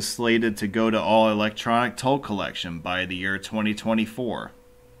Turnpike is slated to go to all electronic toll collection by the year 2024.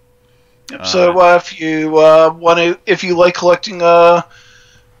 So if you like collecting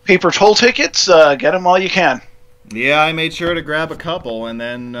paper toll tickets, get them while you can. Yeah, I made sure to grab a couple, and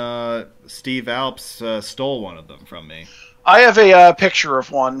then Steve Alps stole one of them from me. I have a picture of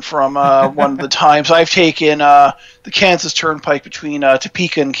one from one of the times I've taken the Kansas Turnpike between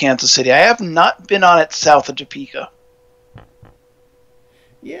Topeka and Kansas City. I have not been on it south of Topeka.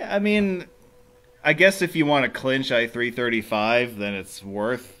 Yeah, I mean, I guess if you want to clinch I-335, then it's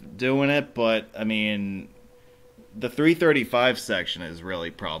worth doing it. But, I mean, the 335 section is really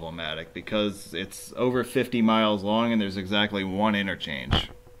problematic because it's over 50 miles long and there's exactly one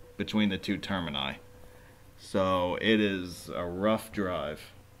interchange between the two termini. So it is a rough drive.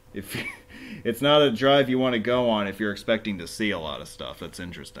 It's not a drive you want to go on if you're expecting to see a lot of stuff. That's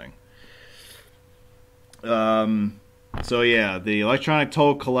interesting. So yeah, the electronic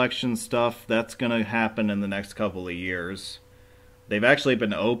toll collection stuff, that's going to happen in the next couple of years. They've actually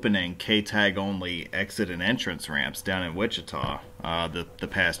been opening K-tag only exit and entrance ramps down in Wichita the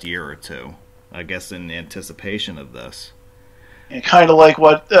past year or two, I guess in anticipation of this. Kind of like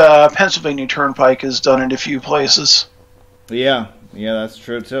what Pennsylvania Turnpike has done in a few places. Yeah, that's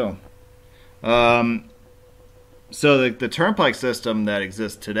true too. So the turnpike system that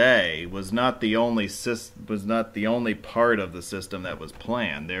exists today was not the only part of the system that was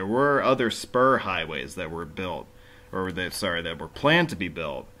planned. There were other spur highways that were built, that were planned to be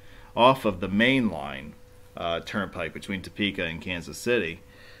built off of the main line turnpike between Topeka and Kansas City.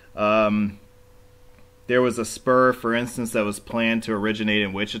 There There was a spur, for instance, that was planned to originate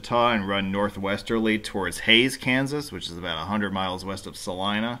in Wichita and run northwesterly towards Hays, Kansas, which is about 100 miles west of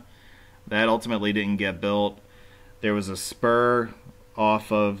Salina. That ultimately didn't get built. There was a spur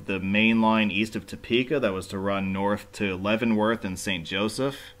off of the main line east of Topeka that was to run north to Leavenworth and St.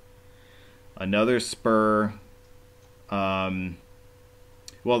 Joseph. Another spur,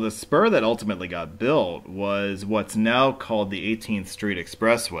 the spur that ultimately got built was what's now called the 18th Street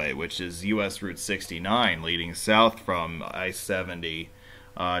Expressway, which is U.S. Route 69 leading south from I-70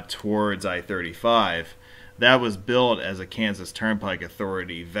 towards I-35. That was built as a Kansas Turnpike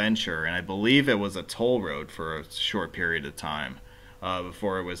Authority venture, and I believe it was a toll road for a short period of time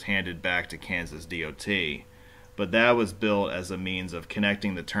before it was handed back to Kansas DOT. But that was built as a means of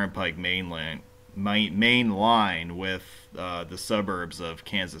connecting the Turnpike main line with the suburbs of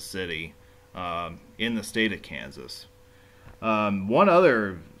Kansas City in the state of Kansas. One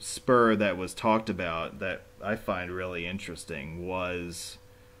other spur that was talked about that I find really interesting was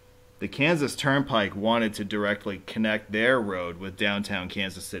the Kansas Turnpike wanted to directly connect their road with downtown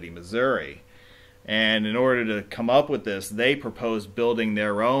Kansas City, Missouri. And in order to come up with this, they proposed building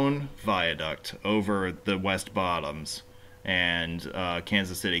their own viaduct over the West Bottoms and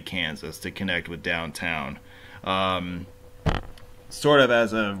Kansas City, Kansas, to connect with downtown. Sort of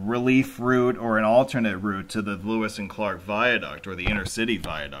as a relief route or an alternate route to the Lewis and Clark Viaduct, or the Intercity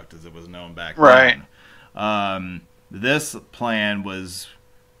Viaduct as it was known back then. This plan was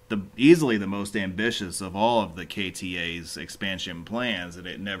easily the most ambitious of all of the KTA's expansion plans, and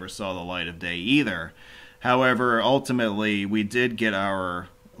it never saw the light of day either. However, ultimately, we did get our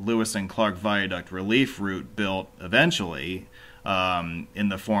Lewis and Clark Viaduct relief route built eventually in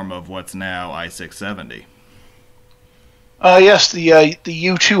the form of what's now I-670. Yes, the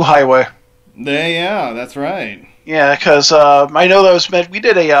U2 highway. Yeah, that's right. Yeah, because I know that was meant. We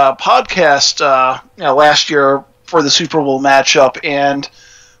did a podcast last year for the Super Bowl matchup, and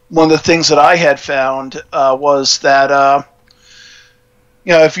one of the things that I had found was that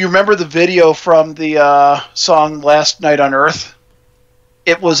if you remember the video from the song "Last Night on Earth,"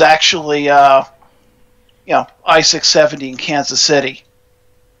 it was actually I-670 in Kansas City.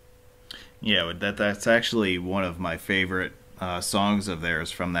 Yeah, that's actually one of my favorite songs of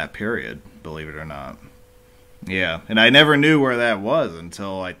theirs from that period, believe it or not. Yeah, and I never knew where that was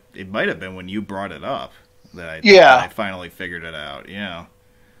until it might have been when you brought it up that I finally figured it out. Yeah.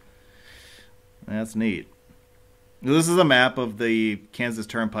 That's neat. This is a map of the Kansas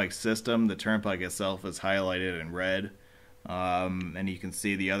Turnpike system. The turnpike itself is highlighted in red. And you can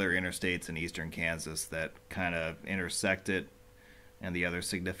see the other interstates in eastern Kansas that kind of intersect it, and the other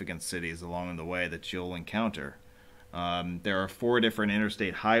significant cities along the way that you'll encounter. There are 4 different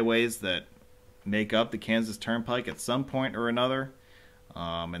interstate highways that make up the Kansas Turnpike at some point or another,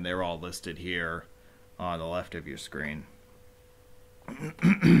 and they're all listed here on the left of your screen.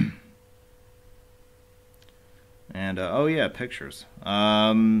 And, pictures.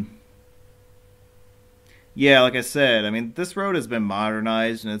 Yeah, like I said, I mean, this road has been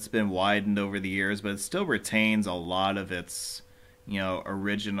modernized and it's been widened over the years, but it still retains a lot of its,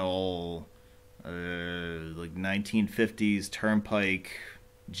 original, 1950s turnpike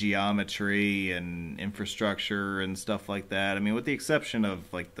geometry and infrastructure and stuff like that. I mean, with the exception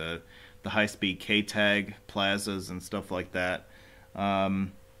of, the high-speed K-tag plazas and stuff like that.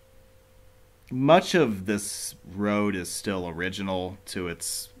 Much of this road is still original to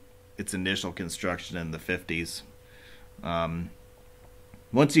its initial construction in the 50s.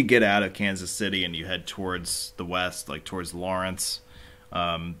 Once you get out of Kansas City and you head towards the west, towards Lawrence,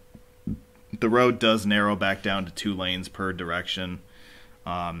 the road does narrow back down to 2 lanes per direction.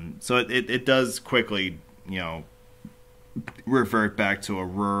 So it does quickly, revert back to a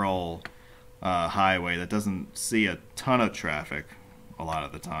rural highway that doesn't see a ton of traffic a lot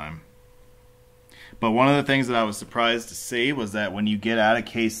of the time. But one of the things that I was surprised to see was that when you get out of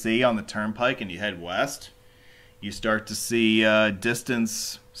KC on the turnpike and you head west, you start to see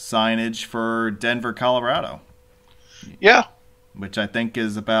distance signage for Denver, Colorado. Yeah. Which I think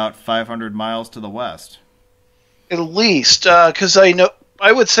is about 500 miles to the west. At least, because I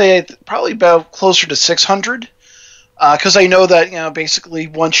would say probably about closer to 600. Because I know that, basically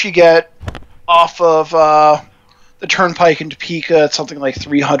once you get off of the turnpike in Topeka, it's something like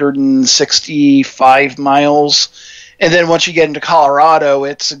 365 miles. And then once you get into Colorado,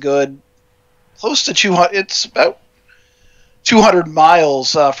 it's a good close to 200. It's about 200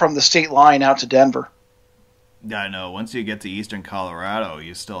 miles from the state line out to Denver. Yeah, I know. Once you get to eastern Colorado,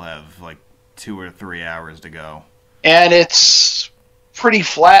 you still have 2 or 3 hours to go. And it's pretty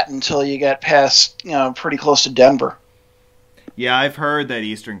flat until you get past, pretty close to Denver. Yeah, I've heard that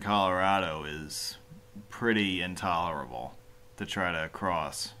eastern Colorado is pretty intolerable to try to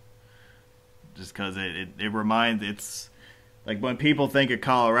cross. Just because it's like when people think of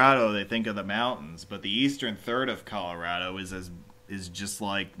Colorado, they think of the mountains, but the eastern third of Colorado is just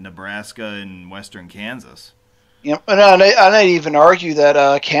like Nebraska and western Kansas. Yeah, and I'd even argue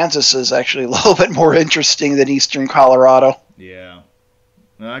that Kansas is actually a little bit more interesting than eastern Colorado. Yeah,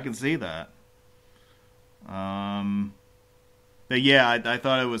 no, I can see that. But yeah, I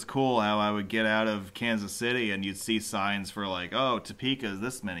thought it was cool how I would get out of Kansas City and you'd see signs for like, oh, Topeka is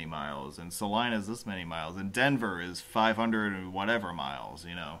this many miles, and Salina is this many miles, and Denver is 500 and whatever miles,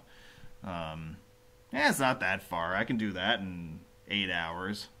 you know. Yeah, it's not that far. I can do that in 8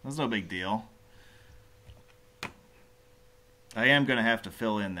 hours. That's no big deal. I am going to have to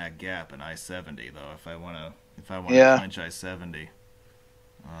fill in that gap in I-70 though if I want to clinch I-70.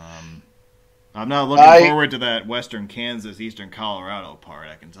 I'm not looking forward to that western Kansas, eastern Colorado part,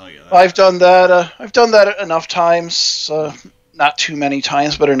 I can tell you that. I've done that enough times. Not too many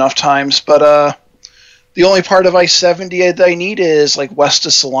times, but enough times. But the only part of I-70 that I need is like west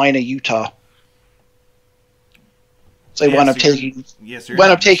of Salina, Utah. So I wound up taking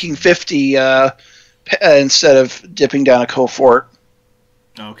 50 instead of dipping down a Cofort.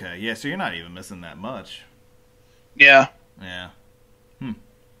 Okay, yeah, so you're not even missing that much. Yeah. Yeah.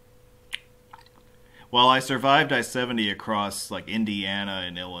 Well, I survived I-70 across like Indiana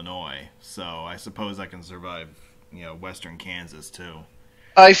and Illinois, so I suppose I can survive, western Kansas too.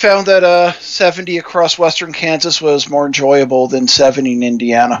 I found that 70 across western Kansas was more enjoyable than 70 in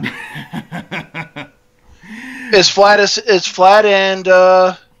Indiana. As flat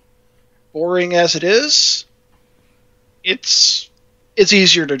and boring as it is, it's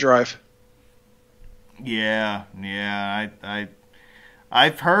easier to drive. Yeah.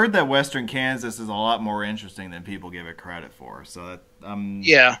 I've heard that western Kansas is a lot more interesting than people give it credit for. So I'm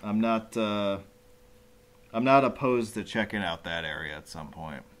not opposed to checking out that area at some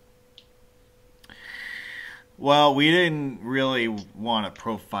point. Well, we didn't really want to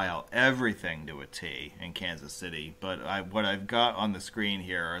profile everything to a T in Kansas City, but what I've got on the screen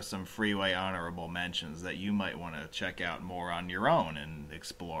here are some freeway honorable mentions that you might want to check out more on your own and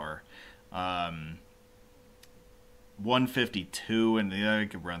explore. 152, and I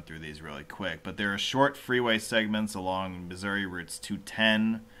could run through these really quick, but there are short freeway segments along Missouri routes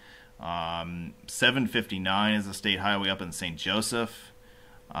 210. 759 is a state highway up in St. Joseph,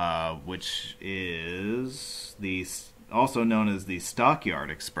 which is also known as the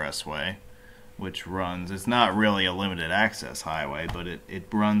Stockyard Expressway, which runs, it's not really a limited access highway, but it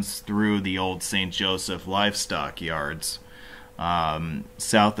runs through the old St. Joseph livestock yards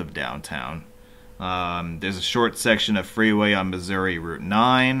south of downtown. There's a short section of freeway on Missouri Route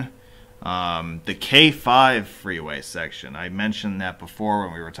 9. The K5 freeway section, I mentioned that before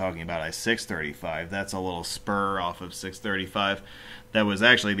when we were talking about I-635. That's a little spur off of 635. That was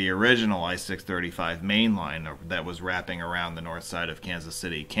actually the original I-635 main line that was wrapping around the north side of Kansas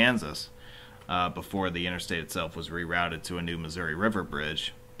City, Kansas, before the interstate itself was rerouted to a new Missouri River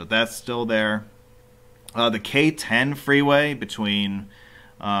bridge. But that's still there. The K10 freeway between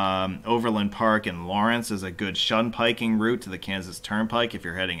Overland Park and Lawrence is a good shunpiking route to the Kansas Turnpike if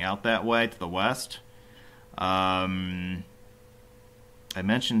you're heading out that way to the west. I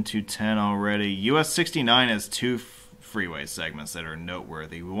mentioned 210 already. US 69 has two freeway segments that are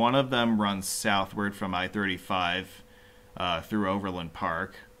noteworthy. One of them runs southward from I-35 through Overland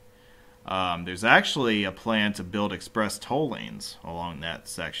Park. There's actually a plan to build express toll lanes along that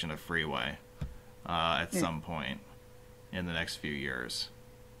section of freeway at some point in the next few years.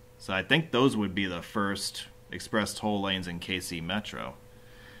 So I think those would be the first express toll lanes in KC Metro.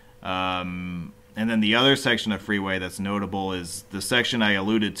 And then the other section of freeway that's notable is the section I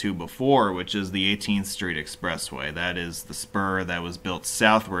alluded to before, which is the 18th Street Expressway. That is the spur that was built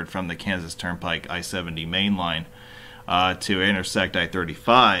southward from the Kansas Turnpike I-70 main line to intersect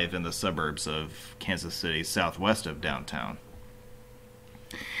I-35 in the suburbs of Kansas City, southwest of downtown.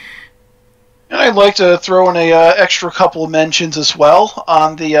 And I'd like to throw in a extra couple of mentions as well.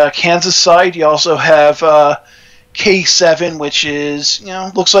 On the Kansas side, you also have K7, which is,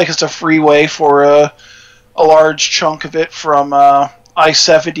 looks like it's a freeway for a large chunk of it from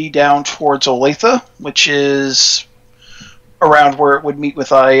I-70 down towards Olathe, which is around where it would meet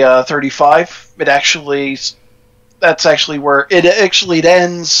with I-35. That's actually where it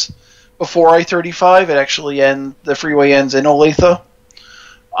ends before I-35. The freeway ends in Olathe.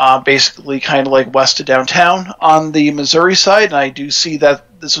 Basically kind of like west of downtown. On the Missouri side, and I do see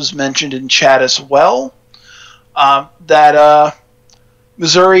that this was mentioned in chat as well, that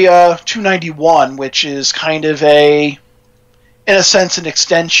Missouri 291, which is kind of in a sense, an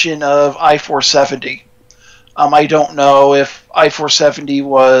extension of I-470. I don't know if I-470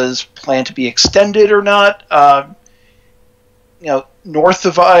 was planned to be extended or not. North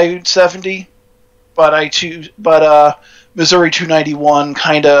of I-70, but Missouri 291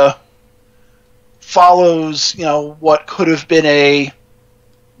 kind of follows, what could have been a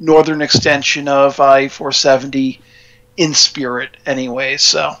northern extension of I-470 in spirit, anyway.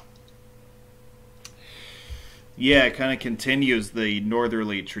 So. Yeah, it kind of continues the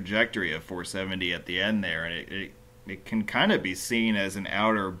northerly trajectory of 470 at the end there, and it can kind of be seen as an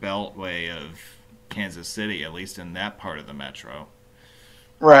outer beltway of Kansas City, at least in that part of the metro.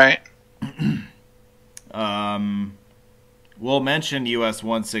 Right. We'll mention US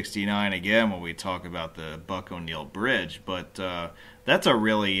 169 again when we talk about the Buck O'Neill Bridge, but that's a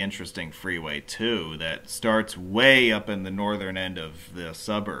really interesting freeway too that starts way up in the northern end of the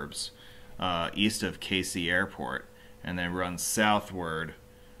suburbs, east of KC Airport, and then runs southward,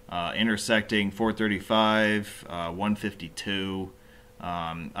 intersecting 435, 152,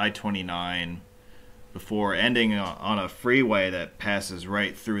 I-29, before ending on a freeway that passes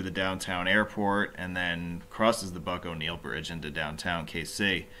right through the downtown airport and then crosses the Buck O'Neill Bridge into downtown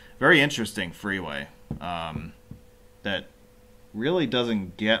KC. Very interesting freeway that really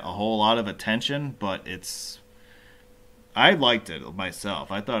doesn't get a whole lot of attention, but I liked it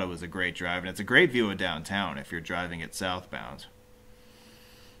myself. I thought it was a great drive, and it's a great view of downtown if you're driving it southbound.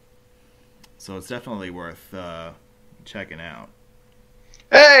 So it's definitely worth checking out.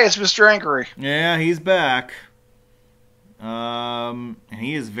 Hey, it's Mr. Angry. Yeah, he's back. And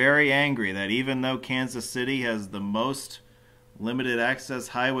he is very angry that even though Kansas City has the most limited access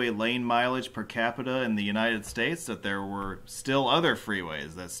highway lane mileage per capita in the United States, that there were still other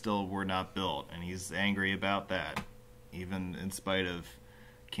freeways that still were not built. And he's angry about that, even in spite of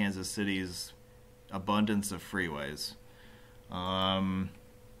Kansas City's abundance of freeways.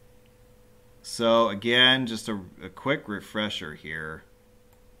 So again, just a quick refresher here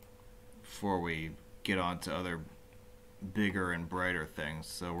before we get on to other bigger and brighter things.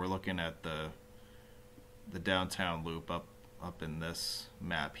 So we're looking at the downtown loop up in this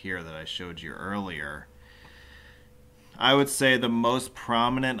map here that I showed you earlier. I would say the most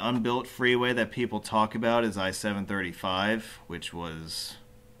prominent unbuilt freeway that people talk about is I-735, which was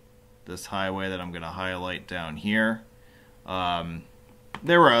this highway that I'm going to highlight down here.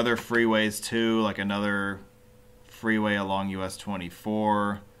 There were other freeways too, like another freeway along US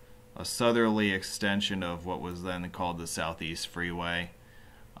 24, a southerly extension of what was then called the Southeast Freeway.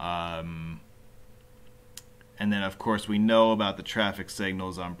 And then, of course, we know about the traffic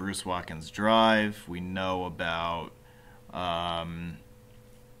signals on Bruce Watkins Drive. We know about,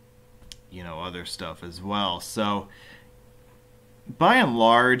 other stuff as well. So, by and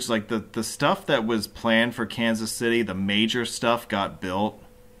large, like the stuff that was planned for Kansas City, the major stuff got built,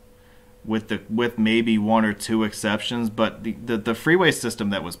 with maybe one or two exceptions. But the freeway system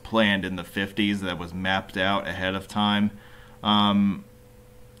that was planned in the 50s, that was mapped out ahead of time,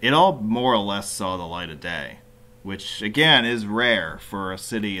 it all more or less saw the light of day, which again is rare for a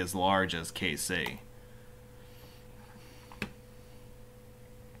city as large as KC.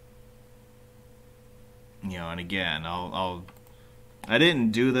 And again, I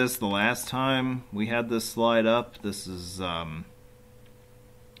didn't do this the last time we had this slide up. This is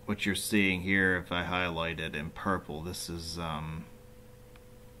what you're seeing here. If I highlight it in purple, this is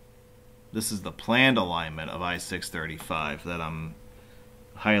the planned alignment of I-635 that I'm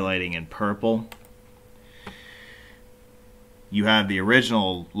highlighting in purple. You have the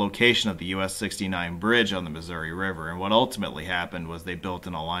original location of the US 69 bridge on the Missouri River, and what ultimately happened was they built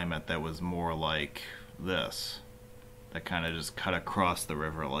an alignment that was more like this, that kind of just cut across the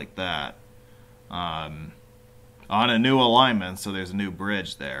river like that, on a new alignment. So there's a new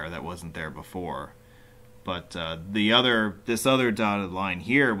bridge there that wasn't there before. But this other dotted line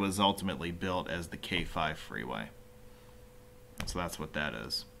here was ultimately built as the K5 freeway. So that's what that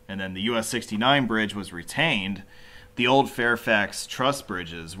is. And then the US 69 bridge was retained. The old Fairfax truss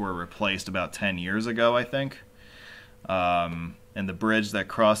bridges were replaced about 10 years ago, I think. And the bridge that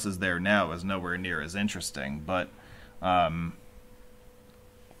crosses there now is nowhere near as interesting. But that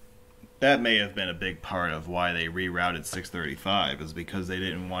may have been a big part of why they rerouted 635, is because they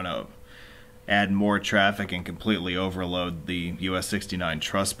didn't want to add more traffic and completely overload the US 69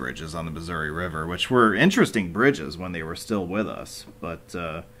 truss bridges on the Missouri River, which were interesting bridges when they were still with us, but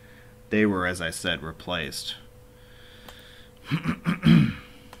they were, as I said, replaced.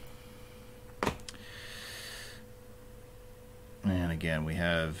 And again, we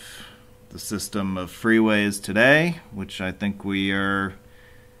have the system of freeways today, which I think we are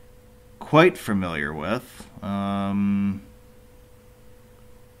quite familiar with.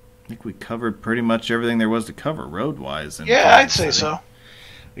 think we covered pretty much everything there was to cover road-wise. Yeah, I'd say so.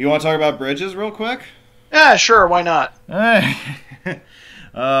 You want to talk about bridges real quick? Yeah, sure. Why not?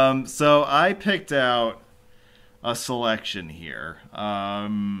 So I picked out a selection here.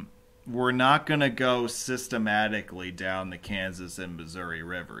 We're not going to go systematically down the Kansas and Missouri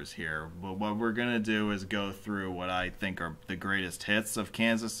rivers here. But what we're going to do is go through what I think are the greatest hits of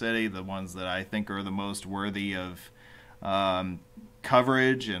Kansas City, the ones that I think are the most worthy of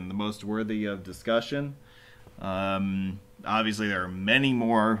coverage and the most worthy of discussion. Obviously, there are many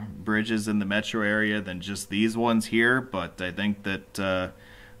more bridges in the metro area than just these ones here, but I think that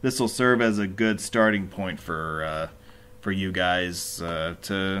this will serve as a good starting point for you guys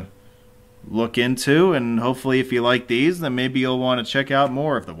to look into, and hopefully if you like these, then maybe you'll want to check out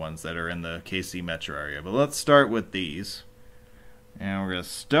more of the ones that are in the KC metro area. But let's start with these. And we're going to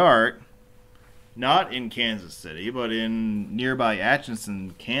start not in Kansas City, but in nearby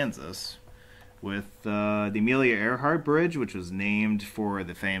Atchison, Kansas, with the Amelia Earhart Bridge, which was named for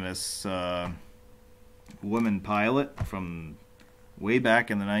the famous woman pilot from way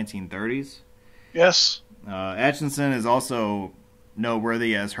back in the 1930s. Yes. Atchison is also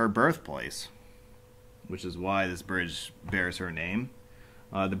noteworthy as her birthplace, which is why this bridge bears her name.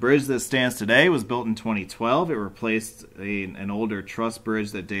 The bridge that stands today was built in 2012. It replaced an older truss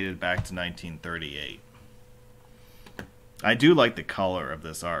bridge that dated back to 1938. I do like the color of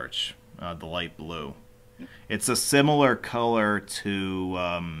this arch, the light blue. It's a similar color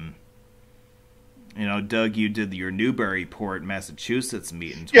to, Doug, you did your Newburyport, Massachusetts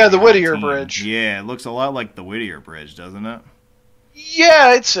meet in 2019. Yeah, the Whittier Bridge. Yeah, it looks a lot like the Whittier Bridge, doesn't it? Yeah,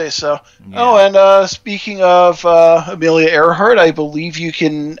 I'd say so. Yeah. Oh, and speaking of Amelia Earhart, I believe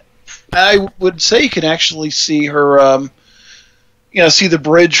I would say you can actually see her, see the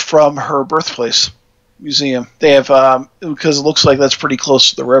bridge from her birthplace museum. They have, because it looks like that's pretty close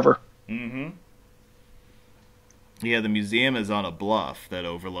to the river. Mm-hmm. Yeah, the museum is on a bluff that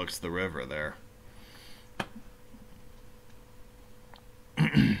overlooks the river there.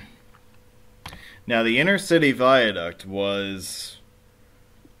 Now, the Intercity Viaduct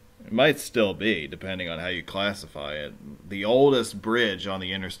it might still be, depending on how you classify it, the oldest bridge on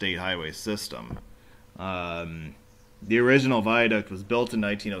the interstate highway system. The original viaduct was built in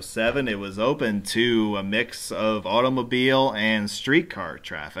 1907. It was open to a mix of automobile and streetcar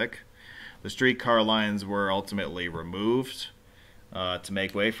traffic. The streetcar lines were ultimately removed to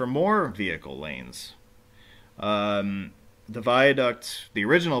make way for more vehicle lanes. The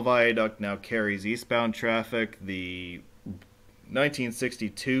original viaduct now carries eastbound traffic. The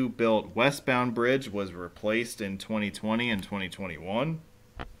 1962 built westbound bridge was replaced in 2020 and 2021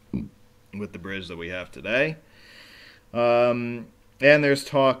 with the bridge that we have today. And there's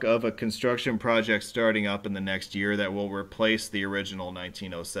talk of a construction project starting up in the next year that will replace the original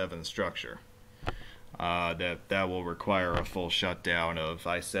 1907 structure. That will require a full shutdown of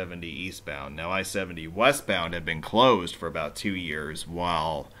I-70 eastbound. Now, I-70 westbound had been closed for about 2 years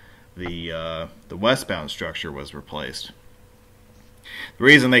while the westbound structure was replaced. The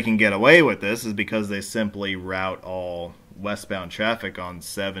reason they can get away with this is because they simply route all westbound traffic on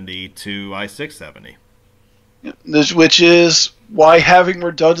 70 to I-670. Which is why having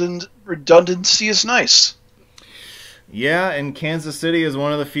redundancy is nice. Yeah, and Kansas City is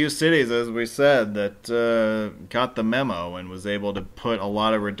one of the few cities, as we said, that got the memo and was able to put a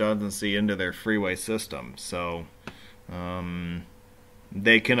lot of redundancy into their freeway system. So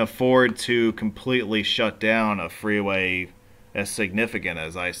they can afford to completely shut down a freeway as significant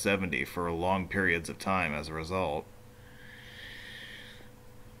as I-70 for long periods of time as a result.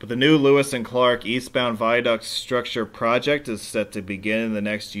 But the new Lewis and Clark eastbound viaduct structure project is set to begin in the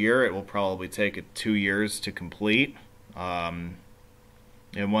next year. It will probably take 2 years to complete. And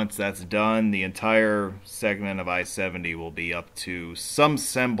once that's done, the entire segment of I-70 will be up to some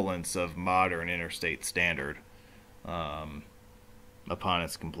semblance of modern interstate standard upon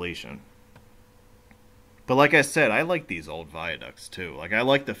its completion. But like I said, I like these old viaducts too. Like, I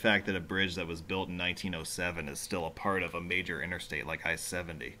like the fact that a bridge that was built in 1907 is still a part of a major interstate like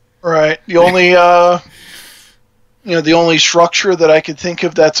I-70. Right. The only the only structure that I could think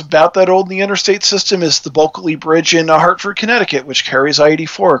of that's about that old in the interstate system is the Bulkley Bridge in Hartford, Connecticut, which carries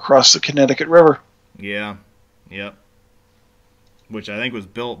I-84 across the Connecticut River. Yeah. Yep. Which I think was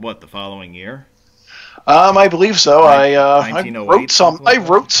built, the following year? I believe so. I wrote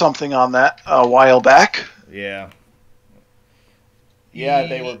like something on that a while back. Yeah. Yeah,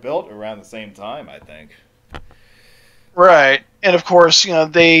 they were built around the same time, I think. Right. And of course,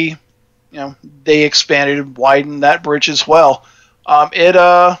 they expanded and widened that bridge as well.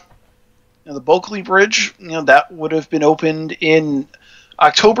 The Bulkley Bridge, that would have been opened in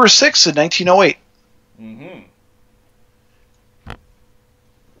October 6th in 1908. Mm-hmm.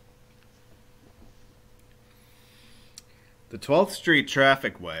 The 12th Street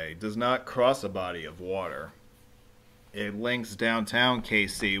Trafficway does not cross a body of water. It links downtown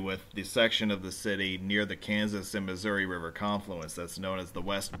KC with the section of the city near the Kansas and Missouri River confluence that's known as the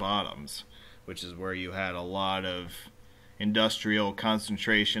West Bottoms, which is where you had a lot of industrial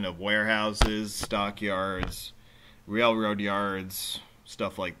concentration of warehouses, stockyards, railroad yards,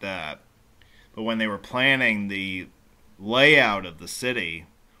 stuff like that. But when they were planning the layout of the city,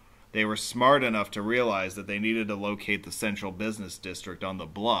 they were smart enough to realize that they needed to locate the central business district on the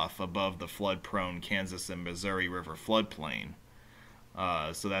bluff above the flood-prone Kansas and Missouri River floodplain.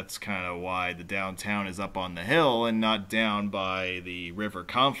 So that's kind of why the downtown is up on the hill and not down by the river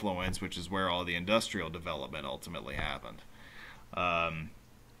confluence, which is where all the industrial development ultimately happened.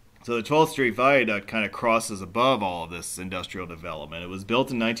 So the 12th Street Viaduct kind of crosses above all of this industrial development. It was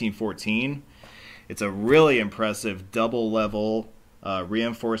built in 1914. It's a really impressive double-level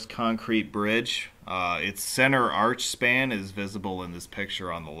reinforced concrete bridge. Its center arch span is visible in this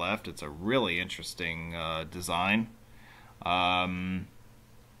picture on the left. It's a really interesting design. The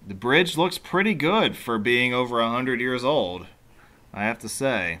bridge looks pretty good for being over 100 years old, I have to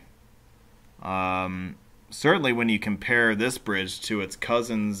say. Certainly when you compare this bridge to its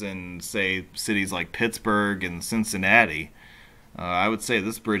cousins in, say, cities like Pittsburgh and Cincinnati, I would say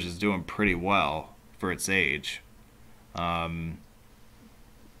this bridge is doing pretty well for its age.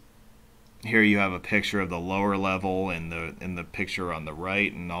 Here you have a picture of the lower level in the picture on the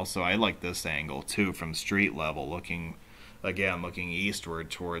right, and also I like this angle too from street level, looking eastward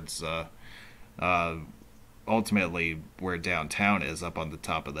towards ultimately where downtown is, up on the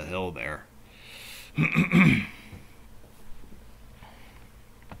top of the hill there. And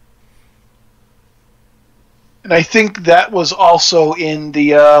I think that was also in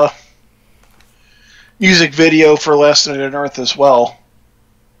the music video for Last Night on Earth as well.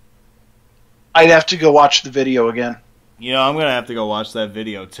 I'd have to go watch the video again. You know, I'm going to have to go watch that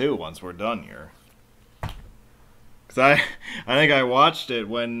video too once we're done here. Because I think I watched it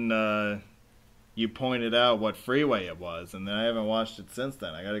when you pointed out what freeway it was, and then I haven't watched it since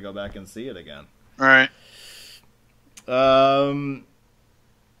then. I got to go back and see it again. All right.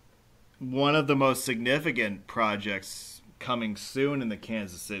 One of the most significant projects coming soon in the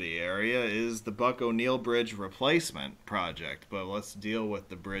Kansas City area is the Buck O'Neill Bridge replacement project. But let's deal with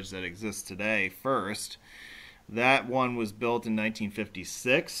the bridge that exists today first. That one was built in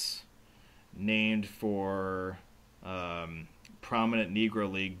 1956, named for prominent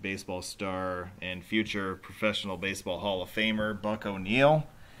Negro League baseball star and future Professional Baseball Hall of Famer Buck O'Neill.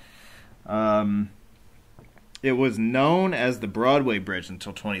 It was known as the Broadway Bridge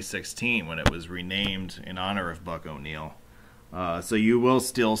until 2016, when it was renamed in honor of Buck O'Neill. So you will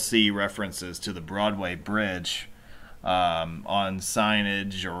still see references to the Broadway Bridge on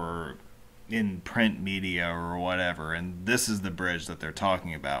signage or in print media or whatever. And this is the bridge that they're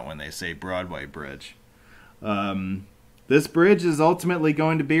talking about when they say Broadway Bridge. This bridge is ultimately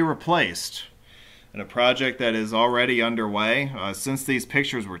going to be replaced in a project that is already underway. Since these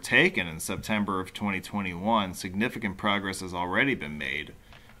pictures were taken in September of 2021, significant progress has already been made.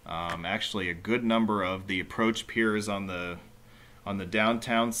 Actually, a good number of the approach piers on the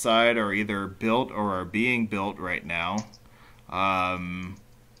downtown side are either built or are being built right now.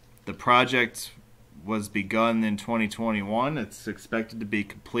 The project was begun in 2021. It's expected to be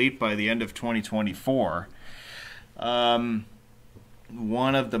complete by the end of 2024. One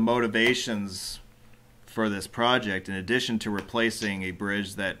of the motivations for this project, in addition to replacing a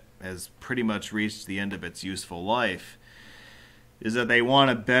bridge that has pretty much reached the end of its useful life, is that they want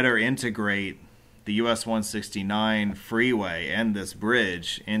to better integrate the US 169 freeway and this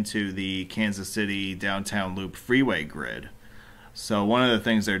bridge into the Kansas City downtown loop freeway grid. So one of the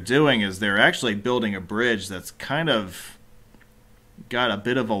things they're doing is they're actually building a bridge that's kind of got a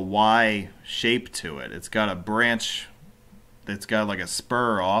bit of a Y shape to it. It's got a branch that's got like a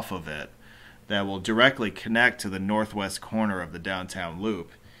spur off of it that will directly connect to the northwest corner of the downtown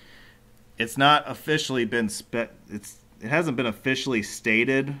loop. It's not officially been it hasn't been officially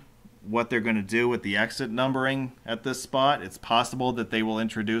stated what they're going to do with the exit numbering at this spot. It's possible that they will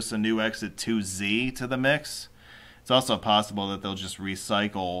introduce a new exit 2Z to the mix. It's also possible that they'll just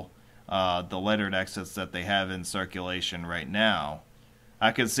recycle the lettered exits that they have in circulation right now.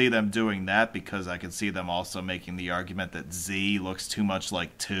 I could see them doing that because I could see them also making the argument that Z looks too much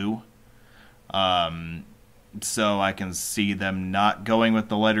like 2. So I can see them not going with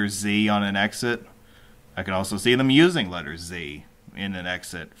the letter Z on an exit. I can also see them using letter Z in an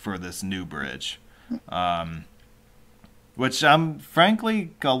exit for this new bridge. Which I'm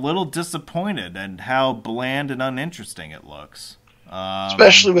frankly a little disappointed in how bland and uninteresting it looks.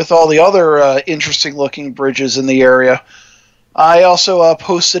 Especially with all the other interesting-looking bridges in the area. I also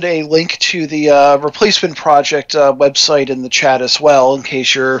posted a link to the replacement project website in the chat as well, in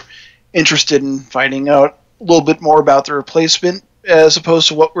case you're interested in finding out a little bit more about the replacement as opposed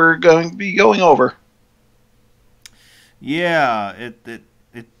to what we're going to be going over. Yeah,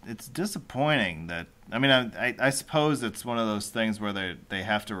 it's disappointing that. I mean, I suppose it's one of those things where they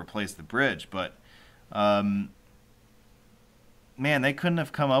have to replace the bridge, but man, they couldn't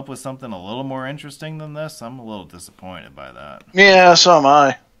have come up with something a little more interesting than this. I'm a little disappointed by that. Yeah, so am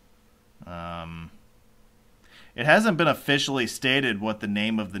I. It hasn't been officially stated what the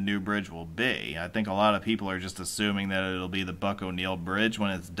name of the new bridge will be. I think a lot of people are just assuming that it'll be the Buck O'Neill Bridge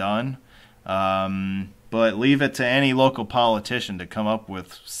when it's done. But leave it to any local politician to come up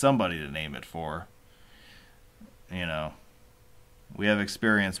with somebody to name it for. You know, we have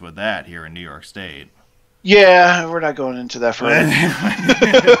experience with that here in New York State. Yeah, we're not going into that further.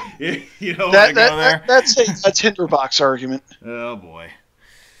 You don't want to go there? That's a tinderbox argument. Oh boy.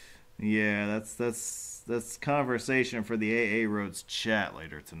 Yeah, that's conversation for the AA Roads chat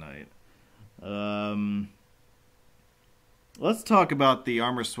later tonight. Let's talk about the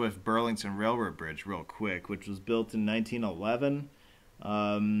Amersfoort Burlington Railroad Bridge real quick, which was built in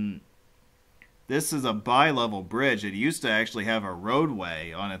 1911. This is a bi-level bridge. It used to actually have a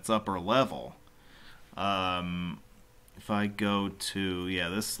roadway on its upper level. If I go to,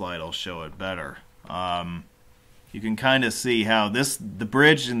 this slide will show it better. You can kind of see how the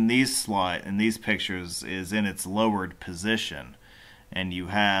bridge in these pictures is in its lowered position, and you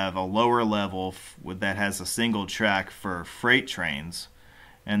have a lower level that has a single track for freight trains,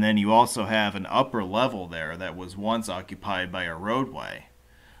 and then you also have an upper level there that was once occupied by a roadway.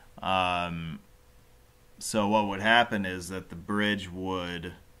 So what would happen is that the bridge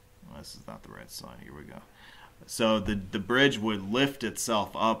would... Well, this is not the right slide. Here we go. So the bridge would lift itself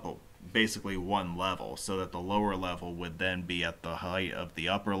up basically one level, so that the lower level would then be at the height of the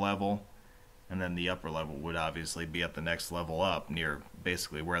upper level, and then the upper level would obviously be at the next level up, near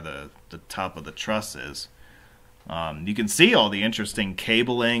basically where the top of the truss is. You can see all the interesting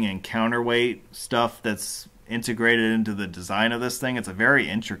cabling and counterweight stuff that's integrated into the design of this thing. It's a very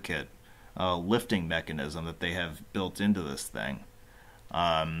intricate lifting mechanism that they have built into this thing.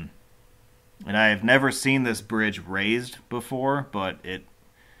 And I have never seen this bridge raised before,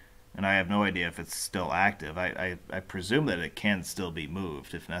 and I have no idea if it's still active. I presume that it can still be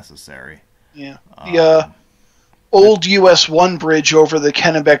moved if necessary. Yeah. The old US 1 bridge over the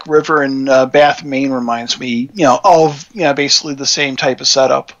Kennebec River in Bath, Maine reminds me, of basically the same type of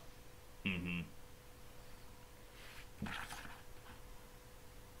setup. Mm-hmm.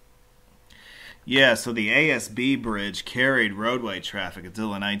 Yeah, so the ASB bridge carried roadway traffic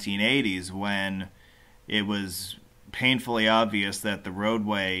until the 1980s, when it was painfully obvious that the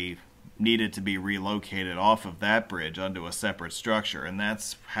roadway needed to be relocated off of that bridge onto a separate structure, and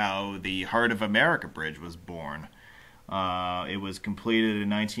that's how the Heart of America Bridge was born. It was completed in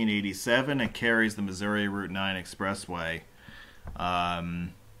 1987 and carries the Missouri Route 9 Expressway,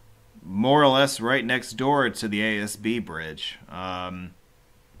 more or less right next door to the ASB bridge.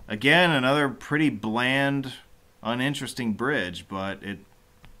 Again, another pretty bland, uninteresting bridge, but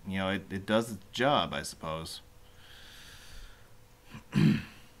it does its job, I suppose.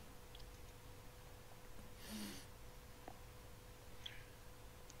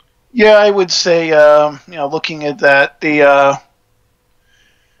 Yeah, I would say, looking at that, the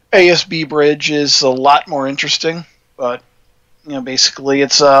ASB bridge is a lot more interesting, but basically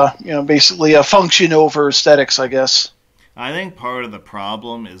it's basically a function over aesthetics, I guess. I think part of the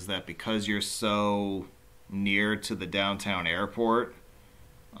problem is that because you're so near to the downtown airport,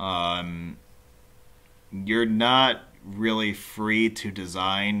 you're not really free to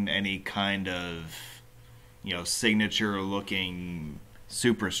design any kind of, signature-looking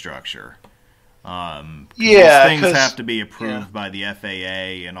superstructure. Yeah, things have to be approved by the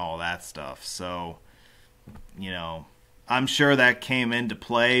FAA and all that stuff. So, I'm sure that came into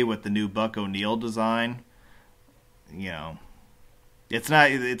play with the new Buck O'Neill design. It's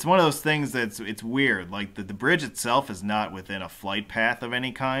one of those things it's weird. Like the bridge itself is not within a flight path of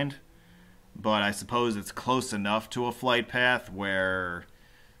any kind, but I suppose it's close enough to a flight path where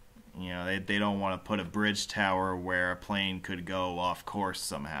they don't want to put a bridge tower where a plane could go off course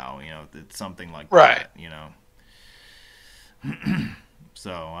somehow. It's something like right. that.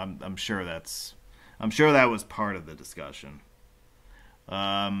 So I'm sure that was part of the discussion.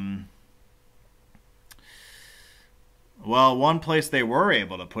 Well, one place they were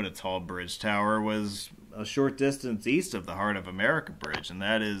able to put a tall bridge tower was a short distance east of the Heart of America Bridge, and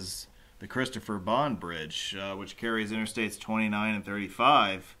that is the Christopher Bond Bridge, which carries Interstates 29 and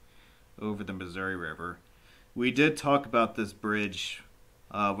 35 over the Missouri River. We did talk about this bridge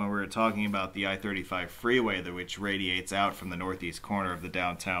when we were talking about the I-35 freeway, which radiates out from the northeast corner of the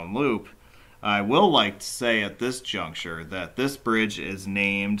downtown loop. I will like to say at this juncture that this bridge is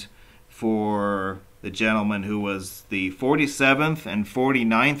named for the gentleman who was the 47th and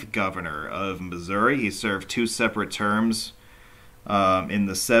 49th governor of Missouri. He served 2 separate terms in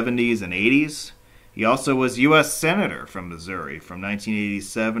the 70s and 80s. He also was U.S. Senator from Missouri from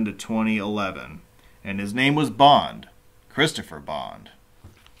 1987 to 2011. And his name was Bond, Christopher Bond.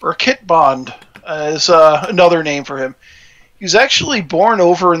 Or Kit Bond is another name for him. He was actually born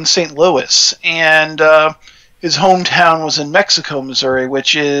over in St. Louis, and his hometown was in Mexico, Missouri,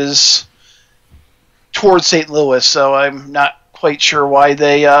 which is towards St. Louis, so I'm not quite sure why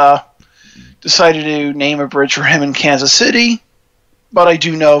they decided to name a bridge for him in Kansas City. But I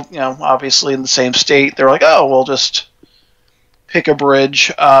do know, obviously in the same state, they're like, oh, we'll just pick a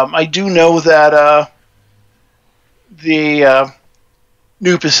bridge. I do know that the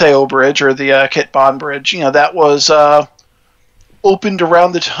New Paseo Bridge, or the Kit Bond Bridge, that was opened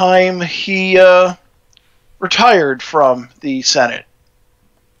around the time he retired from the Senate.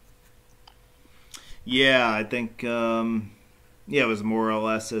 Yeah, I think, it was more or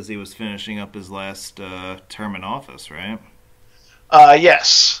less as he was finishing up his last term in office, right?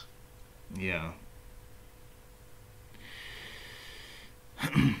 Yes. Yeah.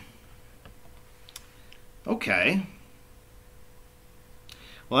 Okay.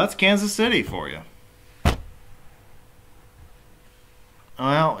 Well, that's Kansas City for you.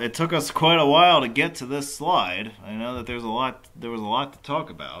 Well, it took us quite a while to get to this slide. I know that there was a lot to talk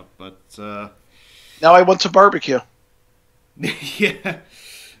about, but Now I want to barbecue. yeah.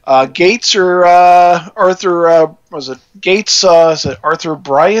 Gates or Arthur? Was it Gates? Is it Arthur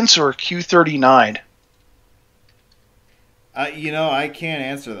Bryant's or Q39? I can't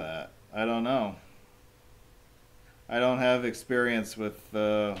answer that. I don't know. I don't have experience with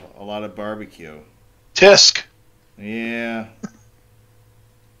a lot of barbecue. Tisk. Yeah.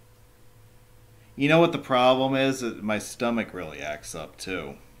 You know what the problem is? My stomach really acts up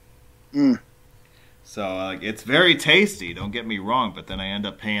too. So it's very tasty, don't get me wrong, but then I end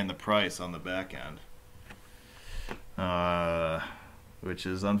up paying the price on the back end. Which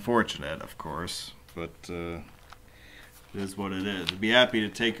is unfortunate, of course, but it is what it is. I'd be happy to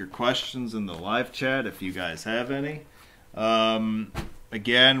take your questions in the live chat if you guys have any.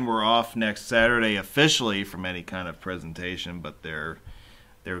 Again, we're off next Saturday officially from any kind of presentation, but there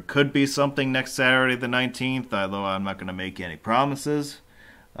could be something next Saturday the 19th, although I'm not going to make any promises.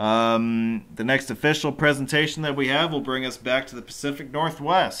 The next official presentation that we have will bring us back to the Pacific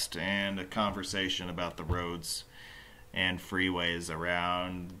Northwest and a conversation about the roads and freeways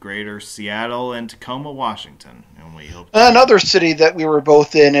around greater Seattle and Tacoma, Washington. And we hope another city that we were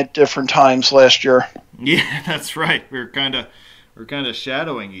both in at different times last year. Yeah, that's right. We're kind of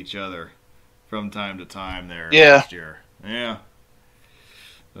shadowing each other from time to time there last year. Yeah.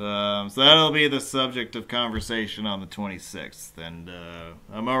 So that'll be the subject of conversation on the 26th, and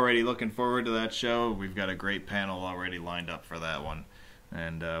I'm already looking forward to that show. We've got a great panel already lined up for that one,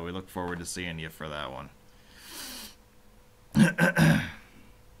 and we look forward to seeing you for that one.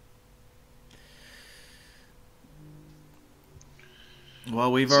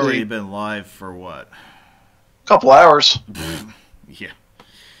 Well, we've already been live for what? A couple hours. Yeah.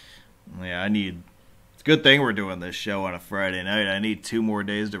 It's a good thing we're doing this show on a Friday night. I need 2 more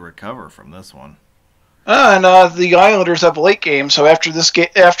days to recover from this one. And the Islanders have a late game, so after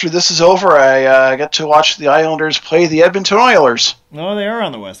this is over, I get to watch the Islanders play the Edmonton Oilers. No, they are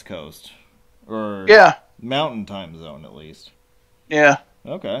on the West Coast. Or Mountain Time Zone, at least. Yeah.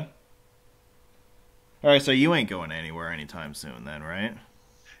 Okay. Alright, so you ain't going anywhere anytime soon then, right?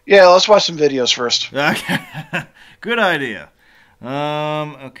 Yeah, let's watch some videos first. Okay. Good idea.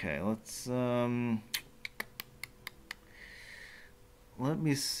 Okay, let's, let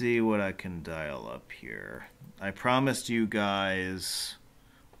me see what I can dial up here. I promised you guys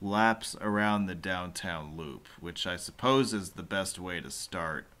laps around the downtown loop, which I suppose is the best way to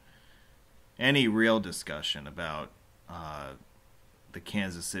start any real discussion about the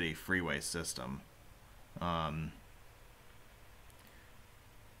Kansas City freeway system.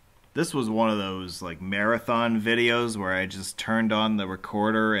 This was one of those marathon videos where I just turned on the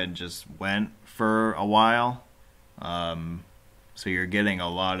recorder and just went for a while. So you're getting a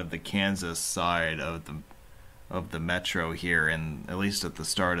lot of the Kansas side of the metro here, and at least at the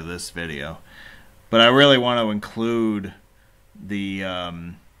start of this video. But I really want to include the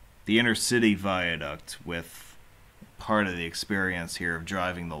the intercity viaduct with part of the experience here of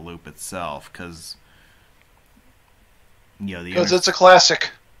driving the loop itself, because Because it's a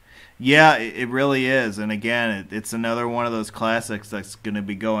classic. Yeah, it really is. And again, it's another one of those classics that's going to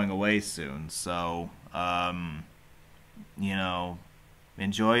be going away soon. So, you know,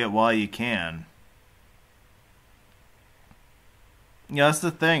 enjoy it while you can. That's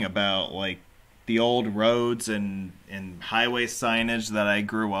the thing about, like, the old roads and highway signage that I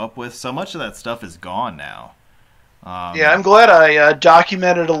grew up with. So much of that stuff is gone now. Yeah, I'm glad I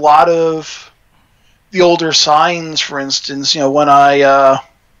documented a lot of the older signs, for instance, when I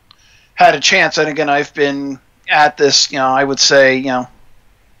had a chance. And again, I've been at this, I would say,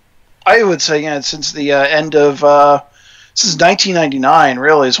 since the end of, since 1999,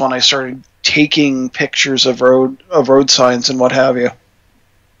 really, is when I started taking pictures of road signs and what have you.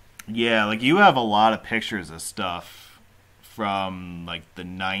 Yeah, like, you have a lot of pictures of stuff from, like, the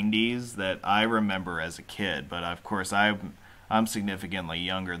 90s that I remember as a kid, but of course I'm significantly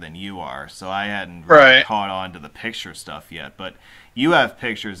younger than you are, so I hadn't really caught on to the picture stuff yet. But you have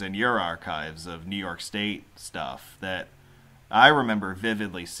pictures in your archives of New York State stuff that I remember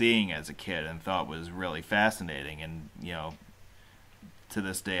vividly seeing as a kid and thought was really fascinating. And, to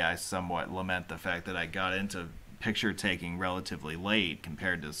this day I somewhat lament the fact that I got into picture taking relatively late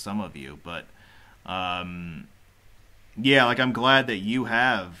compared to some of you. But, yeah, like, I'm glad that you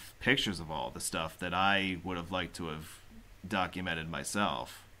have pictures of all the stuff that I would have liked to have documented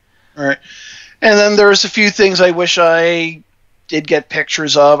myself. All right. And then there's a few things I wish I did get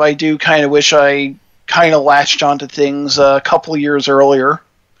pictures of. I do kind of wish I kind of latched onto things a couple of years earlier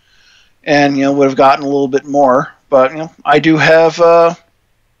and, would have gotten a little bit more. But, I do have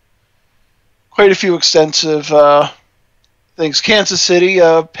quite a few extensive things. Kansas City,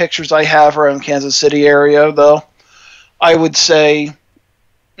 pictures I have around Kansas City area, though. I would say,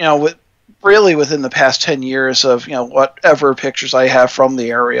 really within the past 10 years of, whatever pictures I have from the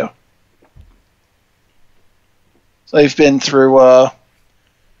area. So I've been through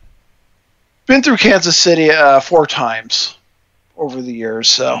Kansas City 4 times over the years,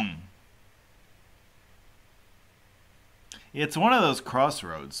 so. It's one of those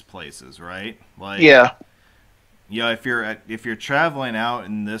crossroads places, right? Like, yeah. If you're traveling out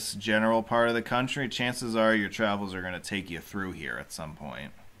in this general part of the country, chances are your travels are going to take you through here at some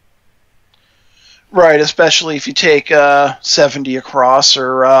point. Right, especially if you take 70 across,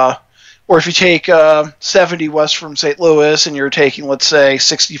 or if you take 70 west from St. Louis and you're taking, let's say,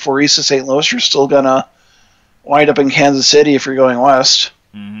 64 east of St. Louis, you're still going to wind up in Kansas City if you're going west.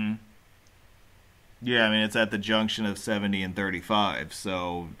 Mm-hmm. Yeah, I mean, it's at the junction of 70 and 35,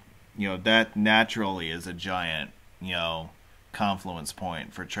 so, that naturally is a giant, confluence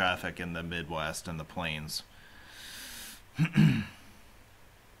point for traffic in the Midwest and the Plains.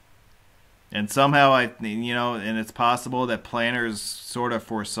 And somehow and it's possible that planners sort of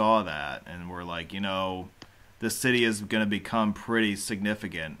foresaw that and were like, this city is going to become pretty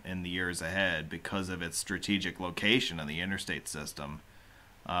significant in the years ahead because of its strategic location in the interstate system.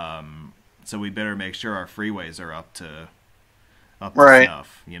 So we better make sure our freeways are up to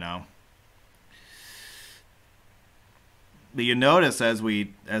snuff, But you notice as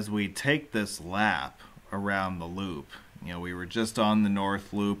we take this lap around the loop, we were just on the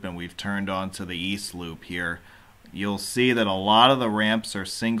north loop and we've turned onto the east loop here. You'll see that a lot of the ramps are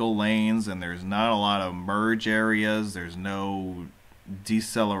single lanes and there's not a lot of merge areas. There's no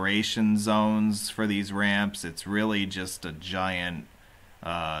deceleration zones for these ramps. It's really just a giant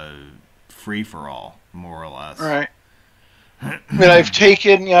free-for-all, more or less. Right. I mean,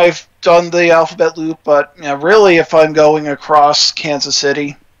 I've done the alphabet loop, but really, if I'm going across Kansas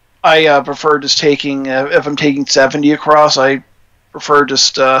City, I prefer just taking, if I'm taking 70 across, I prefer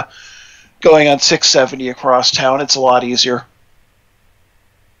just going on 670 across town. It's a lot easier.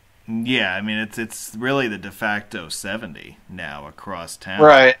 Yeah, I mean, it's really the de facto 70 now across town.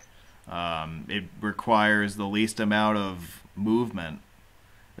 Right. It requires the least amount of movement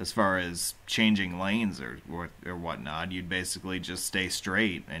as far as changing lanes or whatnot. You'd basically just stay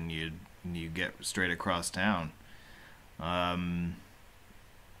straight and you get straight across town.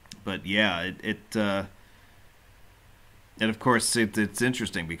 But yeah, and of course it's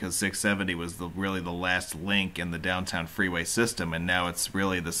interesting because 670 was really the last link in the downtown freeway system, and now it's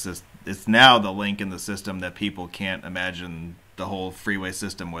really it's now the link in the system that people can't imagine the whole freeway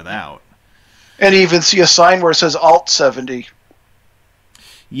system without. And you even see a sign where it says Alt 70.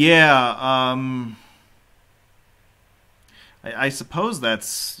 Yeah, I suppose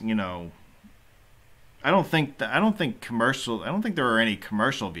that's I don't think there are any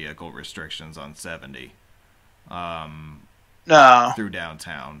commercial vehicle restrictions on 70. No. through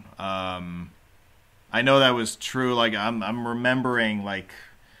downtown. I know that was true. Like I'm remembering like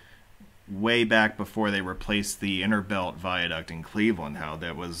way back before they replaced the Interbelt Viaduct in Cleveland, how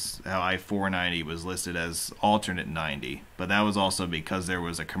I-490 was listed as alternate 90, but that was also because there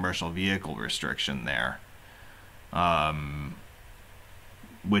was a commercial vehicle restriction there,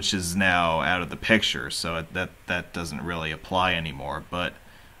 which is now out of the picture, so that doesn't really apply anymore. But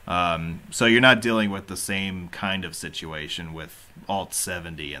so you're not dealing with the same kind of situation with Alt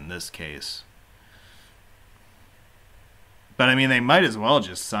 70 in this case. But I mean, they might as well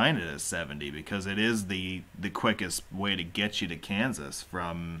just sign it as 70 because it is the quickest way to get you to Kansas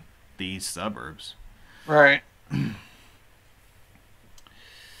from the east suburbs. Right.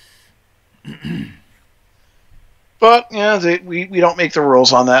 But yeah, we don't make the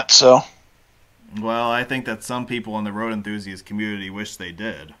rules on that, so. Well, I think that some people in the road enthusiast community wish they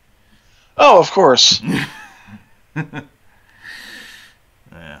did. Oh, of course. Yeah,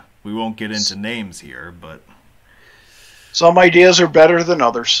 we won't get into names here, but Some ideas are better than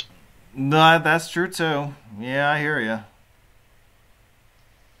others. no, that's true too. Yeah, I hear you.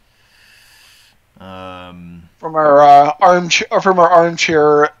 From our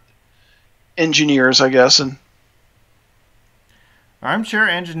armchair engineers, I guess, and Armchair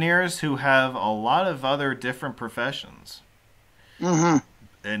engineers who have a lot of other different professions. Mm-hmm.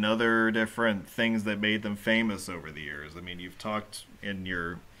 And other different things that made them famous over the years. I mean, you've talked in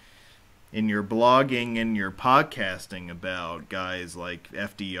your blogging and your podcasting about guys like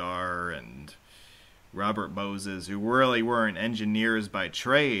FDR and Robert Moses, who really weren't engineers by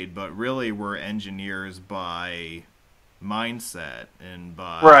trade, but really were engineers by mindset and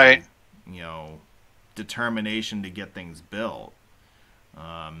by Right. determination to get things built.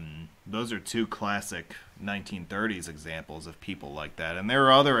 Those are two classic 1930s examples of people like that, and there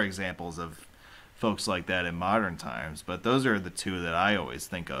are other examples of folks like that in modern times, but those are the two that I always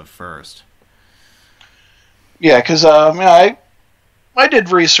think of first. Yeah, because I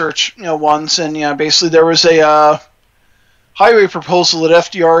did research once, and basically there was a highway proposal that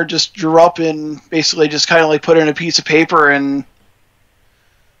FDR just drew up and basically just kind of like put in a piece of paper and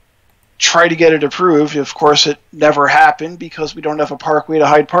try to get it approved. Of course, it never happened because we don't have a parkway to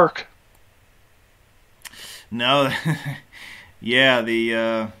Hyde Park. No,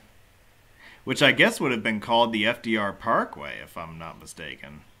 yeah, which I guess would have been called the FDR Parkway, if I'm not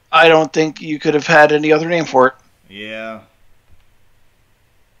mistaken. I don't think you could have had any other name for it. Yeah.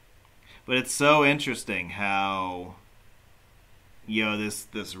 But it's so interesting how,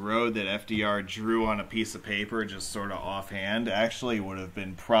 this road that FDR drew on a piece of paper just sort of offhand actually would have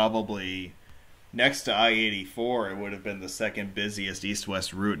been probably, next to I-84, it would have been the second busiest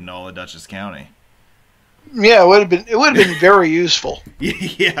east-west route in all of Dutchess County. Yeah, it would have been very useful.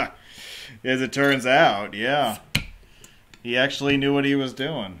 Yeah. As it turns out, yeah. He actually knew what he was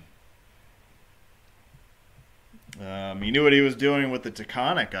doing. He knew what he was doing with the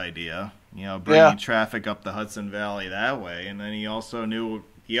Taconic idea, bringing traffic up the Hudson Valley that way. And then he also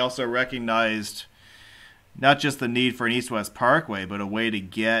recognized not just the need for an east-west parkway, but a way to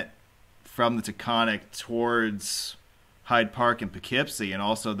get from the Taconic towards Hyde Park and Poughkeepsie, and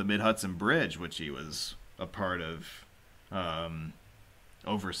also the Mid-Hudson Bridge, which he was a part of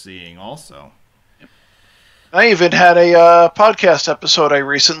overseeing also. I even had a podcast episode I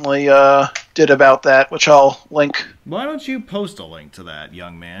recently did about that, which I'll link. Why don't you post a link to that,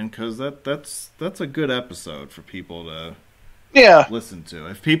 young man? Because that's a good episode for people to listen to.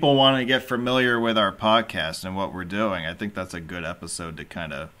 If people want to get familiar with our podcast and what we're doing, I think that's a good episode to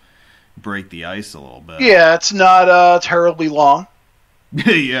kind of break the ice a little bit. Yeah, it's not terribly long.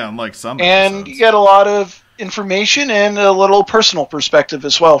 Yeah, unlike some and episodes. You get a lot of information and a little personal perspective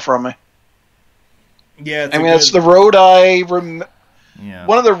as well from me. Yeah, it's the road one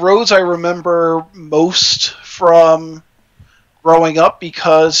of the roads I remember most from growing up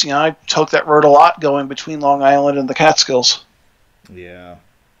because, I took that road a lot going between Long Island and the Catskills. Yeah.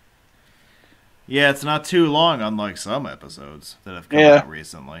 Yeah, it's not too long, unlike some episodes that have come out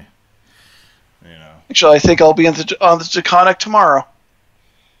recently. Actually, I think I'll be on the Taconic tomorrow.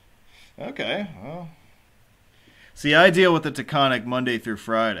 Okay, well. See, I deal with the Taconic Monday through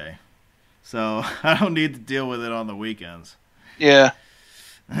Friday, so I don't need to deal with it on the weekends. Yeah.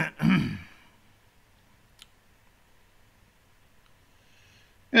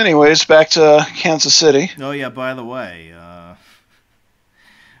 Anyways, back to Kansas City. Oh, yeah, by the way,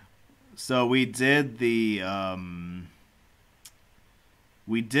 so we did the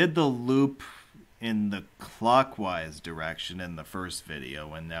loop in the clockwise direction in the first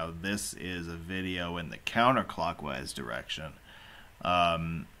video, and now this is a video in the counterclockwise direction.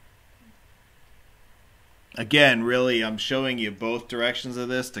 again, really, I'm showing you both directions of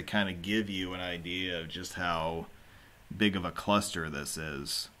this to kind of give you an idea of just how big of a cluster this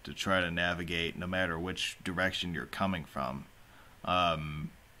is to try to navigate no matter which direction you're coming from.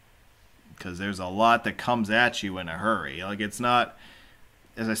 Because there's a lot that comes at you in a hurry. Like, it's not,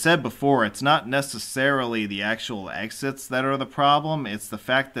 as I said before, it's not necessarily the actual exits that are the problem. It's the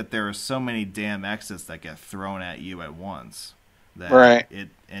fact that there are so many damn exits that get thrown at you at once. That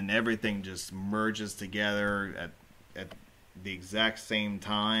and everything just merges together at the exact same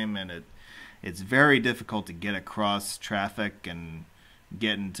time, and it's very difficult to get across traffic and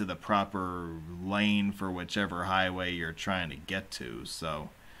get into the proper lane for whichever highway you're trying to get to. So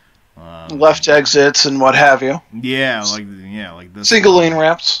left exits and what have you. Like this single lane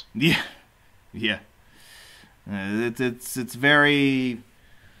ramps. Yeah. It's very,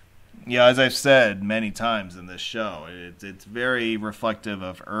 as I've said many times in this show, it's very reflective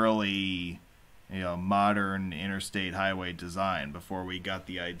of early, modern interstate highway design before we got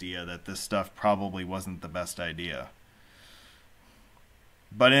the idea that this stuff probably wasn't the best idea.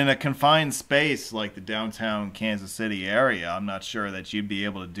 But in a confined space like the downtown Kansas City area, I'm not sure that you'd be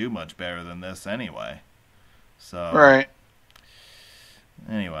able to do much better than this anyway. So, right.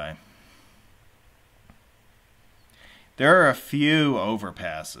 Anyway. There are a few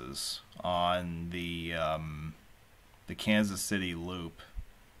overpasses on the Kansas City Loop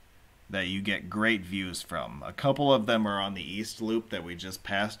that you get great views from. A couple of them are on the East Loop that we just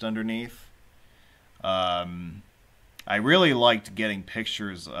passed underneath. I really liked getting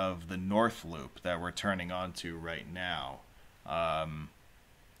pictures of the North Loop that we're turning onto right now.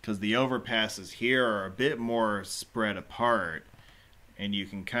 Because the overpasses here are a bit more spread apart, and you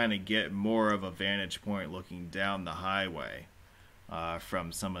can kind of get more of a vantage point looking down the highway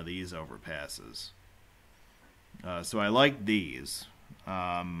from some of these overpasses. So I like these.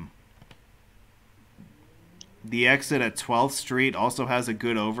 The exit at 12th Street also has a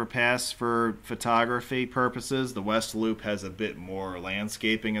good overpass for photography purposes. The West Loop has a bit more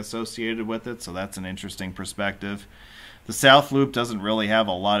landscaping associated with it, so that's an interesting perspective. The South Loop doesn't really have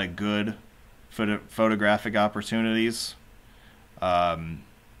a lot of good photographic opportunities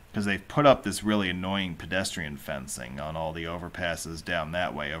because they've put up this really annoying pedestrian fencing on all the overpasses down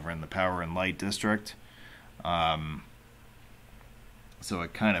that way over in the Power and Light District. So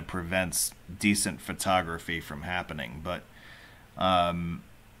it kind of prevents decent photography from happening, but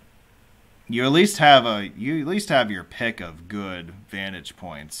you at least have your pick of good vantage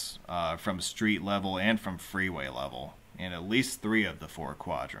points from street level and from freeway level in at least 3 of the 4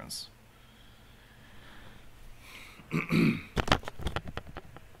 quadrants.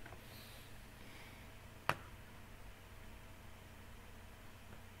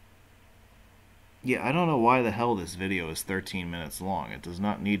 Yeah, I don't know why the hell this video is 13 minutes long. It does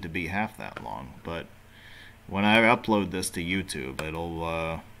not need to be half that long, but when I upload this to YouTube, it'll,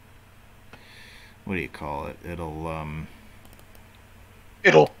 what do you call it? It'll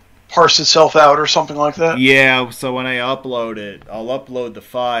parse itself out or something like that? Yeah, so when I upload it, I'll upload the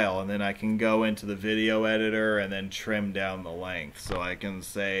file, and then I can go into the video editor and then trim down the length. So I can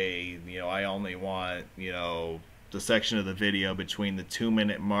say, I only want, the section of the video between the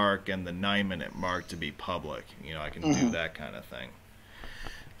 2-minute mark and the 9-minute mark to be public. I can do that kind of thing.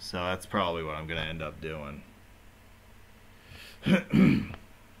 So that's probably what I'm going to end up doing.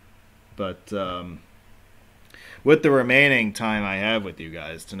 But with the remaining time I have with you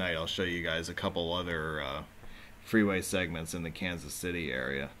guys tonight, I'll show you guys a couple other freeway segments in the Kansas City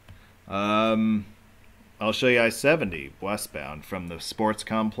area. I'll show you I-70 westbound from the sports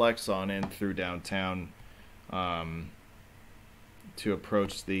complex on in through downtown to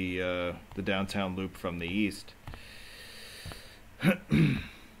approach the downtown loop from the east. And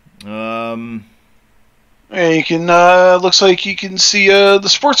you can looks like you can see the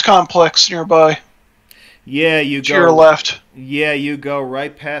sports complex nearby. Yeah, you to go your left. Yeah, you go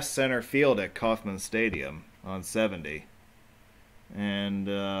right past center field at Kauffman Stadium on 70, and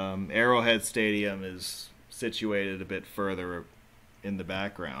Arrowhead Stadium is situated a bit further in the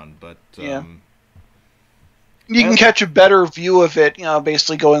background, but yeah. You can catch a better view of it,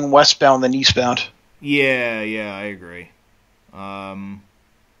 basically going westbound than eastbound. Yeah, I agree. I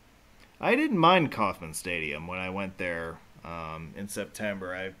didn't mind Kauffman Stadium when I went there in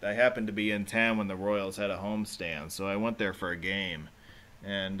September. I happened to be in town when the Royals had a homestand, so I went there for a game.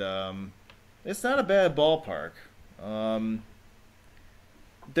 And it's not a bad ballpark.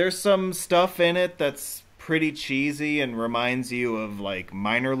 There's some stuff in it that's pretty cheesy and reminds you of like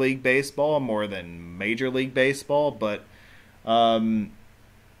minor league baseball more than major league baseball, but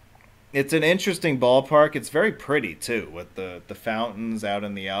it's an interesting ballpark. It's very pretty too, with the fountains out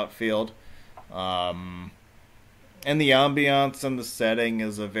in the outfield. And the ambiance and the setting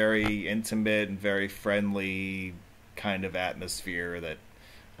is a very intimate and very friendly kind of atmosphere that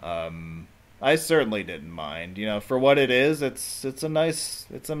I certainly didn't mind. For what it is, it's a nice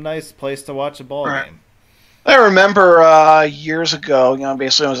place to watch a ball Right. game. I remember years ago,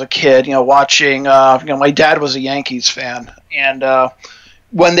 basically when I was a kid, watching. My dad was a Yankees fan, and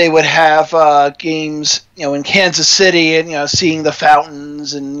when they would have games, in Kansas City, and seeing the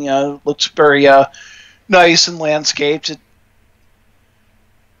fountains, and it looks very nice and landscaped.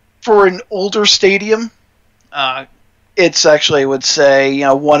 For an older stadium, uh, it's actually, I would say,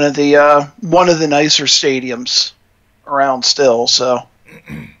 one of the nicer stadiums around still. So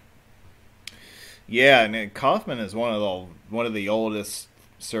Yeah, and Kaufman is one of the oldest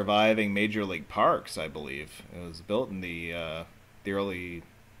surviving major league parks, I believe. It was built in the early.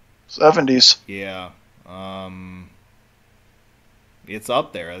 70s. Yeah. It's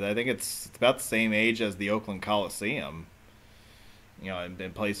up there. I think it's about the same age as the Oakland Coliseum.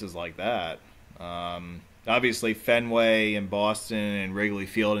 In places like that. Obviously, Fenway in Boston and Wrigley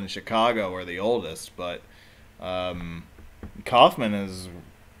Field in Chicago are the oldest, but Kaufman is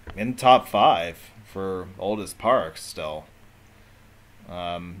in top five for oldest parks still.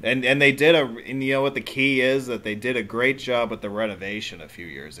 And they did and you know what the key is, that they did a great job with the renovation a few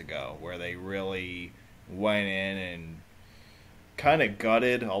years ago, where they really went in and kind of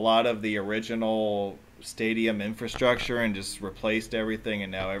gutted a lot of the original stadium infrastructure and just replaced everything,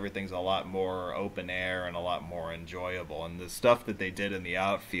 and now everything's a lot more open air and a lot more enjoyable. And the stuff that they did in the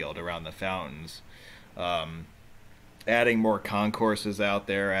outfield around the fountains, adding more concourses out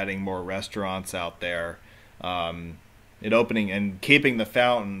there, adding more restaurants out there, and opening and keeping the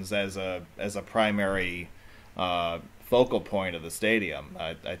fountains as a primary focal point of the stadium.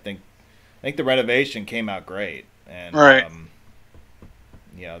 I think the renovation came out great, and Right.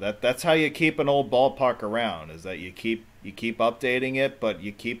 that's how you keep an old ballpark around, is that you keep updating it, but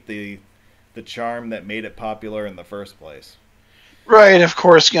you keep the charm that made it popular in the first place. Right, of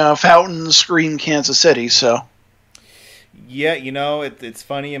course, fountains scream Kansas City, so. Yeah, it's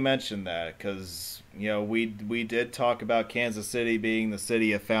funny you mentioned that, because we did talk about Kansas City being the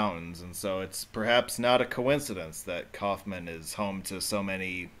city of fountains, and so it's perhaps not a coincidence that Kaufman is home to so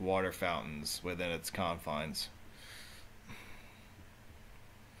many water fountains within its confines.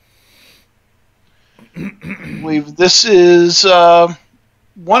 I believe this is, want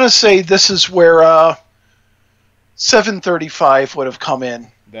to say this is where 735 would have come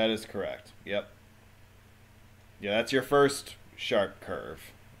in. That is correct. Yep. Yeah, that's your first sharp curve.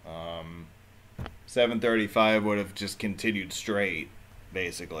 735 would have just continued straight,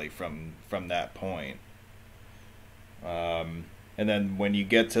 basically, from that point. And then when you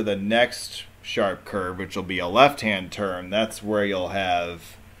get to the next sharp curve, which will be a left-hand turn, that's where you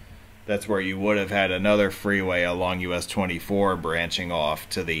would have had another freeway along US 24 branching off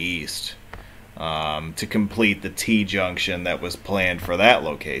to the east, to complete the T-junction that was planned for that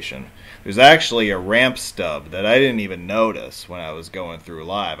location. There's actually a ramp stub that I didn't even notice when I was going through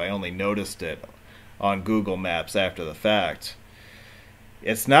live. I only noticed it on Google Maps after the fact.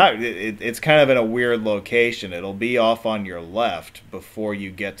 It's not. It's kind of in a weird location. It'll be off on your left before you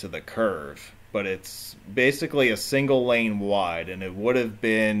get to the curve, but it's basically a single lane wide, and it would have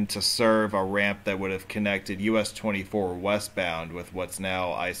been to serve a ramp that would have connected US 24 westbound with what's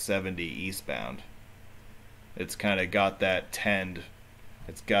now I-70 eastbound. It's kind of got that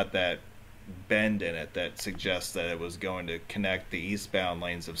it's got that bend in it that suggests that it was going to connect the eastbound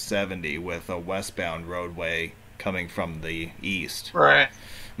lanes of 70 with a westbound roadway coming from the east. Right.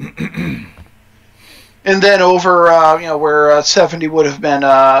 And then over, where 70 would have been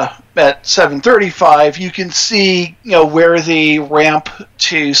at 735, you can see, where the ramp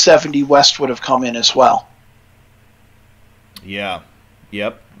to 70 West would have come in as well. Yeah.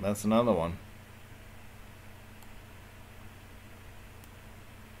 Yep. That's another one.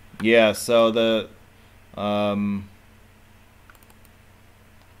 Yeah, so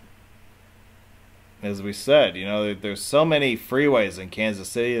as we said, there's so many freeways in Kansas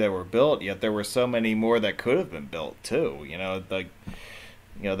City that were built, yet there were so many more that could have been built too. The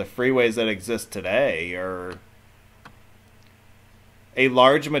freeways that exist today are a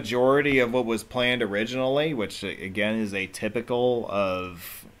large majority of what was planned originally, which again is atypical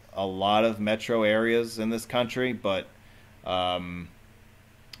of a lot of metro areas in this country, but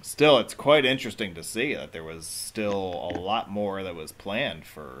still, it's quite interesting to see that there was still a lot more that was planned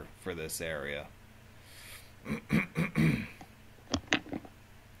for this area.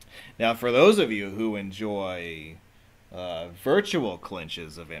 Now, for those of you who enjoy virtual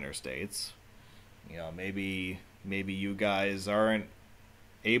clinches of interstates, maybe you guys aren't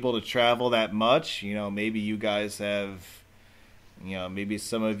able to travel that much, maybe you guys have, maybe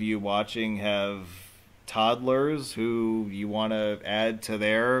some of you watching have toddlers who you want to add to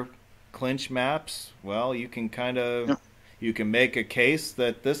their clinch maps. Well, you can kind of Yep. you can make a case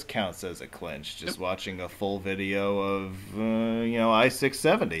that this counts as a clinch, just Yep. watching a full video of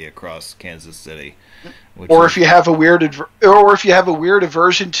I-670 across Kansas City. Or if you have a weird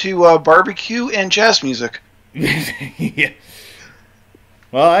aversion to barbecue and jazz music. Yeah.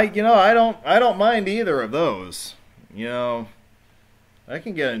 Well, I don't mind either of those. I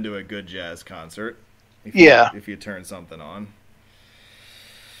can get into a good jazz concert if you turn something on.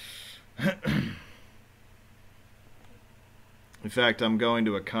 In fact, I'm going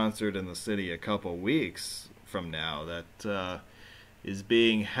to a concert in the city a couple weeks from now that is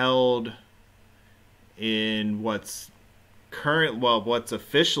being held in what's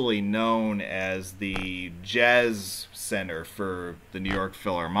officially known as the Jazz Center for the New York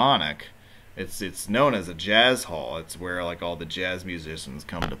Philharmonic. It's known as a jazz hall. It's where like all the jazz musicians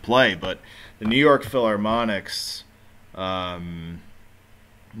come to play. But the New York Philharmonic's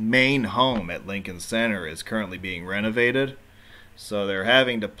main home at Lincoln Center is currently being renovated. So they're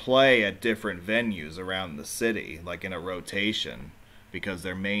having to play at different venues around the city, like in a rotation, because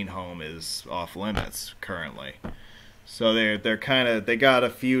their main home is off limits currently. So they got a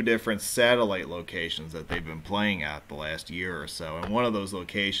few different satellite locations that they've been playing at the last year or so, and one of those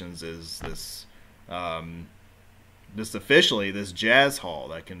locations is this officially this jazz hall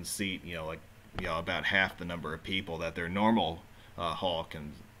that can seat about half the number of people that their normal hall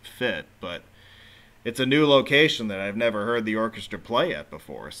can fit, but it's a new location that I've never heard the orchestra play at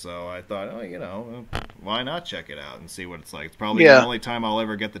before, so I thought, why not check it out and see what it's like. It's probably the only time I'll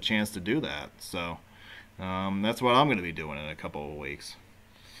ever get the chance to do that, so that's what I'm going to be doing in a couple of weeks.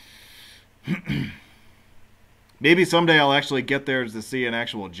 Maybe someday I'll actually get there to see an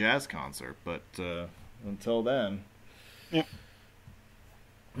actual jazz concert, but until then... Yep.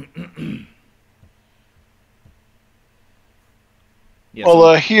 Yeah,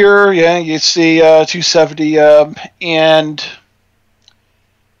 well, here, you see 270, and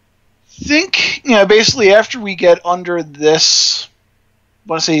think, basically after we get under this, I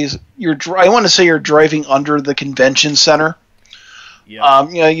want to say you're driving under the convention center. Yeah.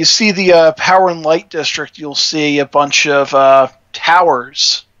 You see the Power and Light District. You'll see a bunch of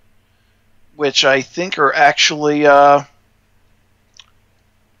towers, which I think are actually, and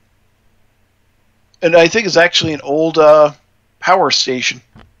I think is actually an old power station.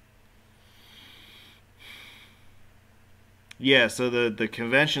 Yeah, so the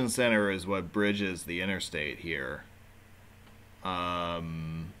convention center is what bridges the interstate here.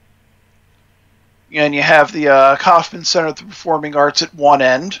 And you have the Kaufman Center of the Performing Arts at one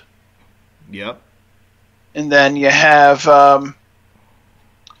end. Yep. And then you have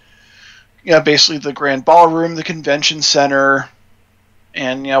basically the Grand Ballroom, the Convention Center,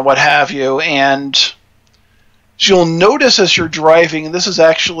 and what have you. And so you'll notice as you're driving, and this is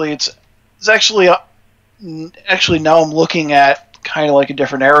actually it's actually now I'm looking at kind of like a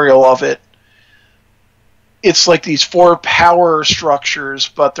different aerial of it. It's like these four power structures,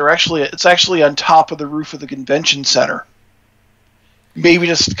 but it's actually on top of the roof of the convention center. Maybe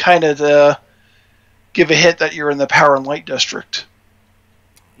just kind of to give a hint that you're in the Power and Light District.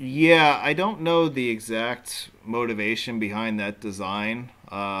 Yeah, I don't know the exact motivation behind that design.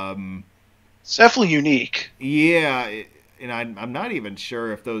 It's definitely unique. Yeah, and I'm not even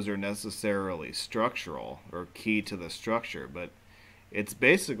sure if those are necessarily structural or key to the structure, but it's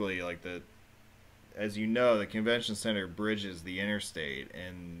basically like as you know, the convention center bridges the interstate,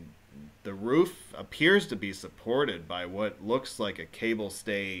 and the roof appears to be supported by what looks like a cable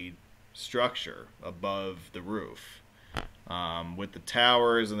stay structure above the roof, with the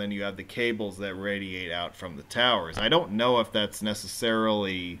towers, and then you have the cables that radiate out from the towers. I don't know if that's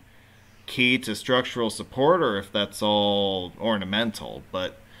necessarily key to structural support or if that's all ornamental,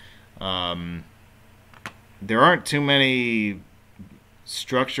 but there aren't too many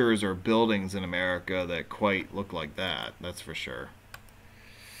structures or buildings in America that quite look like that. That's for sure.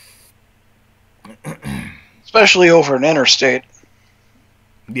 Especially over an interstate.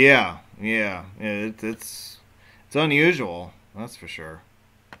 Yeah. It's unusual. That's for sure.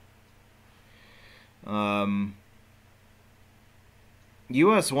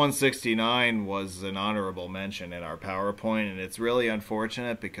 US 169 was an honorable mention in our PowerPoint, and it's really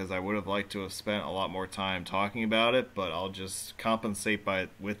unfortunate because I would have liked to have spent a lot more time talking about it, but I'll just compensate I'll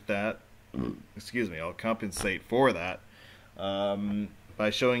compensate for that by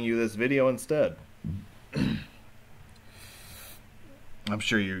showing you this video instead. I'm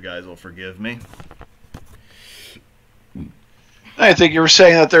sure you guys will forgive me. I think you were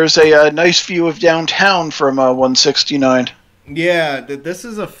saying that there's a nice view of downtown from 169. Yeah, this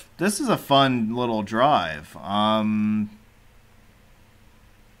is a fun little drive. And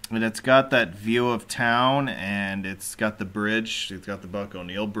it's got that view of town, and it's got the bridge. It's got the Buck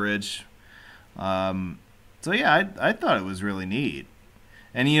O'Neill Bridge. So yeah, I thought it was really neat.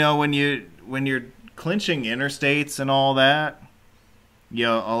 And you know, when you're clinching interstates and all that, you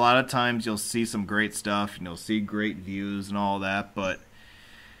know, a lot of times you'll see some great stuff, and you'll see great views and all that. But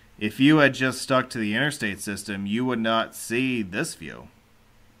if you had just stuck to the interstate system, you would not see this view.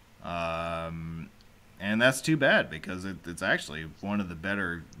 And that's too bad, because it's actually one of the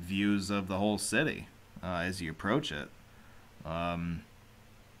better views of the whole city as you approach it. Sometimes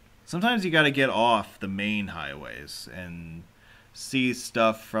you got to get off the main highways and see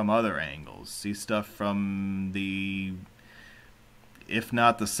stuff from other angles. See stuff from the, if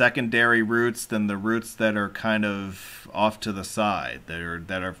not the secondary routes, then the routes that are kind of off to the side,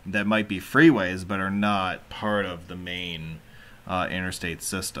 that might be freeways but are not part of the main interstate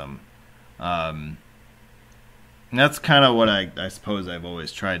system. And that's kind of what I suppose I've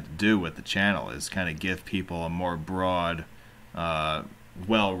always tried to do with the channel, is kind of give people a more broad,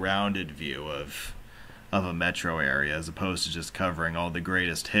 well-rounded view of a metro area, as opposed to just covering all the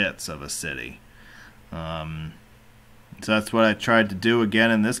greatest hits of a city. So that's what I tried to do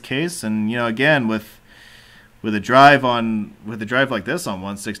again in this case, and you know, again with a drive like this on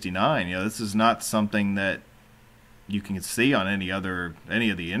 169, you know, this is not something that you can see on any of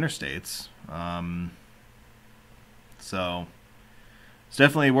the interstates. So it's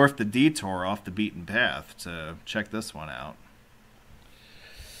definitely worth the detour off the beaten path to check this one out.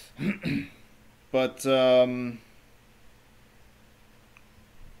 But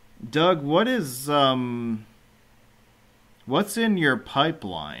Doug, what's in your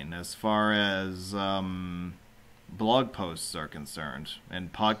pipeline as far as blog posts are concerned,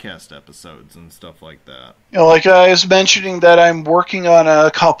 and podcast episodes and stuff like that? You know, like I was mentioning that I'm working on a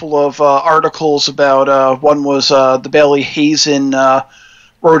couple of articles about, one was the Bailey Hazen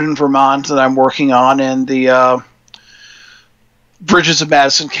Road in Vermont that I'm working on, and the bridges of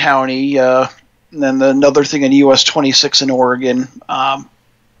Madison County, and then another thing in US 26 in Oregon.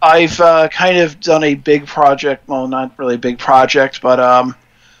 I've kind of done a big project, well, not really a big project, but an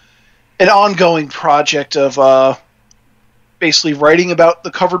ongoing project of basically writing about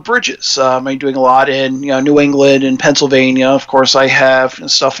the covered bridges. I'm doing a lot in New England and Pennsylvania. Of course, I have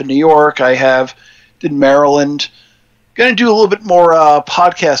stuff in New York. I did Maryland. Going to do a little bit more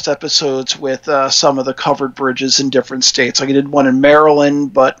podcast episodes with some of the covered bridges in different states. Like I did one in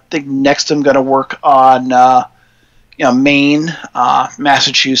Maryland, but I think next I'm going to work on Maine,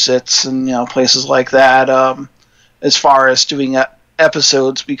 Massachusetts, and places like that. As far as doing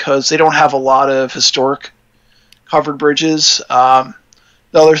episodes, because they don't have a lot of historic covered bridges. The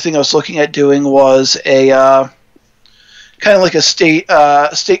other thing I was looking at doing was a kind of like a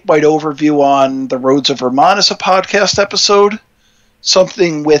statewide overview on the roads of Vermont as a podcast episode.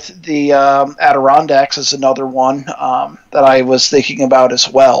 Something with the Adirondacks is another one that I was thinking about as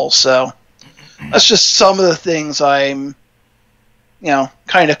well. So that's just some of the things I'm,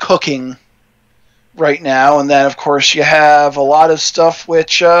 kind of cooking right now. And then, of course, you have a lot of stuff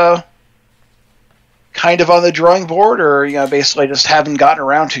which kind of on the drawing board, or basically just haven't gotten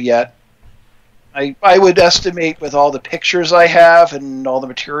around to yet. I would estimate, with all the pictures I have and all the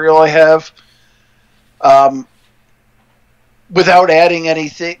material I have, without adding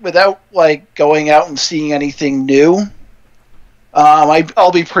anything, without going out and seeing anything new,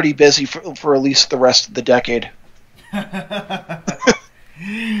 I'll be pretty busy for at least the rest of the decade.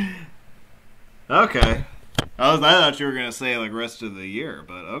 Okay. I thought you were going to say rest of the year,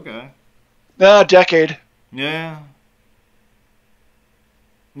 but okay. No, decade. Yeah.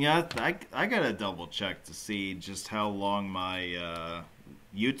 Yeah, I gotta double check to see just how long my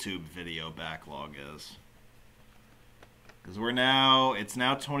YouTube video backlog is. Because it's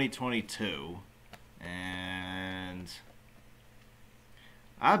now 2022, and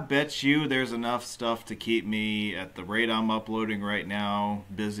I bet you there's enough stuff to keep me, at the rate I'm uploading right now,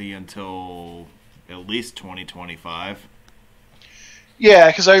 busy until at least 2025. Yeah,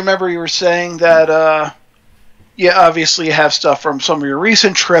 because I remember you were saying that, obviously you have stuff from some of your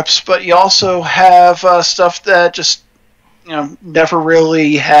recent trips, but you also have stuff that just, never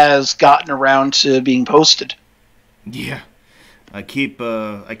really has gotten around to being posted. Yeah, I keep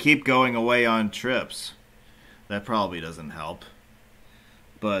going away on trips. That probably doesn't help.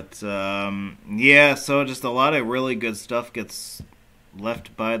 But, yeah, so just a lot of really good stuff gets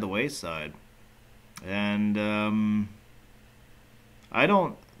left by the wayside. And, I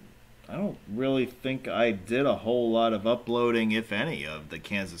I don't really think I did a whole lot of uploading, if any, of the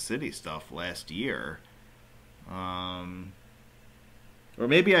Kansas City stuff last year. Or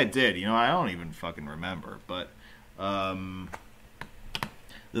maybe I did. You know, I don't even fucking remember. But the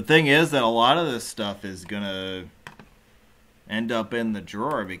thing is that a lot of this stuff is gonna end up in the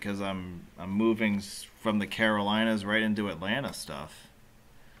drawer because I'm moving from the Carolinas right into Atlanta stuff.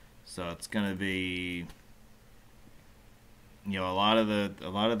 So it's gonna be, you know, a lot of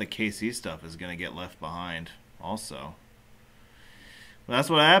the KC stuff is gonna get left behind also. Well, that's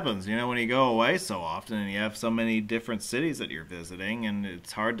what happens, you know, when you go away so often and you have so many different cities that you're visiting, and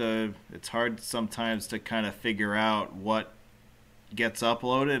it's hard sometimes to kind of figure out what gets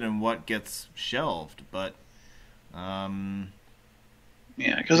uploaded and what gets shelved. But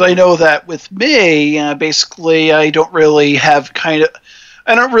yeah, because I know that with me, basically, I don't really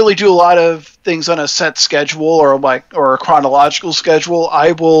do a lot of things on a set schedule or a chronological schedule.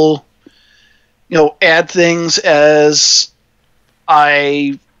 I will, you know, add things as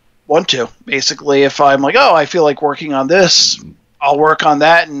I want to. Basically, if I'm like, oh, I feel like working on this, I'll work on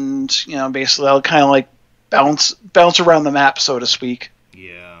that, and you know, basically, I'll kind of like bounce around the map, so to speak.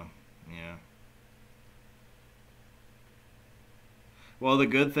 Yeah, yeah. Well, the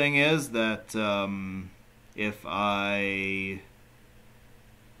good thing is that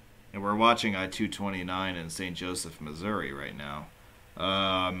and we're watching I-229 in St. Joseph, Missouri right now.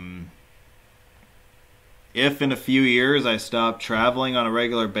 If in a few years I stop traveling on a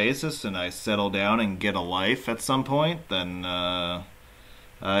regular basis and I settle down and get a life at some point, then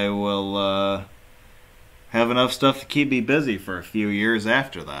I will have enough stuff to keep me busy for a few years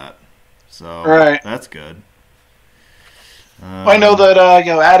after that. So that's good. I know that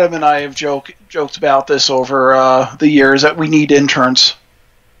you know, Adam and I have joked about this over the years that we need interns.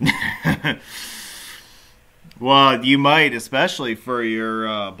 Well, you might, especially for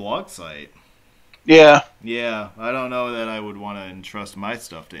your blog site. Yeah. Yeah, I don't know that I would want to entrust my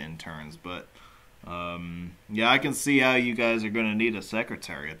stuff to interns, but yeah, I can see how you guys are going to need a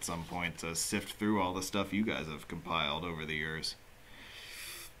secretary at some point to sift through all the stuff you guys have compiled over the years.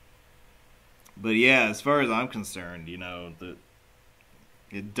 But yeah, as far as I'm concerned, you know,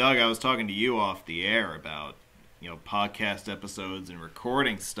 Doug, I was talking to you off the air about, you know, podcast episodes and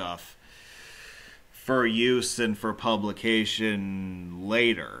recording stuff for use and for publication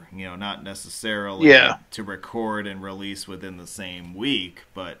later, you know, not necessarily to record and release within the same week,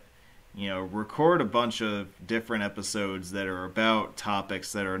 but, you know, record a bunch of different episodes that are about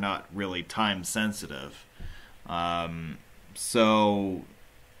topics that are not really time sensitive. So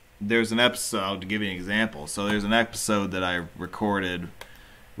there's an episode, I'll give you an example. So there's an episode that I recorded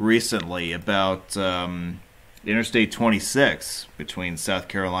recently about Interstate 26 between South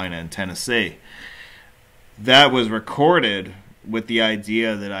Carolina and Tennessee. That was recorded with the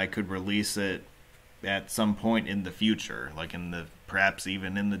idea that I could release it at some point in the future, like perhaps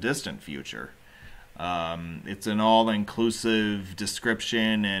even in the distant future. It's an all-inclusive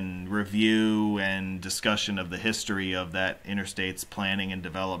description and review and discussion of the history of that interstate's planning and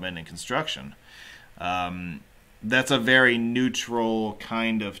development and construction. That's a very neutral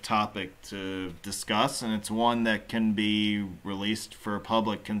kind of topic to discuss, and it's one that can be released for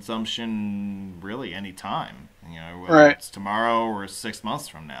public consumption really any time. You know, whether it's tomorrow or 6 months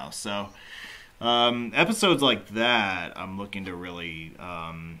from now. So episodes like that I'm looking to really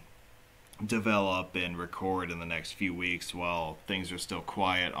develop and record in the next few weeks while things are still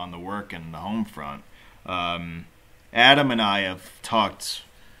quiet on the work and the home front. Adam and I have talked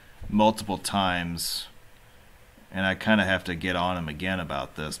multiple times, and I kind of have to get on him again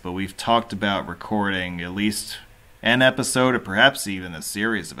about this, but we've talked about recording at least an episode or perhaps even a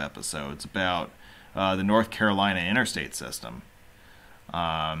series of episodes about the North Carolina interstate system.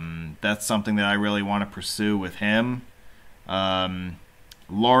 That's something that I really want to pursue with him.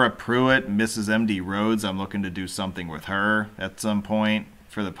 Laura Pruitt, Mrs. MD Rhodes, I'm looking to do something with her at some point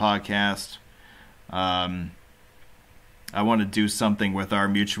for the podcast. I want to do something with our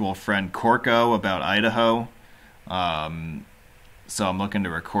mutual friend Corco about Idaho. So I'm looking to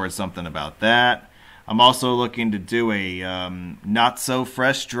record something about that. I'm also looking to do a Not So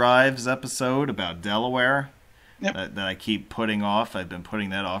Fresh Drives episode about Delaware that I keep putting off. I've been putting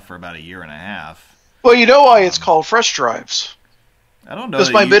that off for about a year and a half. Well, you know why it's called Fresh Drives? I don't know.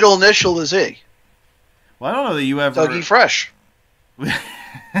 Because my middle initial is E. Well, I don't know that you ever... Dougie Fresh. Well,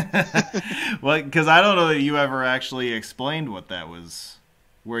 because I don't know that you ever actually explained what that was,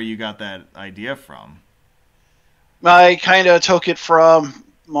 where you got that idea from. I kind of took it from,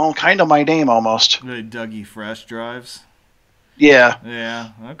 well, kind of my name almost. The Dougie Fresh Drives? Yeah. Yeah,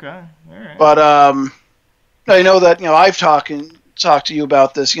 okay. All right. But I know that, you know, I've talked talk to you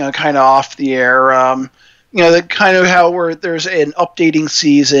about this, kind of off the air. The kind of how there's an updating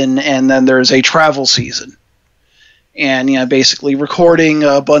season and then there's a travel season, and basically recording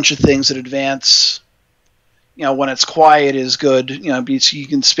a bunch of things in advance. When it's quiet is good. So you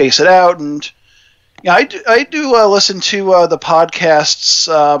can space it out, and I do listen to the podcasts.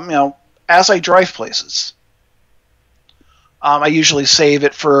 As I drive places. I usually save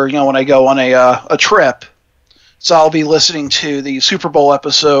it for when I go on a trip. So I'll be listening to the Super Bowl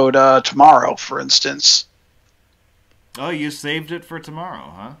episode tomorrow, for instance. Oh, you saved it for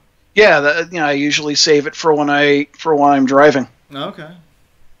tomorrow, huh? Yeah, I usually save it for when I'm driving. Okay.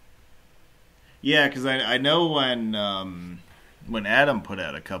 Yeah, because I know when Adam put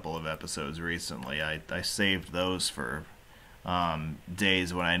out a couple of episodes recently, I saved those for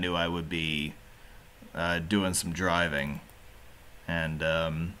days when I knew I would be doing some driving,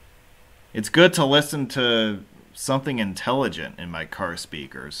 and it's good to listen to something intelligent in my car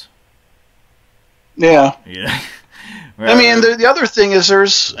speakers. Yeah. Yeah. I mean, the other thing is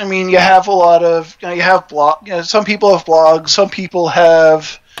you have a lot of, you have some people have blogs, some people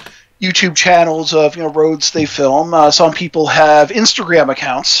have YouTube channels of, roads they film, some people have Instagram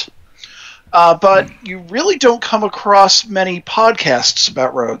accounts, but you really don't come across many podcasts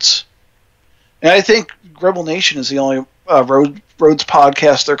about roads. And I think Rebel Nation is the only roads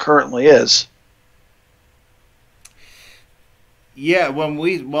podcast there currently is. Yeah,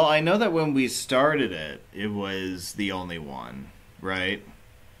 I know that when we started it, it was the only one, right?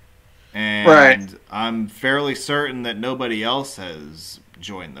 And right. I'm fairly certain that nobody else has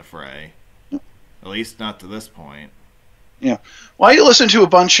joined the fray, at least not to this point. Yeah. Well, you listen to a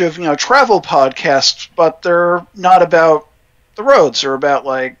bunch of travel podcasts, but they're not about the roads. They're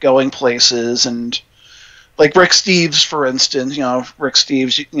about going places, and like Rick Steves, for instance. Rick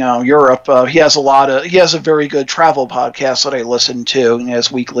Steves, Europe. He has a very good travel podcast that I listen to. He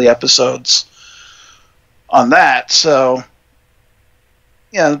has weekly episodes on that. So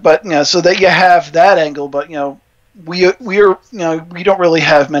so that you have that angle, but we don't really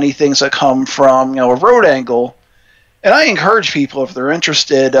have many things that come from a road angle. And I encourage people, if they're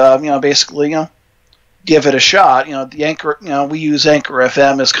interested, basically, give it a shot. The Anchor, we use Anchor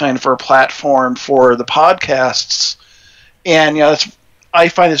FM as kind of our platform for the podcasts, and I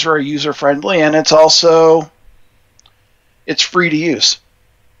find it's very user friendly, and it's free to use.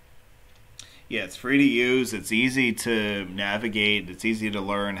 Yeah, it's free to use. It's easy to navigate. It's easy to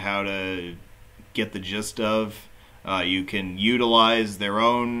learn how to get the gist of. You can utilize their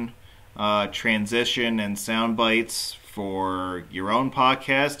own transition and sound bites for your own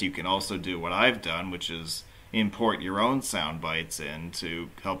podcast. You can also do what I've done, which is import your own sound bites in to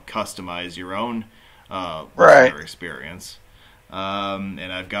help customize your own listener experience. And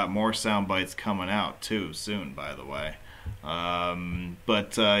I've got more sound bites coming out too soon, by the way.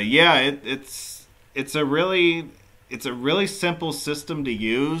 It's a really simple system to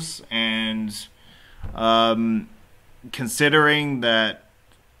use, and considering that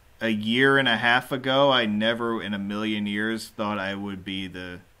a year and a half ago, I never in a million years thought I would be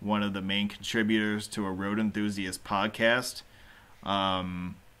one of the main contributors to a road enthusiast podcast.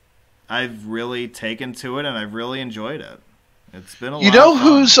 I've really taken to it, and I've really enjoyed it. It's been a lot of fun.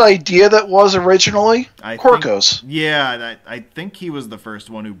 Whose idea that was originally? Corco's. I think he was the first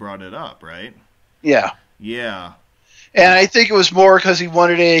one who brought it up, right? Yeah. Yeah. And I think it was more because he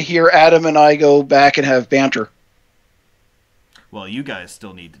wanted to hear Adam and I go back and have banter. Well, you guys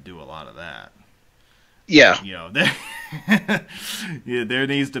still need to do a lot of that. Yeah. There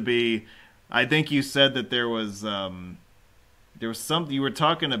needs to be. I think you said that there was something you were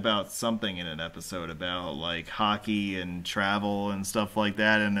talking about something in an episode about hockey and travel and stuff like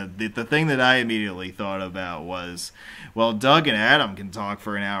that, and the thing that I immediately thought about was, well, Doug and Adam can talk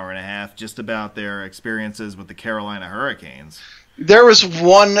for an hour and a half just about their experiences with the Carolina Hurricanes. There was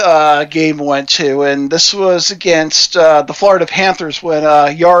one game we went to, and this was against the Florida Panthers when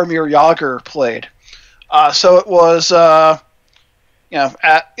Jaromir Jagr played. So it was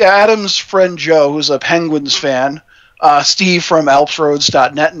Adam's friend Joe, who's a Penguins fan, Steve from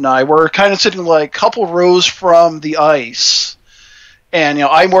AlpsRoads.net, and I were kind of sitting a couple rows from the ice. And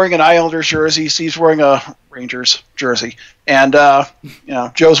I'm wearing an Islanders jersey, Steve's wearing a Rangers jersey, and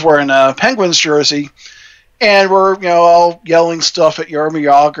Joe's wearing a Penguins jersey. And we're, all yelling stuff at Jaromir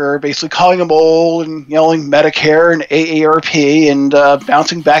Jagr, basically calling him old and yelling Medicare and AARP and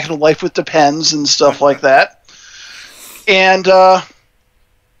bouncing back into life with the Pens and stuff like that. And I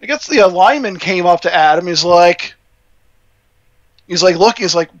guess the lineman came up to Adam. He's like,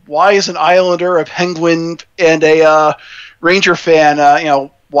 why is an Islander, a Penguin, and a Ranger fan,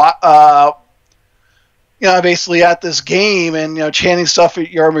 basically at this game and chanting stuff at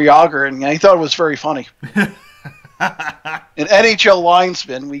Yarmir Yager, and he thought it was very funny. An NHL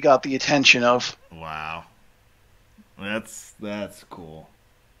linesman we got the attention of. Wow, that's cool.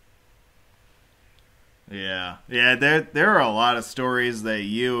 Yeah. There are a lot of stories that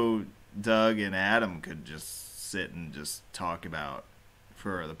you, Doug, and Adam could just sit and just talk about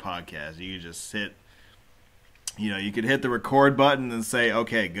for the podcast. You could just sit. You could hit the record button and say,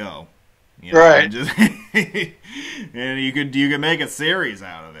 "Okay, go." Right. And, and you could make a series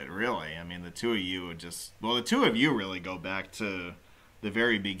out of it. Really, I mean, the two of you would the two of you really go back to the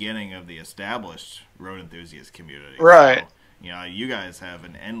very beginning of the established road enthusiast community. Right. So, you guys have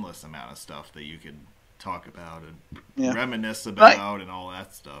an endless amount of stuff that you could talk about and reminisce about and all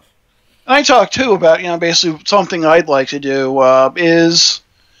that stuff. I talk too about basically something I'd like to do is.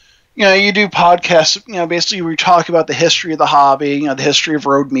 You do podcasts, basically we talk about the history of the hobby, the history of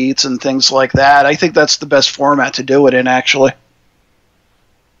road meets and things like that. I think that's the best format to do it in, actually.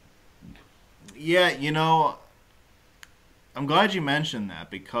 Yeah, I'm glad you mentioned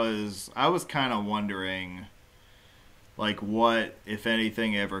that because I was kind of wondering, like, what, if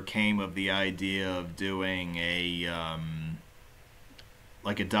anything, ever came of the idea of doing a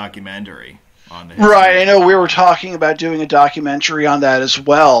documentary. Right, I know we were talking about doing a documentary on that as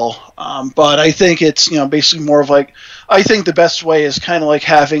well, but I think it's basically more of I think the best way is kind of like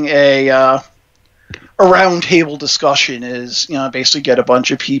having a round table discussion is basically get a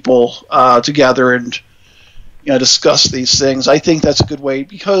bunch of people together and discuss these things. I think that's a good way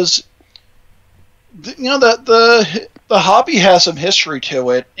because the hobby has some history to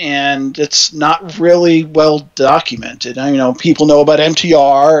it and it's not really well documented. People know about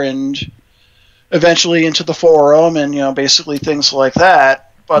MTR and eventually into the forum and basically things like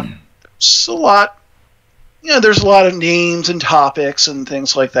that, but it's a lot there's a lot of names and topics and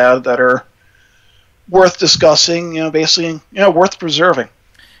things like that that are worth discussing, basically worth preserving.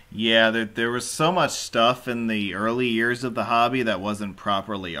 Yeah, there was so much stuff in the early years of the hobby that wasn't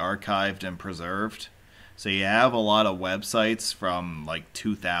properly archived and preserved. So you have a lot of websites from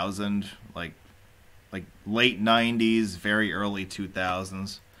 2000, like late 90s, very early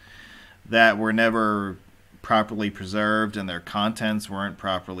 2000s that were never properly preserved and their contents weren't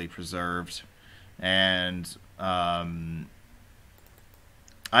properly preserved. And I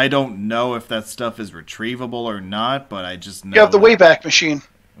don't know if that stuff is retrievable or not, but I just know... You have the Wayback Machine.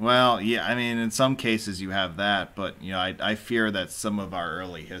 Well, yeah, I mean, in some cases you have that, but I fear that some of our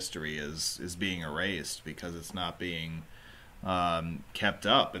early history is being erased because it's not being kept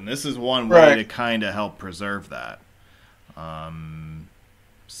up. And this is one way to kind of help preserve that.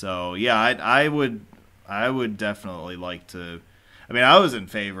 So yeah, I would definitely like to. I mean, I was in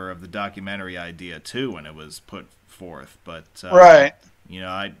favor of the documentary idea too when it was put forth, but I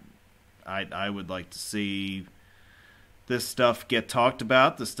would like to see this stuff get talked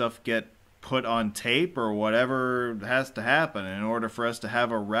about, this stuff get put on tape or whatever has to happen in order for us to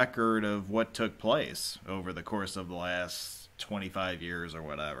have a record of what took place over the course of the last 25 years or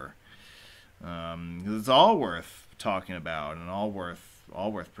whatever. It's all worth talking about and all worth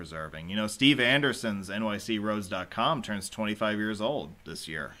preserving. Steve Anderson's NYCRoads.com turns 25 years old this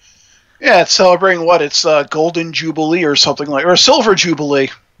year. Yeah, it's celebrating what? It's Golden Jubilee or something or Silver Jubilee.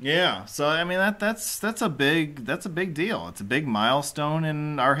 Yeah, so I mean that's a big deal. It's a big milestone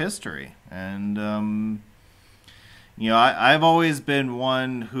in our history, and I've always been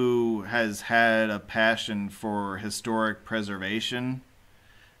one who has had a passion for historic preservation.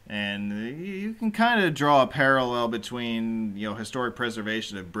 And you can kind of draw a parallel between, historic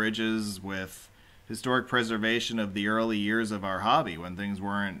preservation of bridges with historic preservation of the early years of our hobby when things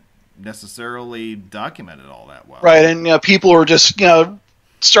weren't necessarily documented all that well. Right, and people are just,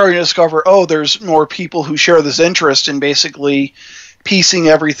 starting to discover, there's more people who share this interest in basically piecing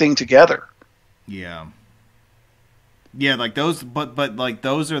everything together. Yeah. Yeah, those, but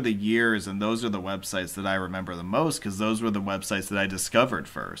those are the years and those are the websites that I remember the most because those were the websites that I discovered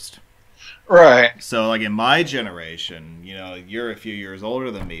first. Right. So, in my generation, you're a few years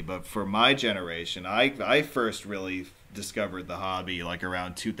older than me, but for my generation, I first really discovered the hobby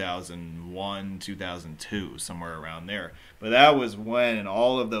around 2001, 2002, somewhere around there. But that was when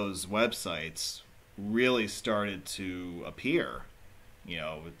all of those websites really started to appear.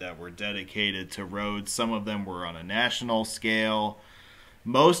 That were dedicated to roads. Some of them were on a national scale.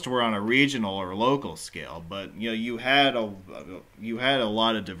 Most were on a regional or local scale. But you had a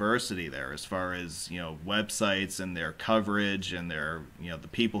lot of diversity there as far as websites and their coverage and their the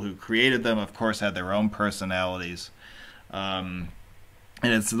people who created them, of course, had their own personalities. And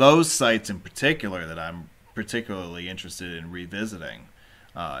it's those sites in particular that I'm particularly interested in revisiting.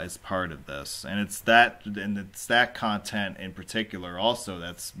 as part of this, and it's that content in particular also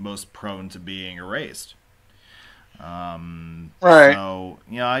that's most prone to being erased. Right. So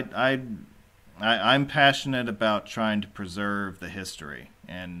I'm passionate about trying to preserve the history,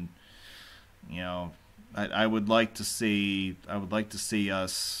 and I would like to see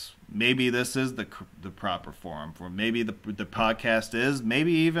us. Maybe this is the proper forum for. Maybe the podcast is.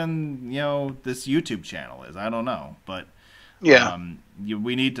 Maybe even this YouTube channel is. I don't know, but Yeah.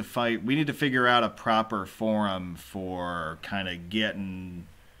 We need to fight. We need to figure out a proper forum for kind of getting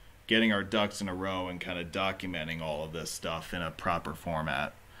our ducks in a row and kind of documenting all of this stuff in a proper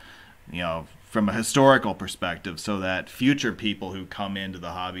format. From a historical perspective, so that future people who come into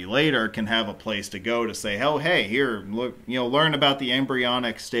the hobby later can have a place to go to say, "Oh, hey, here, look, learn about the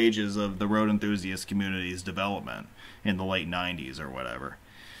embryonic stages of the road enthusiast community's development in the late '90s or whatever."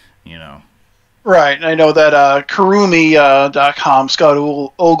 Right. And I know that Karumi.com,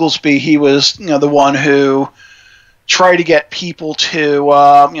 Scott Oglesby, he was the one who tried to get people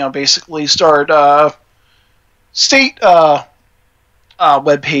to basically start state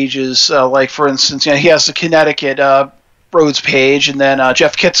web pages, like for instance, he has the Connecticut roads page, and then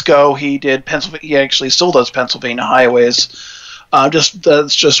Jeff Kitsko, he did Pennsylvania. He actually still does Pennsylvania highways.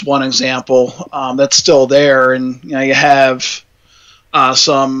 That's just one example that's still there, and you have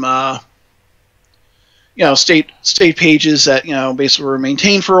some state pages that basically were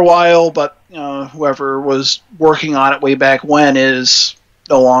maintained for a while, but whoever was working on it way back when is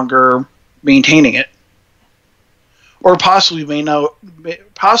no longer maintaining it. Or possibly may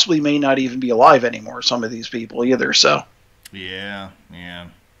not even be alive anymore. Some of these people either. So. Yeah.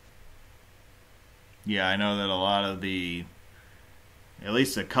 I know that a lot of at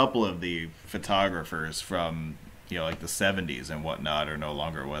least a couple of the photographers from like the '70s and whatnot are no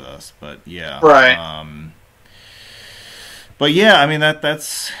longer with us. But yeah. Right. But yeah, I mean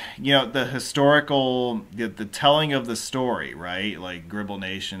that's the historical, the telling of the story, right? Like Gribble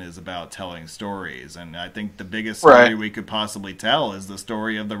Nation is about telling stories, and I think the biggest story we could possibly tell is the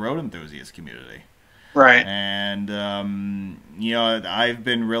story of the road enthusiast community. Right. And I've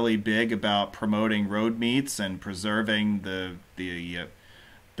been really big about promoting road meets and preserving the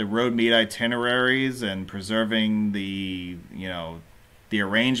road meet itineraries and preserving the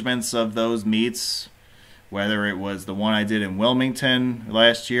arrangements of those meets. Whether it was the one I did in Wilmington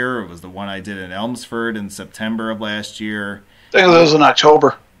last year, or it was the one I did in Elmsford in September of last year. I think it was in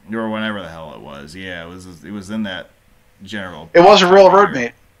October. Or whenever the hell it was. Yeah, it was in that general. It was a real road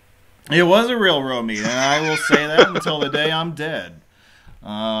meet. It was a real road meet, and I will say that until the day I'm dead.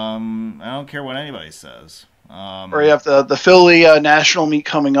 I don't care what anybody says. Or you have the Philly National meet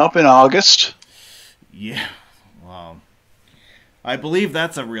coming up in August. Yeah, wow. I believe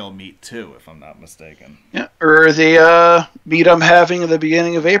that's a real meet too, if I'm not mistaken. Yeah, or the meet I'm having at the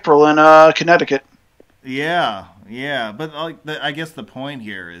beginning of April in Connecticut. Yeah, but I guess the point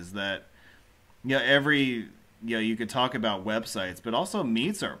here is that you could talk about websites, but also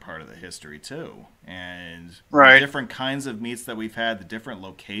meets are a part of the history too, and the different kinds of meets that we've had, the different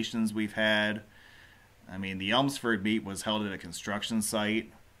locations we've had. I mean, the Elmsford meet was held at a construction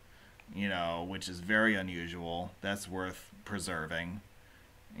site, which is very unusual. That's worth preserving,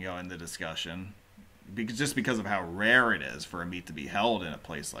 in the discussion, because of how rare it is for a meet to be held in a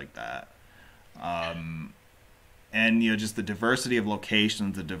place like that. And just the diversity of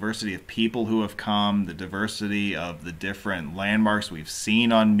locations, the diversity of people who have come, the diversity of the different landmarks we've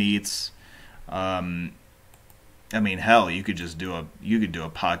seen on meets. I mean, hell, you could do a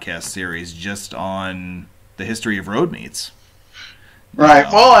podcast series just on the history of road meets. Right.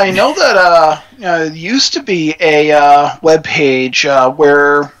 Well, I know that it used to be a web page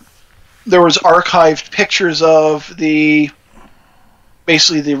where there was archived pictures of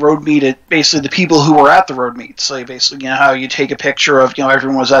basically the road meet, basically the people who were at the road meets. So basically, how you take a picture of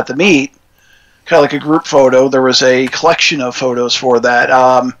everyone was at the meet, kind of like a group photo. There was a collection of photos for that.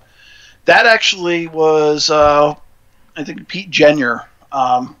 That actually was, I think Pete Jenner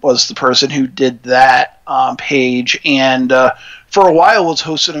was the person who did that page, and for a while was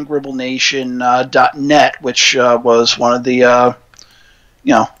hosted on GribbleNation.net, which was one of the,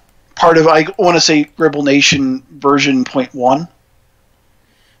 part of, I want to say, Gribble Nation version 0.1.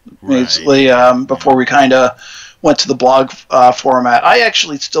 Basically, before we kind of went to the blog format. I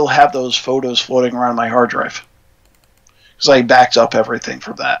actually still have those photos floating around my hard drive because I backed up everything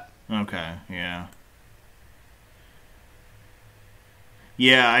from that. Okay, yeah.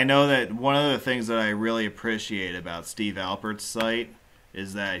 Yeah, I know that one of the things that I really appreciate about Steve Alpert's site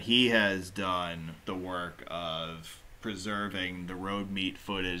is that he has done the work of preserving the road meet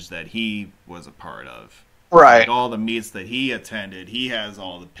footage that he was a part of. Right. Like all the meets that he attended, he has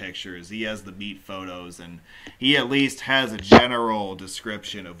all the pictures, he has the meet photos, and he at least has a general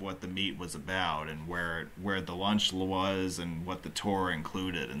description of what the meet was about and where the lunch was and what the tour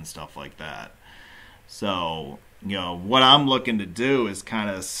included and stuff like that. So, what I'm looking to do is kind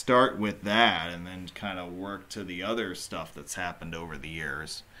of start with that and then kind of work to the other stuff that's happened over the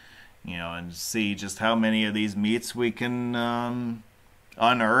years, and see just how many of these meets we can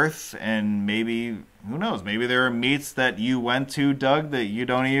unearth, and maybe, who knows, maybe there are meets that you went to, Doug, that you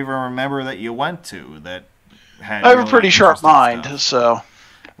don't even remember that you went to that had I have really a pretty sharp mind, stuff. so.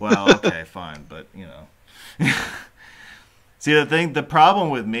 Well, okay, fine, but see, the problem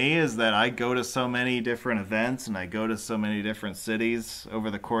with me is that I go to so many different events and I go to so many different cities over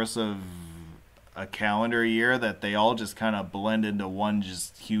the course of a calendar year that they all just kind of blend into one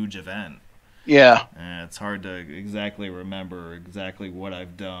just huge event. Yeah. And it's hard to exactly remember exactly what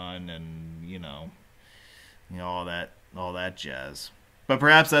I've done and, all that jazz. But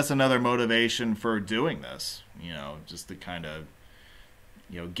perhaps that's another motivation for doing this, just to kind of,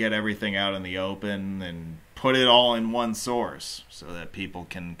 get everything out in the open and put it all in one source so that people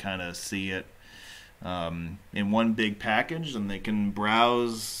can kind of see it in one big package, and they can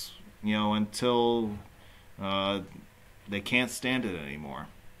browse, until they can't stand it anymore.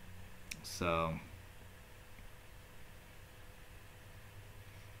 So,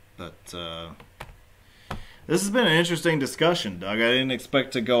 but this has been an interesting discussion, Doug. I didn't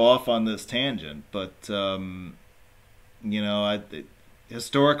expect to go off on this tangent, but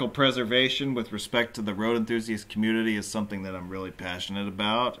historical preservation with respect to the road enthusiast community is something that I'm really passionate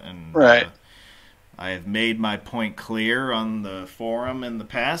about, and right. I have made my point clear on the forum in the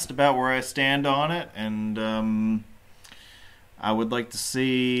past about where I stand on it, and I would like to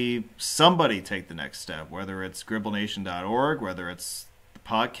see somebody take the next step, whether it's scribblenation.org, whether it's the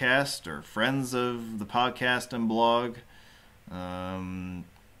podcast or friends of the podcast and blog.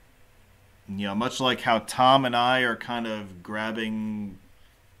 Much like how Tom and I are kind of grabbing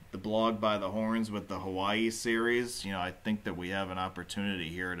the blog by the horns with the Hawaii series, I think that we have an opportunity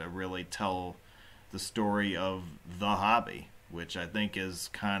here to really tell the story of the hobby, which I think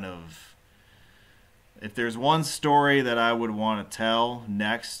is kind of... If there's one story that I would want to tell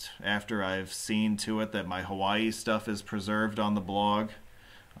next, after I've seen to it that my Hawaii stuff is preserved on the blog,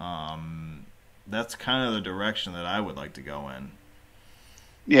 that's kind of the direction that I would like to go in.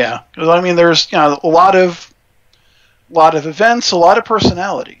 Yeah, because there's a lot of events, a lot of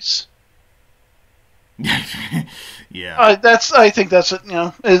personalities. Yeah, I think that's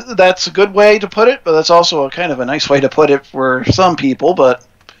that's a good way to put it, but that's also a kind of a nice way to put it for some people, But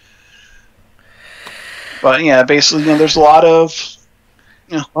yeah, basically, there's a lot of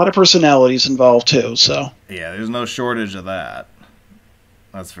personalities involved too. So yeah, there's no shortage of that.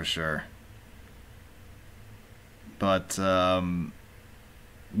 That's for sure. But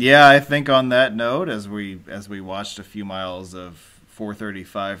yeah, I think on that note, as we watched a few miles of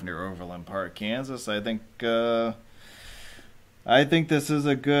 435 near Overland Park, Kansas, I think this is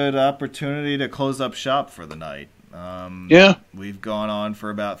a good opportunity to close up shop for the night. Yeah, we've gone on for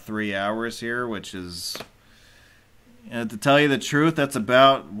about 3 hours here, which is, to tell you the truth, that's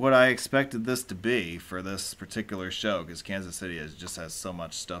about what I expected this to be for this particular show, because Kansas City just has so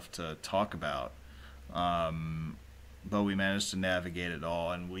much stuff to talk about. But we managed to navigate it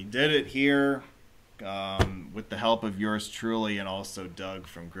all, and we did it here with the help of yours truly, and also Doug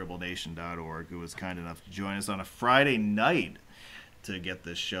from GribbleNation.org, who was kind enough to join us on a Friday night to get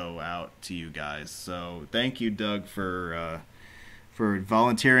this show out to you guys. So thank you, Doug, for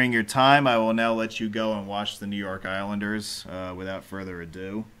volunteering your time. I will now let you go and watch the New York Islanders without further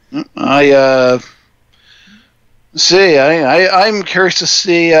ado. I'm curious to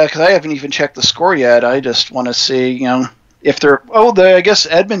see, because I haven't even checked the score yet. I just want to see, if they're... I guess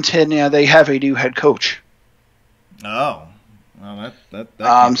Edmonton, they have a new head coach. Oh. Well,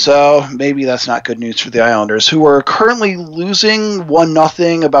 that so maybe that's not good news for the Islanders, who are currently losing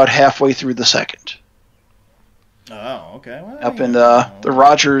 1-0 about halfway through the second. Oh, okay. Well, up in the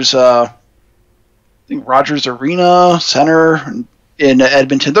Rogers, I think Rogers Arena Center in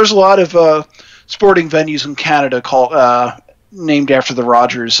Edmonton. There's a lot of sporting venues in Canada named after the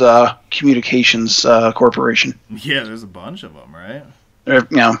Rogers Communications Corporation. Yeah, there's a bunch of them, right?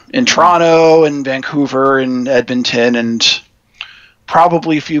 In Toronto and Vancouver and Edmonton, and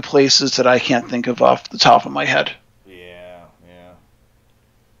probably a few places that I can't think of off the top of my head. Yeah.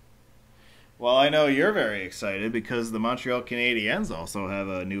 Well, I know you're very excited because the Montreal Canadiens also have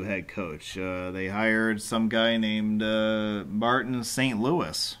a new head coach. They hired some guy named Martin St.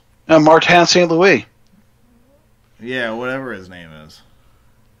 Louis. Martin St. Louis. Yeah, whatever his name is.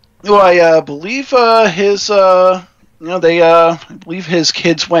 Well, I believe his, they, I believe his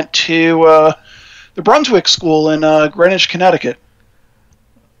kids went to the Brunswick School in Greenwich, Connecticut.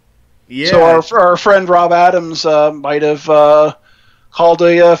 So Yeah, our friend Rob Adams might have called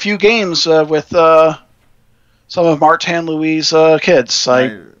a few games with some of Martin Louis' kids.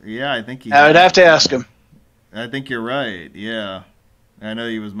 I think he I would have has. to ask Yeah, him. I think you're right. Yeah, I know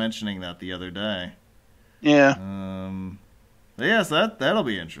he was mentioning that the other day. Yeah, But yes, that'll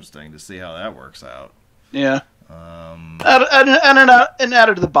be interesting to see how that works out. yeah. Um, And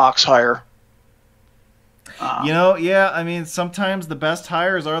added to the box hire. yeah, I mean, sometimes the best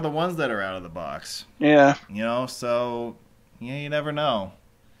hires are the ones that are out of the box. Yeah, So yeah, you never know.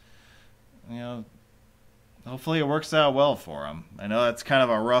 You know, hopefully it works out well for him. I know that's kind of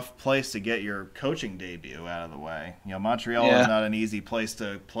a rough place to get your coaching debut out of the way. Montreal is yeah. not an easy place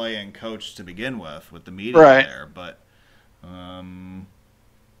to play and coach to begin with the media Right. there. But I don't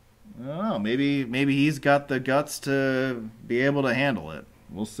know. Maybe he's got the guts to be able to handle it.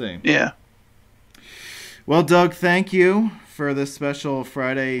 We'll see. Yeah. Well, Doug, thank you for this special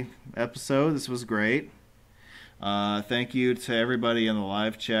Friday episode. This was great. Thank you to everybody in the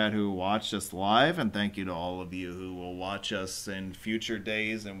live chat who watched us live, and thank you to all of you who will watch us in future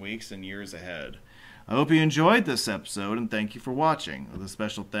days and weeks and years ahead. I hope you enjoyed this episode, and thank you for watching. With a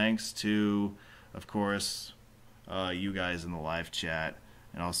special thanks to, of course, you guys in the live chat,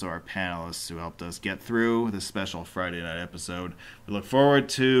 and also our panelists who helped us get through this special Friday night episode. We look forward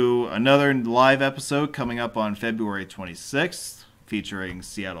to another live episode coming up on February 26th, featuring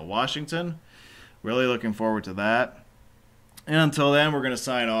Seattle, Washington. Really looking forward to that. And until then, we're going to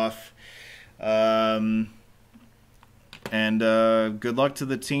sign off. And good luck to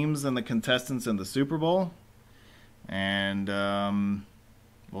the teams and the contestants in the Super Bowl. And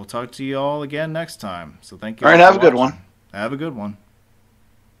we'll talk to you all again next time. So thank you. All right, have a good one. Have a good one.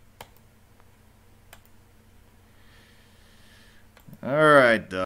 All right,